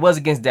Miami was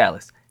against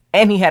Dallas.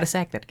 And he had a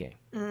sack that game.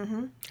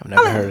 Mm-hmm. I've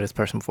never heard of this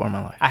person before in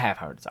my life. I have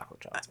heard of Taco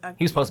Charlton.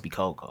 He was supposed to be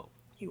cold.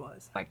 He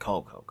was. Like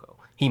cold.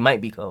 He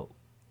might be cold.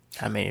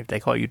 I mean, if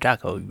they call you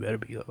Taco, you better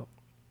be cold.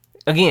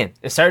 Again,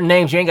 there's certain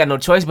names you ain't got no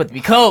choice but to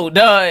be cold,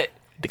 dog.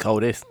 The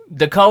coldest.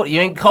 You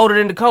ain't colder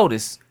than the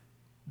coldest.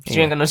 But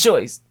you ain't got no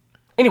choice.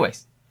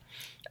 Anyways,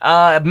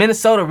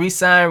 Minnesota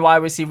re-signed wide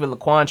receiver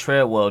Laquan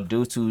Treadwell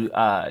due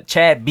to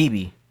Chad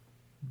Beebe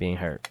being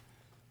hurt.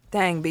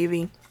 Dang,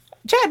 BB.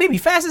 Chad Beebe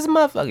fast as a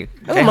motherfucker.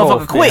 That That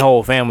motherfucker quick.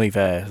 whole family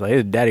fast. Like,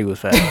 his daddy was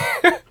fast.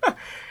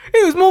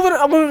 He was moving.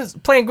 I was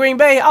playing Green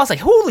Bay. I was like,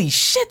 holy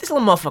shit, this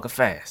little motherfucker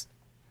fast.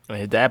 When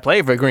his dad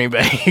played for Green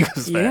Bay. He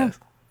was fast.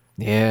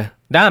 Yeah.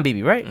 Don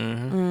Beebe, right?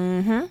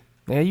 Mm-hmm.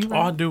 Yeah, you Oh,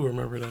 right. I do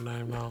remember that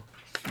name now.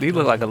 He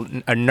looked like a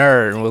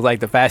nerd and was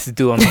like the fastest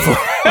dude on the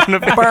floor.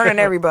 Burning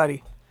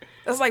everybody.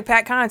 That's like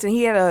Pat Connaughton.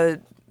 He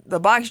had the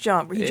box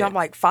jump where he jumped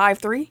like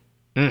 5'3".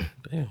 Damn.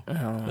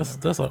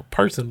 That's a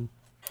person.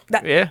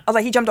 I was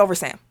like, he jumped over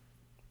Sam.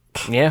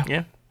 Yeah.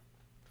 Yeah.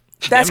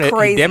 That's He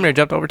crazy. damn near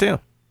jumped over too.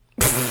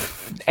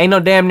 Ain't no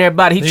damn near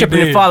body. He tripping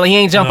and did. falling. He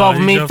ain't jump No, over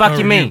he me. jumped Fuck you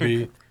over mean.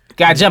 B.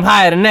 Gotta jump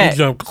higher than He that.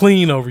 jumped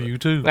clean over you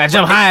too. Gotta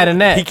jump higher than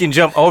that. He can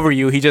jump over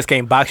you. He just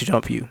can't box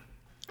jump you.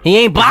 He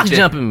ain't box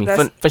jumping me.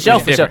 That's- For sure.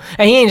 different.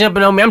 And he ain't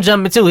jumping on me. I'm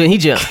jumping too. And he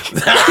jumped.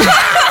 Fuck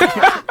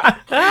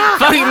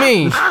you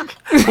mean?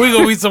 We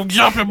gonna be some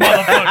jumping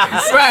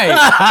motherfuckers. Right.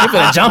 You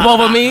finna jump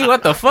over me?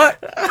 What the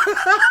fuck?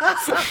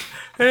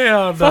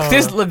 Hell no. Fuck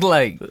this look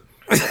like? You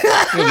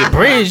get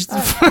bridged.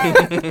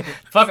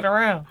 Fucking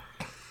around.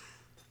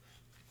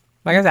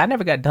 Like I said, I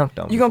never got dunked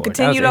on. You gonna before. That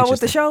continue was though with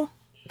the interesting.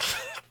 show?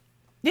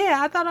 Yeah,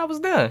 I thought I was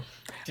done.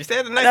 You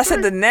said the next I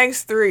said the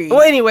next 3.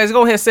 Well, anyways,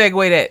 go ahead and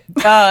segue that.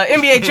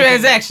 NBA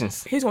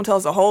transactions. He's gonna tell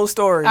us the whole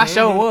story. I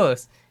sure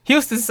was.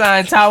 Houston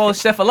signed Tyrell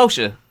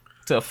Cephalosha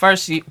to a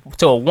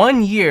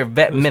 1-year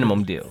vet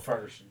minimum deal.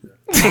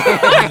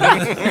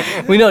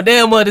 We know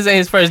damn well this ain't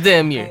his first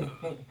damn year.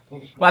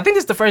 Well, I think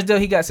this is the first deal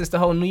he got since the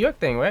whole New York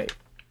thing, right?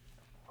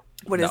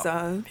 What is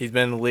He's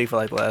been in the league for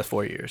like the last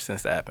 4 years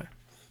since that happened.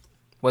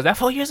 Was that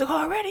 4 years ago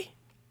already?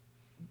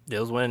 It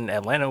was when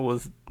Atlanta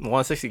was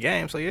 160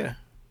 games, so yeah.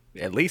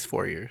 At least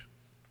 4 years.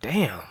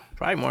 Damn.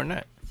 Probably more than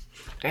that.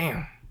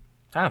 Damn.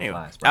 Time Anyway,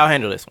 flies, bro. I'll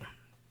handle this one.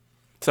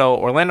 So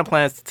Orlando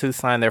plans to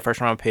sign their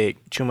 1st-round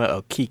pick, Chuma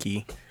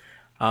Okeke,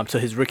 to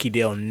his rookie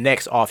deal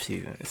next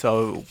offseason.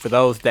 So for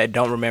those that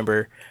don't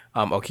remember,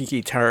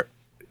 Okeke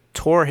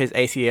tore his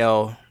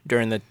ACL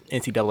during the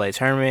NCAA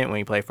tournament when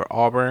he played for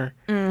Auburn.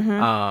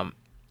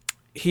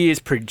 He is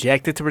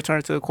projected to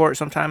return to the court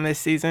sometime this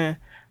season,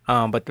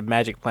 but the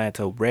Magic plan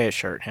to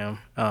redshirt him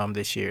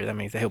this year. That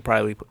means that he'll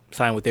probably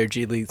sign with their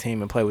G League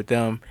team and play with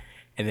them.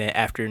 And then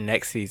after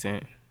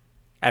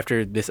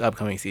this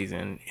upcoming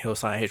season, he'll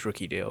sign his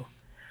rookie deal.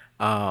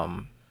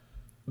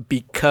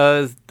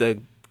 Because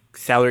the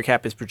salary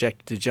cap is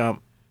projected to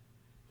jump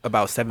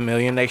about $7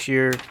 million next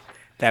year,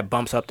 that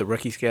bumps up the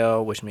rookie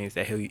scale, which means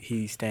that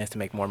he stands to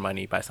make more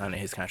money by signing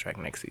his contract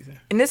next season.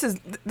 And this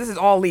is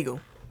all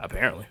legal.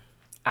 Apparently,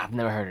 I've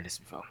never heard of this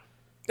before.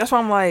 That's why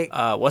I'm like,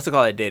 what's it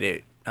called that did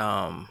it?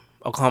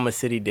 Oklahoma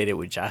City did it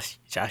with Josh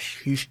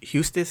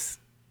Hustis.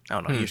 I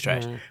don't know, he was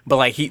trash. But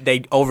like they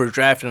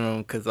overdrafted him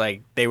because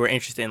like they were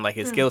interested in like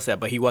his skill set,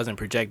 but he wasn't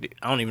projected.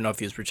 I don't even know if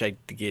he was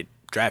projected to get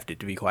drafted,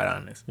 to be quite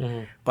honest.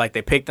 But like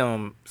they picked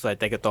him so that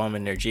they could throw him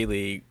in their G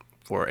League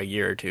for a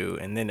year or two,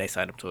 and then they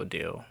signed him to a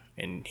deal,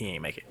 and he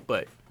ain't make it.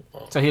 But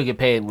So he'll get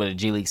paid with a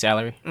G League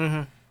salary?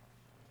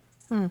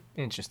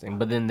 Interesting.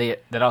 But then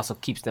that also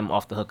keeps them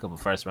off the hook of a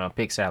 1st-round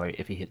pick salary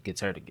if he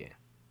gets hurt again.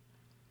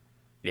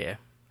 yeah,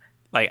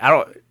 like I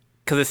don't,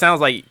 because it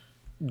sounds like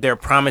they're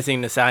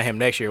promising to sign him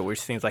next year, which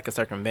seems like a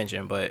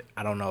circumvention, but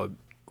I don't know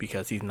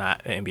because he's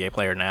not an NBA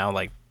player now.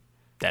 Like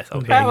that's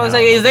okay. I was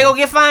like, is they gonna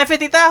get fined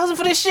 $50,000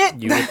 for this shit?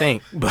 You would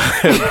think, but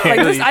like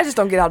this, I just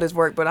don't get how this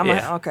work. But I'm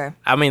like, okay,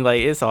 I mean,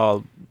 like it's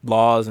all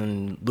laws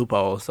and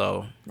loopholes,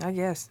 so I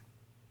guess.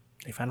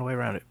 they find a way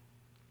around it.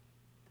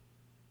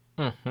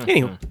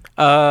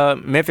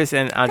 Anywho, Memphis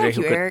and Andre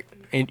Thank you, Eric.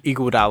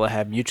 Iguodala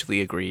have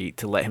mutually agreed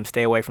to let him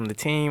stay away from the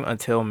team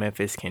until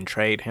Memphis can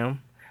trade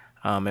him.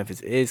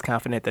 Memphis is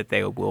confident that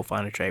they will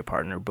find a trade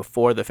partner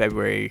before the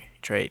February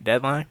trade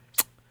deadline.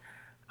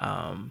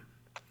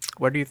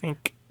 Where do you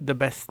think the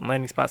best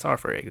landing spots are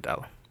for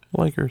Iguodala?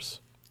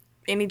 Lakers.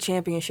 Any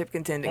championship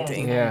contending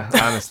team. Yeah,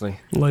 honestly.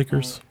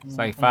 Lakers. It's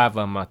like 5 of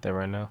them out there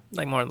right now.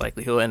 Like, more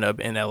likely he'll end up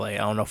in LA. I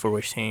don't know for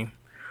which team.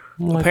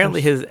 Lakers. Apparently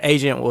his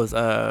agent was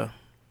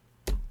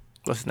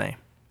what's his name?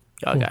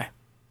 Y'all guy.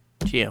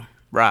 GM.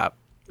 Rob.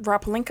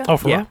 Rob Pelinka? Oh,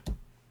 for Yeah.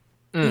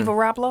 real? Evil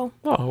Rob Lowe?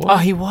 Oh, well, Oh,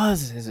 he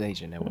was his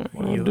agent at one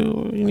point.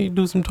 you need to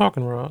do some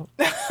talking, Rob.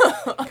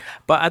 But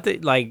I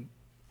think, like,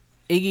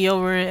 Iggy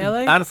over in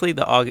LA? honestly,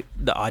 the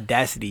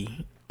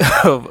audacity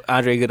of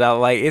Andre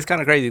Iguodala, like, it's kind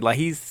of crazy. Like,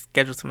 he's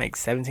scheduled to make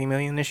 $17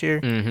 million this year.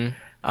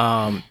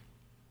 Mm-hmm.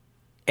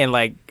 And,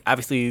 like,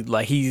 obviously,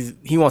 like, he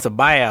wants a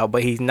buyout,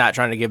 but he's not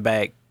trying to give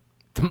back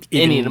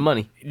Any of the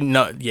money.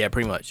 No, yeah,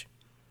 pretty much.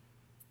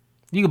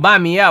 You can buy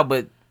me out,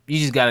 but you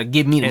just got to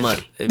give me the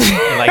money. And,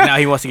 like, now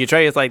he wants to get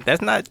traded. It's like,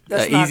 that's not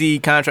an easy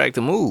contract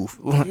to move.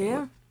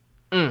 Yeah.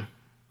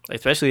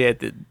 Especially at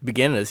the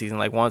beginning of the season.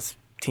 Like, once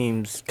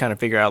teams kind of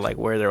figure out, like,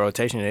 where their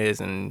rotation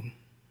is and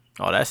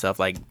all that stuff,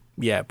 like,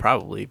 yeah,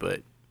 probably,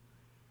 but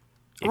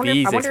I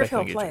wonder if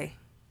he'll play.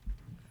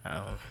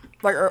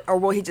 Like, or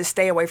will he just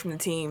stay away from the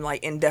team,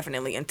 like,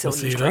 indefinitely until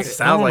he's traded?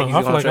 Sounds like he's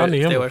I feel going like I need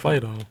to him stay to away play,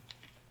 from though.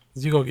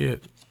 'Cause you go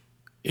get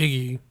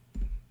Iggy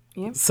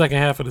Yeah. second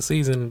half of the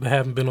season that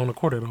haven't been on the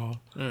court at all.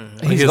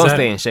 He's going to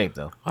stay in shape,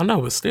 though. I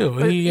know, but still,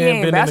 But he ain't been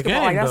in the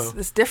basketball, game, like, though.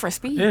 that's different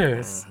speed.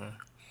 Yes.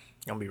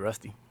 Gonna be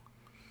rusty.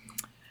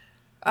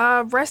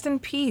 Rest in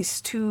peace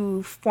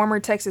to former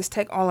Texas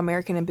Tech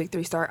All-American and Big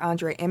Three star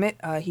Andre Emmett.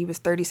 He was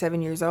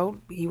 37 years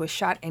old. He was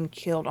shot and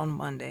killed on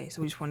Monday.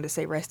 So we just wanted to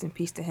say rest in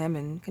peace to him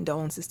and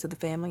condolences to the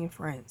family and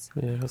friends.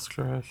 Yeah, that's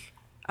trash.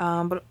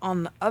 But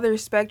on the other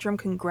spectrum,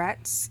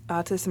 congrats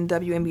to some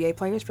WNBA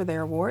players for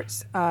their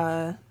awards.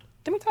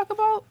 Didn't we talk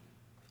about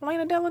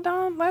Elena Delle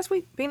Donne last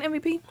week being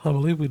MVP? I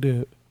believe we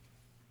did.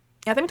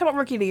 Yeah, I think we talked about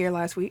Rookie of the Year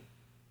last week.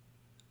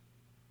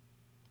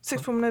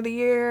 Sixth Woman of the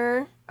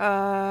Year,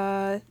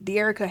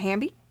 De'Erica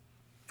Hamby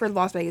for the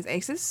Las Vegas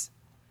Aces.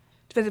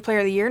 Defensive Player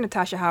of the Year,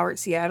 Natasha Howard,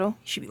 Seattle.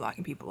 She be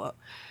locking people up.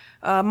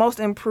 Most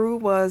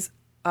improved was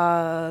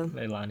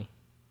Leilani.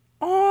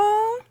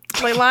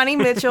 Leilani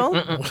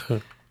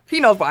Mitchell. He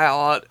knows by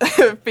heart.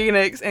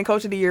 Phoenix. And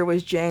Coach of the Year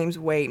was James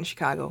Wade in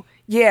Chicago.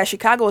 Yeah,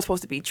 Chicago was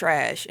supposed to be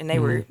trash, and they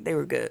were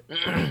good.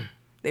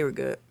 They were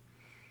good.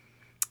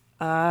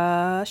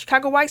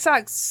 Chicago White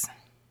Sox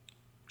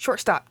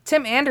shortstop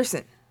Tim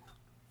Anderson.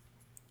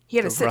 He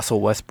had The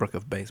Russell Westbrook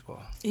of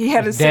baseball. He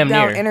had a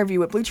sit-down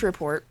interview with Bleacher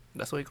Report.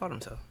 That's what he called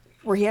himself.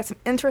 Where he had some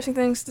interesting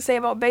things to say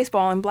about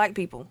baseball and black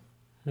people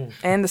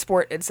and the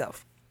sport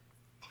itself.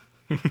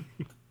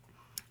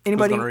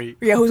 Anybody? Who's gonna read?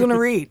 Yeah, who's going to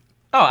read?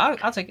 Oh,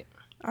 I'll take it.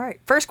 All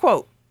right. First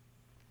quote.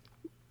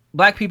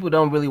 Black people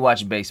don't really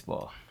watch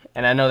baseball,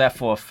 and I know that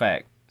for a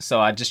fact. So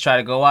I just try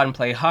to go out and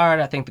play hard.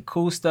 I think the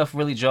cool stuff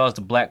really draws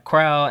the black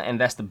crowd, and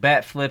that's the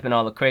bat flip and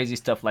all the crazy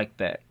stuff like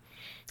that.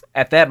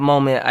 At that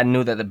moment, I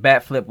knew that the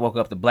bat flip woke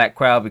up the black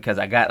crowd because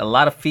I got a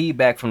lot of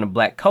feedback from the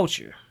black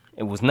culture.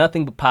 It was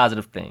nothing but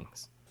positive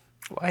things.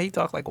 Why he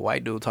talk like a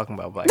white dude talking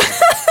about black people?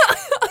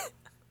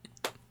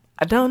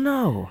 I don't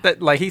know.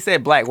 Like, he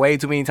said black way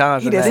too many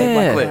times. He in does that say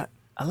black clip. a lot.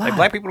 A lot. Like,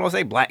 black people don't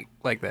say black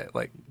like that.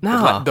 Like,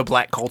 No. the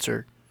black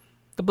culture.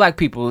 The black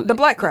people. The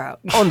black crowd.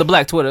 On the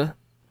black Twitter.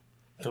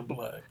 The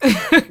black.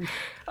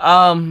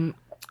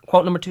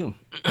 Quote number 2.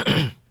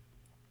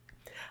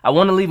 I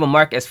want to leave a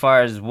mark as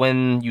far as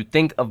when you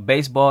think of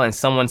baseball and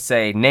someone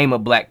say, name a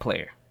black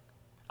player.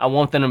 I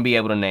want them to be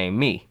able to name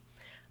me.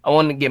 I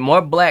want to get more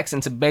blacks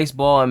into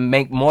baseball and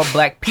make more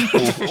black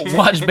people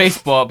watch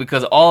baseball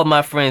because all of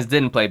my friends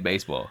didn't play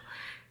baseball.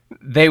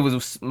 They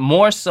was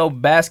more so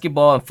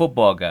basketball and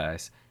football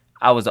guys.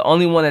 I was the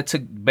only one that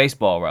took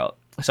baseball route.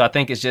 So I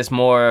think it's just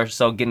more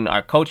so getting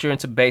our culture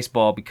into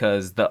baseball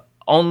because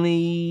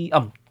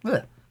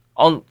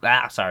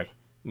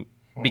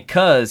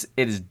because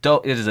it is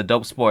dope. It is a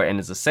dope sport and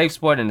it's a safe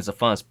sport and it's a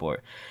fun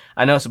sport.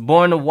 I know it's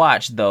boring to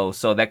watch though,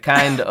 so that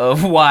kind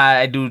of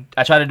why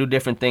I try to do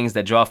different things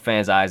that draw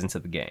fans' eyes into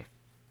the game.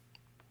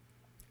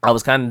 I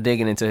was kind of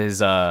digging into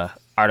his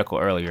article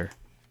earlier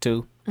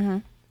too,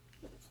 and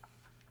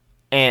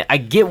I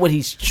get what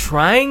he's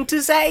trying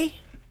to say.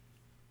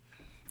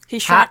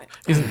 He's trying.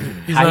 He's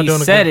How not he doing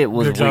said a good, it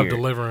was good job weird.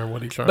 delivering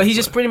what he's trying But to he's say.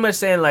 just pretty much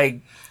saying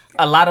like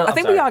a lot of. I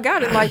think we all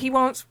got it. Like, he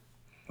wants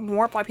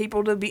more black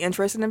people to be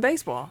interested in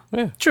baseball.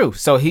 True.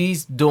 So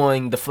he's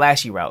doing the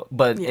flashy route,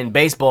 but in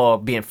baseball,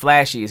 being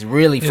flashy is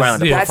really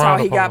frowned upon. That's how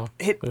he got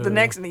hit the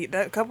next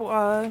that couple.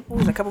 What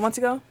was it, a couple months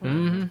ago?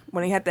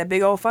 When he had that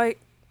big old fight.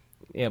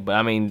 Yeah, but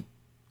I mean,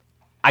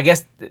 I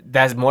guess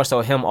that's more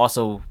so him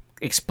also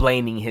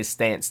explaining his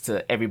stance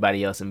to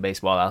everybody else in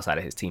baseball outside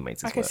of his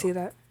teammates as I can well. see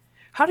that.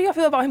 How do y'all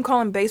feel about him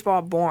calling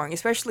baseball boring?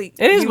 Especially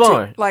It is you two?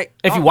 boring. Like,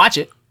 if you watch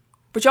it.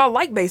 But y'all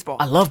like baseball.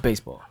 I love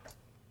baseball.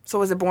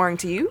 So is it boring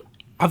to you?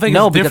 I think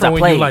No, it's because different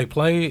I when you played.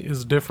 play.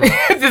 It's different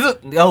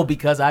Oh,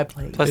 because I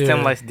played. Plus, Yeah.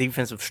 Tim likes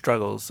defensive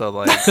struggles, so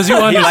like because you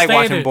he understand like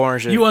watching it. boring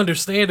shit. You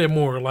understand it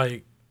more,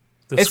 like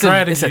the It's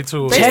strategy a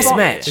to it. chess Baseball,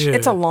 match. Yeah.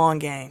 It's a long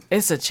game,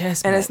 It's a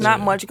chess and match. it's not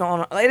much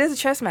going on. It is a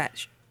chess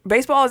match.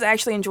 Baseball is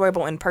actually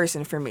enjoyable in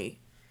person for me.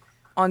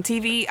 On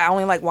TV, I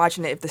only like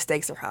watching it if the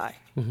stakes are high,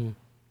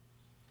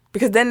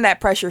 because then that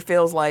pressure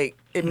feels like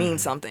it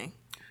means something.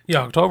 Yeah,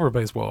 October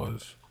baseball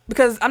is.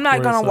 Because I'm not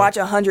Where gonna it's watch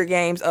 100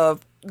 games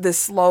of this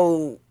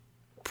slow,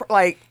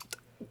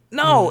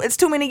 no, it's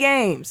too many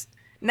games.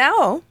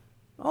 Now,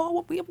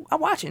 I'm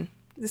watching.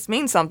 This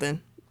means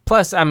something.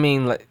 Plus, I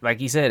mean,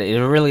 like you said, it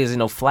really isn't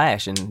no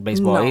flash in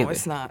baseball No, either.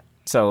 it's not.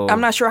 So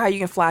I'm not sure how you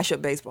can flash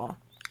up baseball.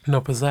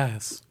 No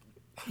pizzazz.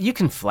 You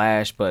can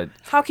flash, but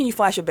How can you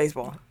flash up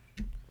baseball?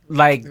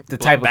 like the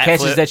type of Bat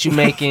catches flip. that you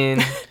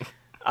making.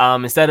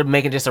 Instead of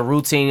making just a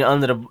routine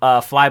under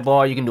the fly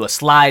ball, you can do a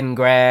slide and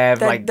grab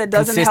That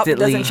doesn't help.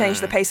 consistently. Doesn't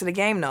change the pace of the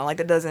game, though. Like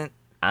that doesn't.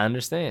 I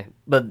understand,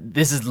 but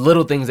this is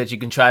little things that you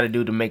can try to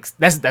do to make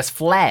that's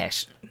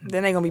flash.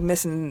 Then they're gonna be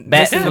missing Bat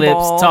missing the flips,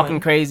 ball talking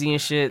and- crazy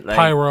and shit. Like,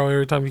 Pyro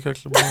every time you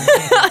catch the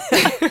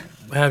ball.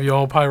 Have your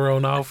own pyro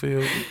in the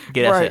outfield.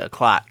 Get that Right. shit a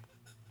clock.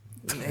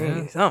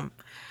 Hey, something.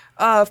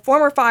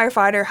 Former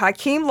firefighter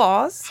Hakeem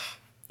Laws.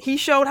 He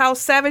showed how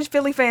savage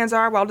Philly fans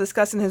are while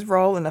discussing his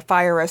role in the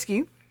fire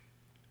rescue.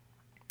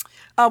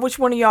 Which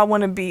one of y'all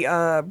want to be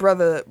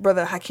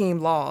brother Hakeem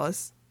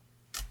Laws?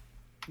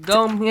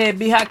 go ahead,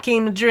 be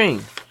Hakeem the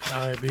Dream.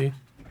 All right, B.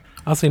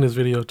 I seen this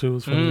video too.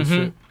 It's funny as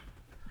shit.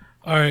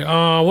 All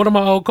right, one of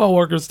my old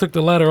coworkers took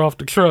the ladder off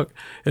the truck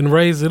and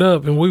raised it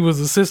up, and we was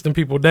assisting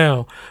people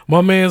down.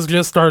 My man's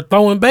just started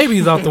throwing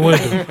babies out the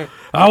window.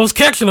 I was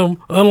catching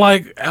them,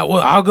 unlike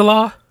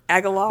Aguilar.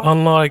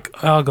 Unlike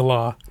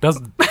Aguilar,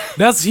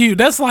 that's huge.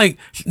 That's like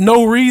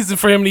no reason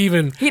for him to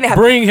even didn't have-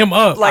 bring him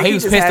up. like, he he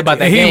was just pissed had about to.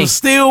 that And he game. was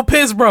still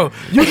pissed, bro.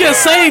 You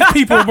just saved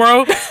people,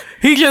 bro.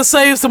 He just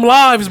saved some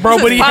lives, bro.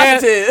 This But is he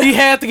positive.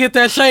 had to get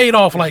that shade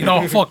off. Like,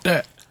 no, fuck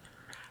that.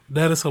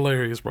 That is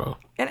hilarious, bro.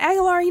 And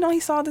Aguilar, he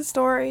saw this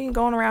story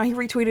going around. He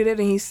retweeted it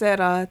and he said,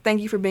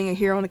 "Thank you for being a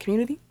hero in the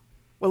community.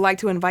 Would like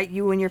to invite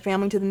you and your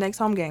family to the next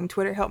home game.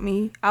 Twitter helped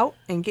me out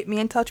and get me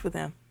in touch with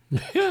him."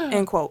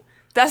 End quote.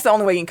 That's the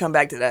only way you can come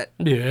back to that.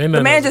 Yeah, ain't The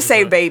nothing man else just to say.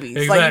 saved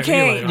babies. Like you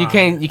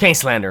can't. You can't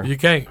slander. You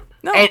can't.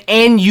 No.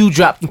 And you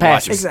dropped the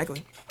passes.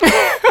 Exactly.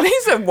 He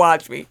said,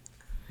 "Watch me."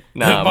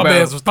 Nah, My bro.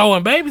 man was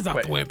throwing babies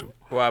out the window.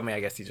 Well, I mean, I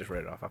guess he just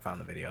read it off. I found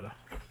the video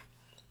though.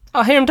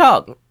 Oh, hear him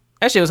talk.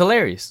 That shit was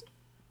hilarious.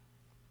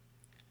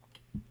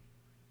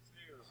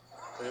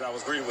 And I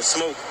was greeted with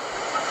smoke.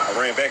 I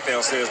ran back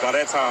downstairs. By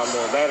that time,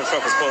 the ladder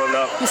truck was pulling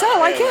up. You sound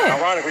like And him.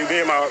 Ironically,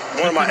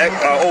 one of my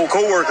old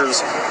coworkers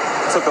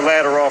took the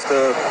ladder off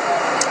the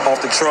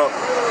truck,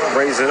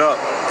 raised it up,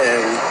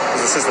 and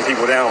was assisting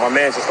people down. My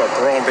man just started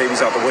throwing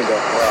babies out the window.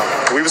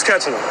 We was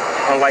catching them,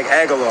 unlike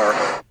Aguilar.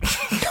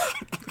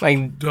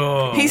 Like,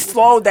 Dog. He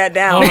slowed that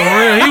down. Oh, for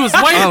real. He was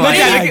waiting. Oh, Look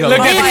at Aguilar. look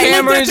at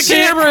Like, the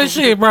camera and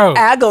shit, bro.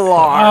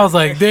 Aguilar. I was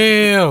like,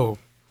 damn.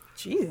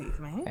 Jeez,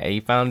 man. hey, he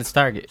found his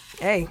target.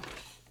 Hey.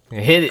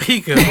 Hit it.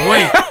 He couldn't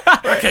wait.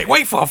 I can't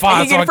wait for a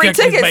fine He so get I free catch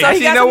this tickets, baby. so he Actually,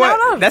 you got know some what?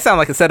 going on. That sounds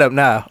like a setup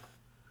now.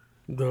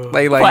 Dog.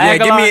 Like, For yeah,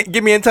 Aguilar?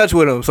 get me in touch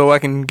with him so I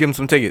can give him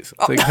some tickets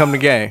so he can come to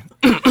the game.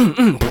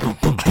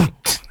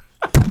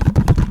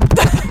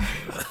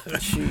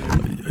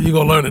 You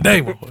gonna learn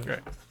today, boy.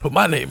 Put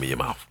my name in your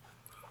mouth.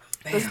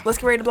 Let's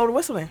get ready to blow the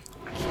whistle then.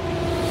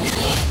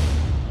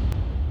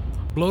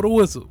 Blow the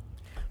whistle.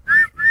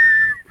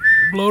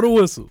 Blow the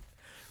whistle.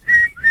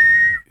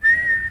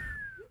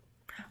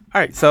 All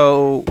right,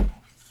 so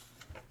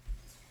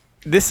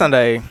this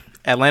Sunday,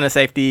 Atlanta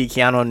safety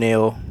Keanu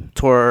O'Neal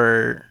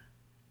tore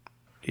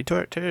his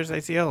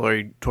ACL or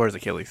he tore his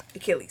Achilles?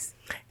 Achilles.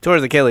 Tore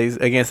his Achilles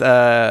against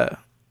the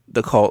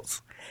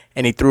Colts,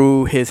 and he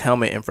threw his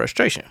helmet in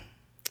frustration.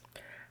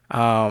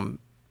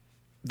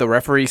 The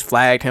referees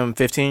flagged him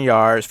 15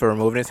 yards for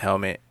removing his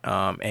helmet,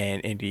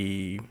 and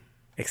Indy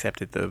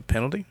accepted the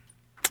penalty.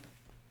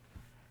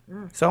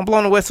 So I'm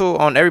blowing the whistle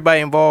on everybody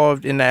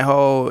involved in that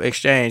whole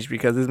exchange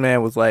because this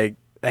man was like,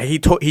 he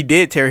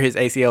did tear his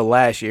ACL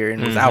last year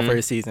and was out for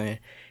his season,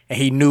 and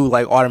he knew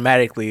like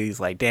automatically he's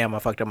like, damn, I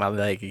fucked up my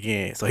leg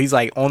again. So he's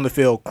like on the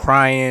field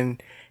crying,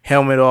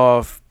 helmet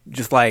off,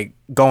 just like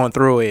going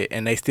through it,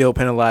 and they still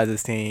penalize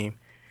his team.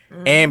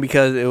 And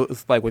because it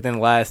was like within the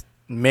last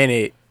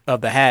minute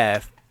of the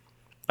half,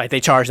 like they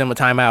charged him a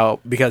timeout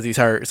because he's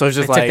hurt. So it's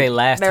just They like took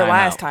their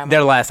last time out.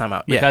 Their last time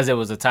out. Yeah. Because it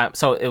was a time.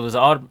 So it was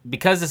all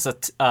because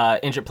it's a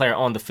injured player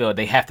on the field.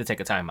 They have to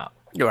take a timeout.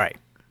 You're right.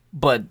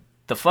 But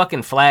the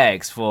fucking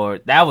flags for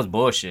that was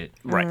bullshit.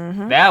 Right.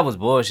 That was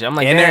bullshit. I'm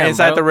like, And they're damn,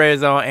 inside bro. the red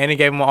zone, and they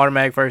gave him an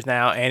automatic first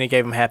down, and they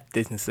gave him half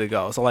distance to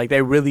go. So like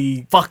they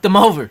really fucked them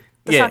over.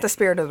 That's not the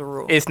spirit of the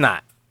rule. It's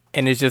not,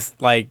 and it's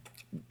just like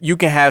you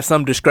can have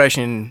some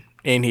discretion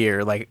in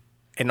here, like,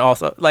 and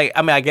also like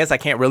I mean I guess I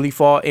can't really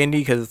fault Indy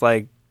because it's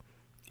like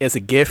it's a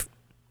gift,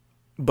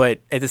 but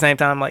at the same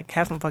time like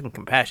have some fucking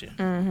compassion.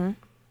 Mm-hmm.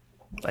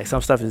 Like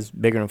some stuff is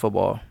bigger than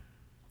football.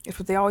 It's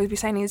what they always be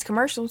saying in these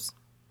commercials.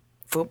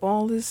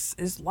 football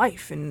is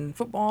life and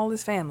football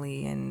is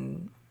family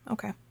and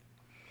okay.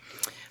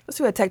 Let's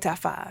do a Tech Top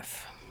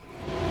 5.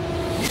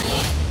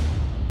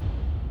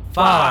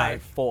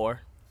 5,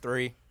 4,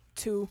 3,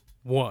 2,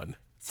 1.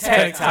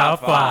 Tech Top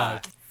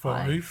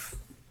 5.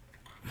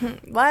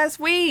 Last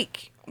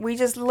week, we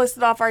just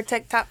listed off our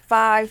Tech Top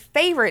 5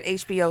 favorite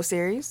HBO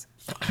series.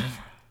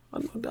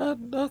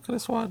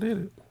 That's why I did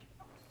it.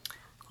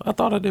 I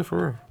thought I did for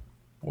real.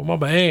 Well, my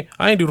bad.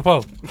 I ain't do the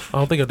post. I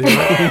don't think I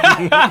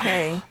did.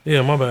 Okay.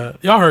 Yeah, my bad.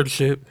 Y'all heard the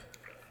shit.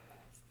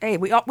 Hey,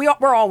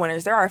 we're all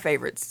winners. They're our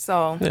favorites.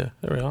 So, Yeah,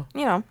 there we are.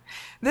 you know,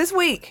 this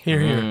week.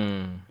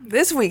 Here.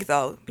 This week,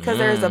 though, because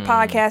there's a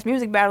podcast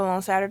music battle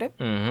on Saturday.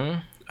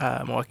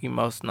 Milwaukee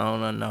Most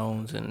Known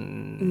Unknowns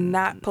and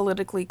Not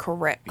politically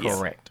correct.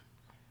 Correct.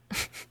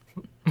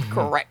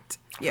 Correct.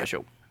 Yeah.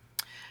 Sure.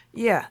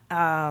 Yeah.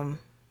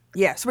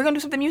 So we're going to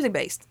do something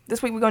music-based.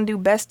 This week, we're going to do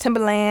Best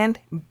Timberland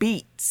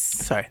Beats.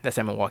 Sorry, that's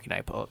at Milwaukee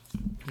Night's Pub.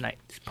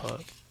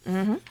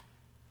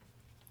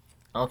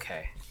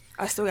 Okay.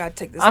 I still got to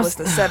take this list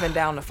of 7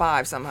 down to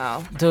 5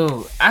 somehow.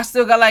 Dude, I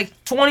still got like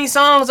 20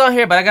 songs on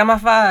here, but I got my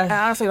 5.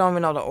 I honestly don't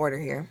even know the order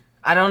here.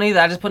 I don't either.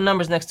 I just put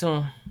numbers next to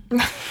them.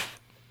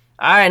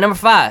 All right, number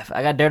 5.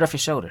 I got Dirt Off Your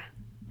Shoulder.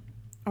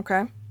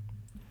 Okay.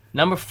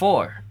 Number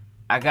 4.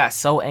 I got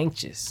So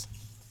Anxious.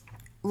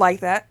 Like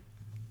that.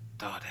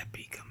 Oh, that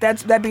beat.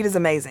 That beat is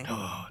amazing.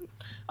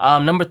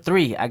 Number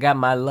 3. I got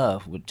My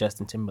Love with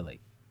Justin Timberlake.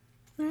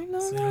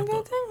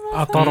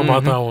 I thought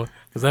about that one.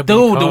 That beat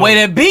Dude, the cold. way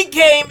that beat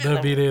came.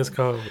 That beat is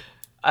cold.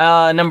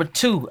 Number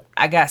 2.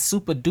 I got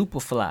Super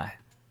Duper Fly.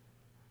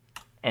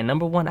 And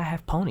number 1, I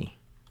have Pony.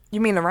 You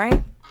mean The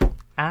Rain?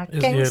 I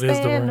It can't is The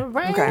stand the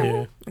Rain. rain.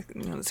 Okay. Yeah.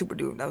 You know, the Super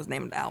Duper, that was the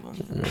name of the album.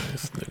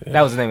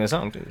 That was the name of the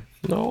song, too.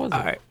 No, it wasn't.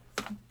 All right.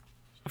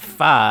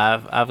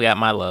 5, I've got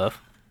My Love,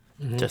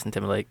 Justin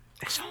Timberlake.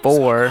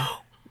 4,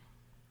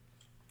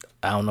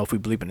 I don't know if we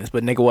bleeping this,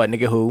 but Nigga What,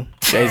 Nigga Who,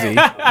 Jay-Z.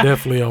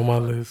 Definitely on my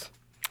list.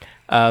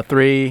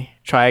 3,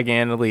 Try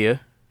Again,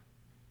 Aaliyah.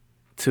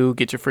 2,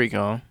 Get Your Freak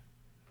On,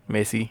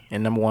 Missy.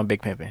 And number 1,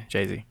 Big Pimpin',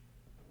 Jay-Z.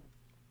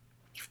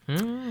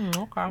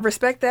 Okay.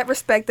 Respect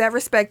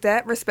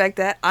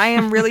that. I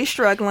am really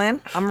struggling.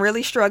 I'm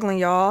really struggling,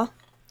 y'all.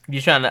 You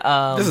trying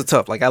to This is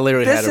tough. Like, I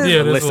literally This had is- a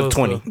Yeah, this list of was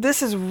 20. tough.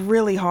 This is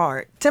really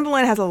hard.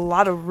 Timberland has a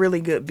lot of really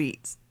good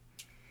beats.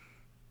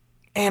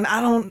 And I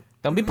don't...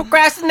 Don't be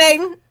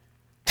procrastinating.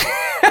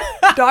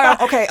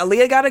 Dog, okay,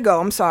 Aaliyah gotta go.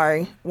 I'm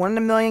sorry. 1 in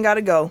a Million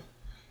gotta go.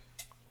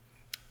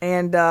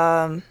 And,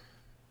 ooh!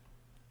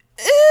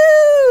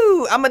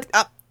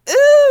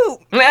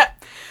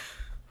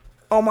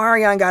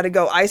 Omarion gotta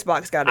go.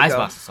 Icebox gotta go.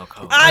 Icebox is so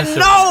cold. I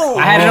know!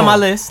 I had it on my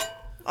list.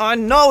 I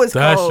know it's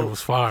That cold. shit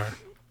was fire.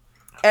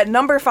 At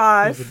number He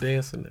was 5, a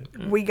dancing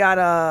nigga. we got,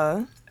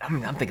 I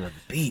mean, I'm thinking of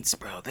the beats,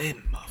 bro. They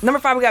number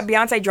 5, we got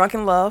Beyonce,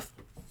 Drunken Love.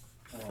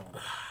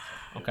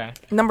 okay.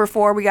 Number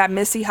 4, we got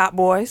Missy, Hot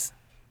Boys.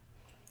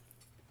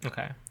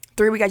 Okay.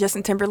 3, we got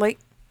Justin Timberlake,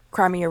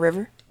 Cry Me a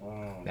River.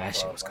 That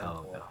shit was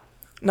cold, though.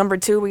 Number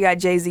 2, we got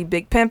Jay-Z,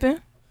 Big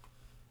Pimpin'.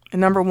 And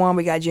number 1,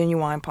 we got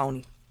Genuine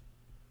Pony.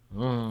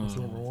 That's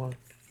number 1.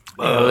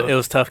 It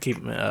was tough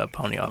keeping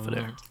Pony off of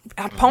there.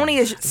 Pony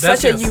is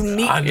such a just-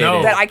 unique I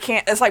know. that I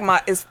can't. It's like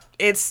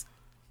it's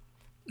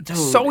Dude,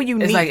 so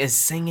unique. It's like it's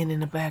singing in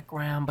the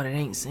background, but it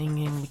ain't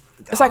singing.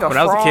 It's like a When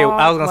I was a kid,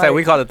 I was going to say,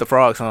 we called it the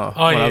frog song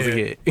Oh, when I yeah. was a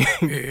kid.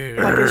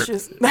 like it's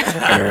just,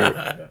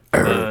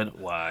 Good.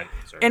 Why?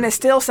 and it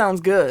still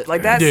sounds good.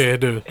 Like that's Yeah,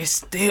 dude. It's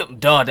still,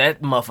 dog.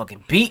 That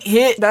motherfucking beat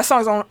hit. that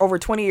song's on over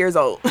 20 years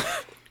old.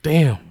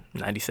 Damn.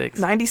 96.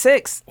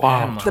 96.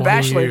 Wow. The 20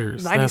 Bachelor.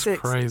 years. 96.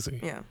 That's crazy.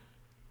 Yeah.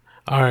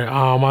 All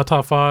right. My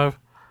top 5.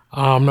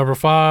 Number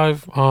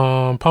 5,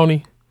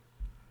 Pony.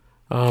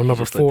 Number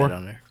Just put 4. that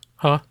on there.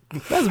 Huh?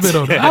 That's a bit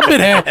on there.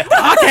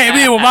 I came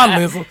in with my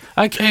list.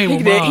 I came He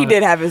with did. mine. He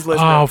did have his list.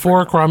 though.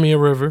 4, Cry Me a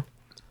River.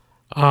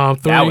 3.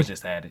 That was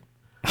just added.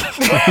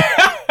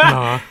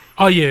 Nah.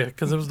 Oh, yeah,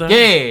 because it was that.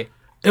 Yeah.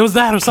 It was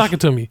that or Sock It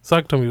To Me.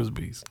 Sock It To Me was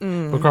beast.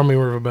 But Cry Me a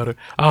River better.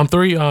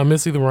 3,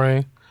 Missy the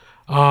Rain.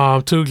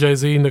 2,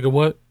 Jay-Z, Nigga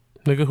What?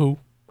 Nigga Who?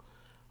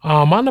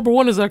 My number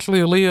 1 is actually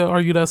Aaliyah, Are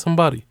You That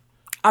Somebody?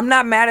 I'm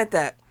not mad at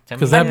that.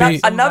 Because that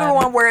beat, Another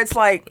one where it's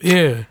like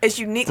yeah, it's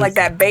unique, like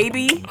that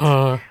baby.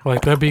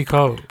 like that beat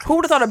cold. Who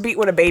would have thought a beat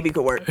with a baby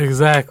could work?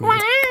 Exactly.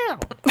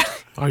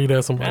 Are You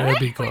That Somebody? That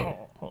beat cold.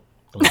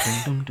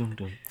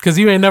 Because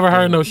you ain't never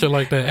heard no shit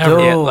like that ever.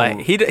 Yeah, like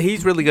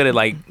he's really good at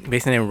like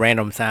mixing in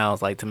random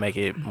sounds like to make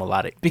it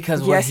melodic.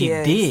 Because what Yes, he he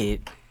is.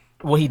 did,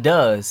 what he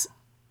does,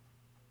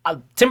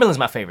 Timberland's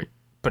my favorite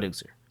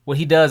producer. What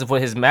he does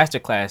with his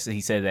masterclass,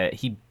 he said that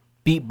he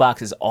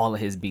beatboxes all of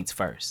his beats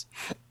first,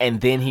 and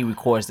then he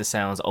records the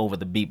sounds over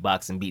the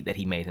beatboxing beat that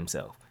he made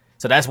himself.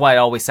 So that's why it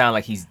always sounds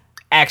like he's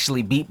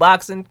actually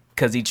beatboxing,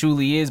 because he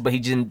truly is, but he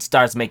just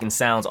starts making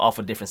sounds off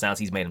of different sounds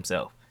he's made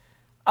himself.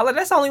 I like,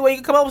 that's the only way you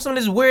can come up with some of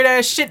this weird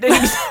ass shit that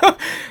he's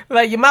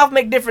like your mouth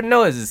make different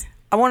noises.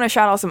 I want to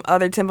shout out some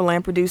other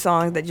Timberland produced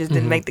songs that just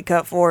didn't make the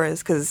cut for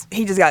us because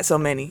he just got so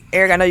many.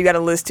 Eric, I know you got a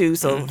list too,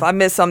 so if I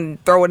miss something,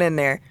 throw it in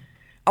there.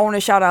 I want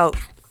to shout out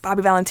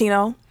Bobby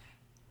Valentino,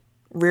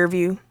 Rear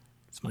View.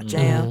 It's my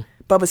jam.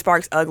 Bubba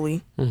Sparks,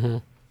 Ugly.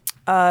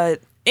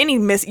 Any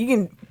Miss, you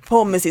can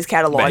pull Missy's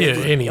catalog. Yeah,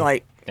 any all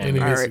Missy.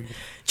 right.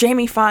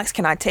 Jamie Foxx,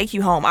 Can I Take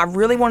You Home? I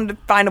really wanted to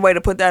find a way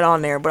to put that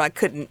on there, but I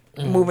couldn't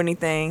move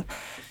anything.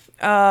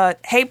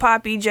 Hey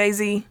Poppy,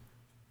 Jay-Z.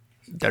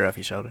 Dirt Off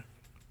Your Shoulder.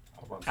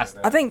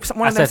 I think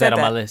one I of them said that on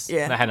that. my list.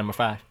 Yeah. I had number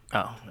 5.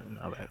 Oh,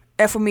 no bad.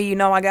 F with Me, You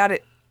Know I Got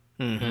It.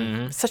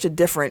 Such a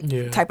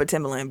different type of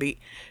Timbaland beat.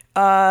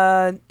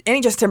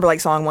 Any Justin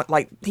Timberlake song,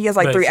 like he has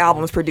like 3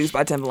 albums produced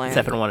by Timbaland.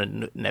 Except for the one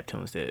that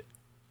Neptunes did.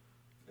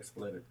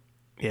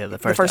 Yeah, the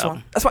first album.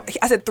 one. That's why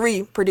I said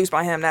 3 produced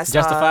by him. That's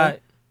Justified.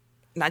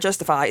 Not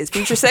Justified. It's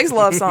Future Sex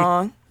Love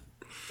Song.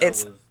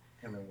 It's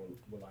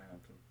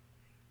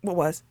what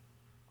was?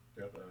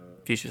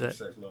 Future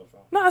Sex.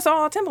 No, it's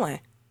all Timbaland.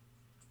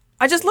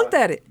 I just looked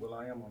at it.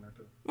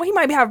 Well, he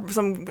might have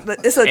some.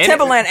 It's a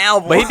Timbaland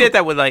album. But he did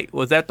that with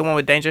was that the one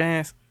with Danger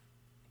Hands?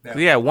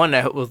 Yeah, one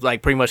that was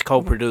like pretty much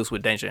co-produced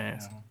with Danger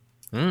Hands.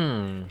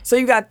 So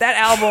you got that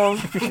album.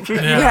 You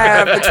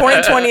have the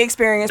 2020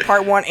 Experience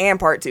Part 1 and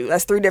Part 2.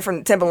 That's 3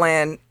 different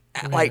Timbaland,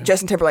 like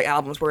Justin Timberlake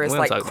albums where it's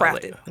like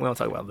crafted. We don't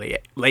talk about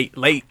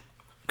late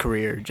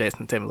career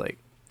Justin Timberlake.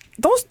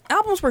 Those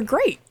albums were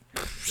great.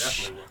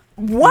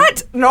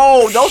 What?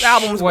 No, those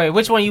albums. Wait,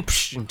 which one you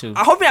pushing to?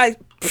 I hope I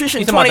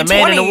pushing You talking 2020. about the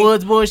Man in the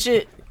Woods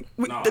bullshit?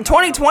 The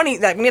 2020.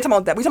 Like we talking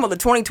about that. We talking about the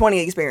 2020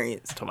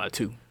 Experience. Talking about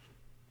 2.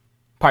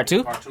 Part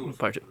 2? Part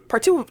 2.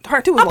 Part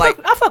two was light.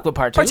 I fuck with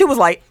Part 2. Part 2 was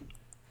light.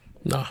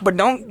 No. But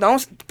don't.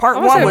 Part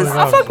I'm 1 saying, was.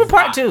 I fuck with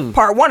Part 2.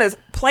 Part 1 is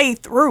play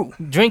through.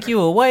 Drink You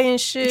Away and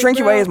shit. Drink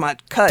You bro. Away is my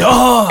cut.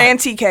 Duh. And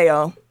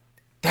TKO.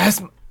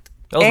 Those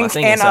my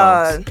singing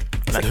songs.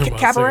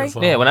 Cabaret.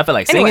 Yeah, when I feel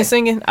like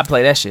singing, I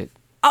play that shit.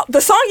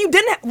 The song you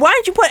didn't. Why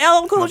didn't you put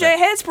LL Cool J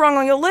Headsprung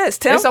on your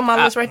list, Tim? It's on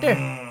my list right there.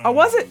 Oh,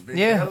 was it?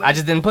 Yeah, I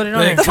just didn't put it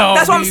on there. That's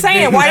what I'm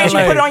saying. Why didn't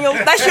you put it on your?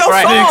 That's your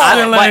Right. song.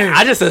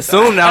 I just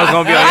assumed that was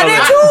gonna be on I your did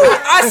list. too.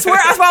 I swear.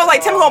 That's why I was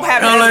like, Tim gonna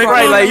have it.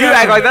 Right, like you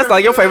act like that's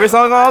like your favorite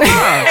song all the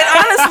time. And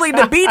honestly,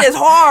 the beat is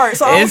hard.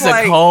 So I was It's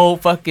like, a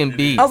cold fucking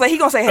beat. I was like, he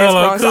gonna say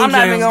Headsprung, so I'm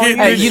not even gonna.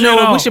 Hey, you know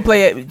what? We should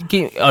play it.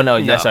 Oh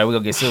no, that's right. We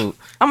gonna get sued.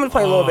 I'm gonna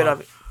play a little bit of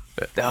it.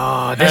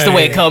 Oh, that's the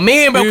way it come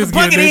in, bro. Just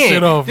Plug get it this in.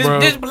 shit off, bro.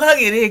 Just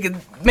plug it in.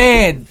 'Cause,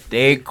 man,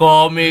 they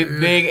call me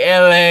Big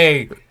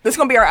LA. This is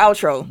gonna be our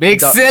outro. Big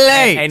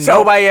Silly. Ain't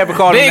nobody ever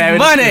called him Big that.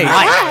 Money.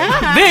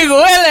 Big He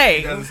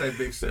Willie. doesn't say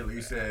Big Silly.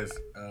 He says,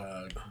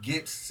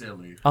 get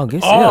silly. Oh,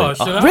 get Oh,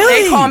 silly. shit.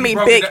 Really? They call me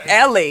Broke Big it down.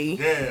 Ellie.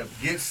 Yeah,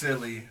 get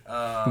silly.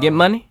 Get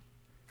money?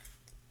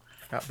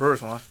 Got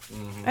Brewers one.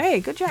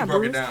 Hey, good job,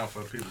 Broke it Bruce. down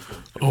for people.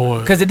 Oh,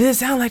 Because it did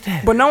sound like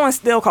that. But no one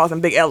still calls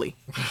him Big Ellie.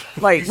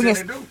 Like we They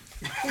can. do.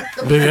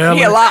 Big Alley.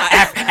 He alive.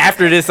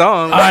 After this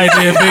song, All right,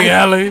 then, Big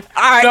Alley.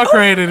 All right. Y'all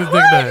created his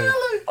nickname.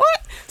 What?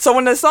 So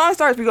when the song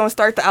starts, we're gonna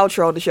start the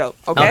outro of the show.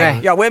 Okay? Okay.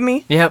 Y'all with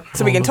me? Yep.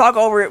 So we can talk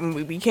over it, and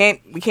we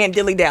can't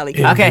dilly dally.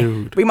 Okay.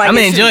 Dude. We might. I'm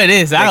get gonna enjoy sued.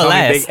 this. they I'll call me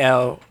last. Big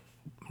L.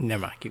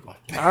 Never mind, keep going.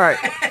 All right.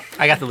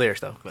 I got the lyrics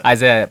though. But.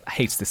 Isaiah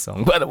hates this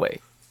song, by the way.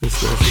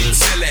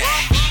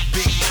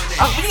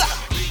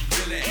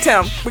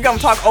 Tim, we're gonna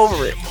talk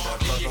over it.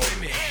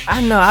 I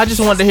know. I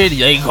just wanted to hear the.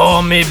 They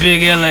call me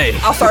Big LA.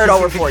 I'll start it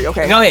over for you.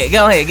 Okay. Go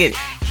ahead, get it.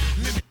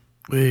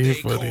 He's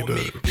funny,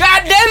 dude.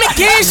 God damn it,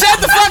 kid, shut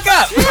the fuck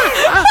up.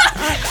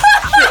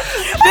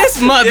 This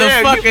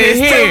motherfucker is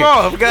here.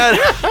 Off, God.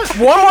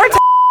 One more time.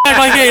 Act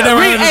like he ain't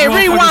never heard this Hey,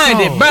 motherfucking rewind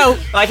song. it, bro.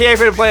 Like he ain't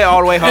finna play it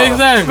all the way home.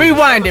 Exactly.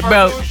 Rewind it,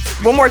 bro.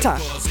 One more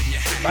time.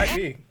 Might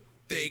be.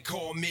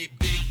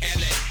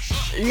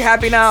 You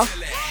happy now?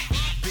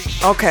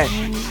 Okay.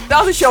 That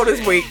was the show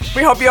this week.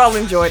 We hope you all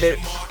enjoyed it.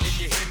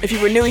 If you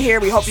were new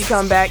here, we hope you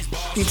come back.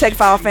 If you Tech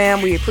File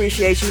fam, we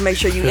appreciate you. Make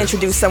sure you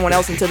introduce someone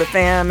else into the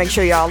fam. Make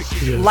sure y'all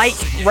like,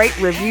 rate,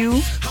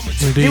 review.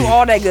 Indeed. Do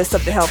all that good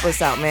stuff to help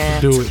us out, man.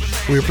 Do it.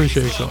 We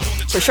appreciate y'all.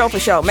 For sure.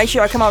 Make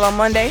sure y'all come out on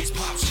Monday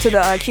to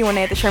the Q&A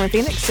at the Sherman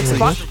Phoenix, 6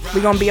 o'clock.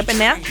 We're going to be up in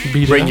there.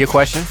 Be Bring there. your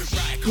questions.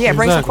 Yeah,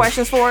 bring some Exactly.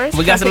 questions for us.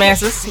 We got some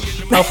answers.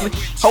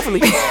 Hopefully.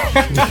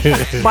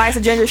 Buy us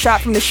a ginger shot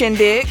from the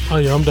Shindig. Oh,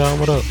 yeah, I'm down.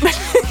 What up?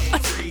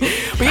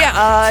 But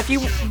yeah, if you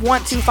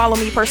want to follow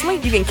me personally,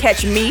 you can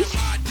catch me.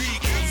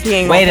 He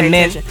ain't Wait gonna a pay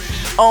minute.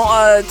 attention.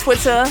 On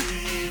Twitter and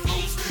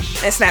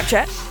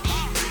Snapchat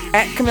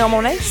at Camille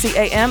Monet,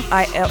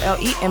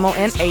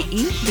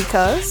 CamilleMonae,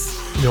 because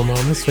Your mom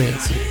is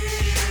fancy.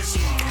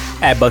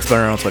 At Bucks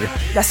Burner on Twitter.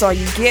 that's all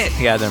you get.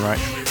 You got them right.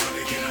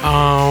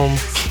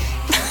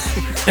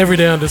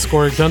 Everyday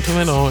 _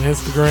 gentleman on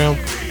Instagram.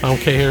 I'm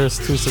K Harris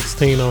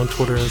 216 on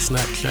Twitter and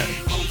Snapchat.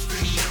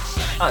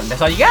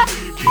 That's all you got?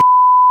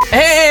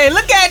 Hey,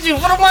 look at you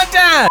for the one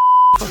time.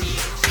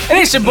 And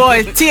it's your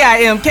boy,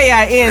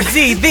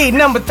 TIMKINZ, the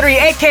number 3,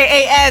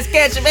 a.k.a. Ass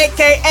Ketchup,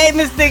 a.k.a.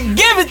 Mr.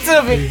 Give It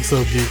To Me. He's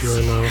so geeky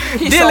right now.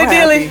 He's Dilly so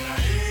dilly.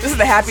 happy. This is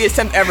the happiest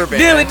Tim ever been.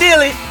 Dilly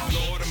dilly.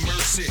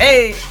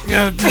 Hey.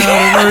 God,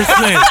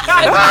 mercy.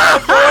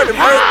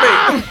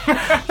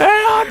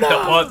 The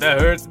part that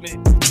hurts me.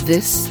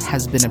 This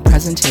has been a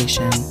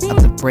presentation of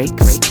the Break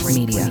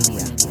Media.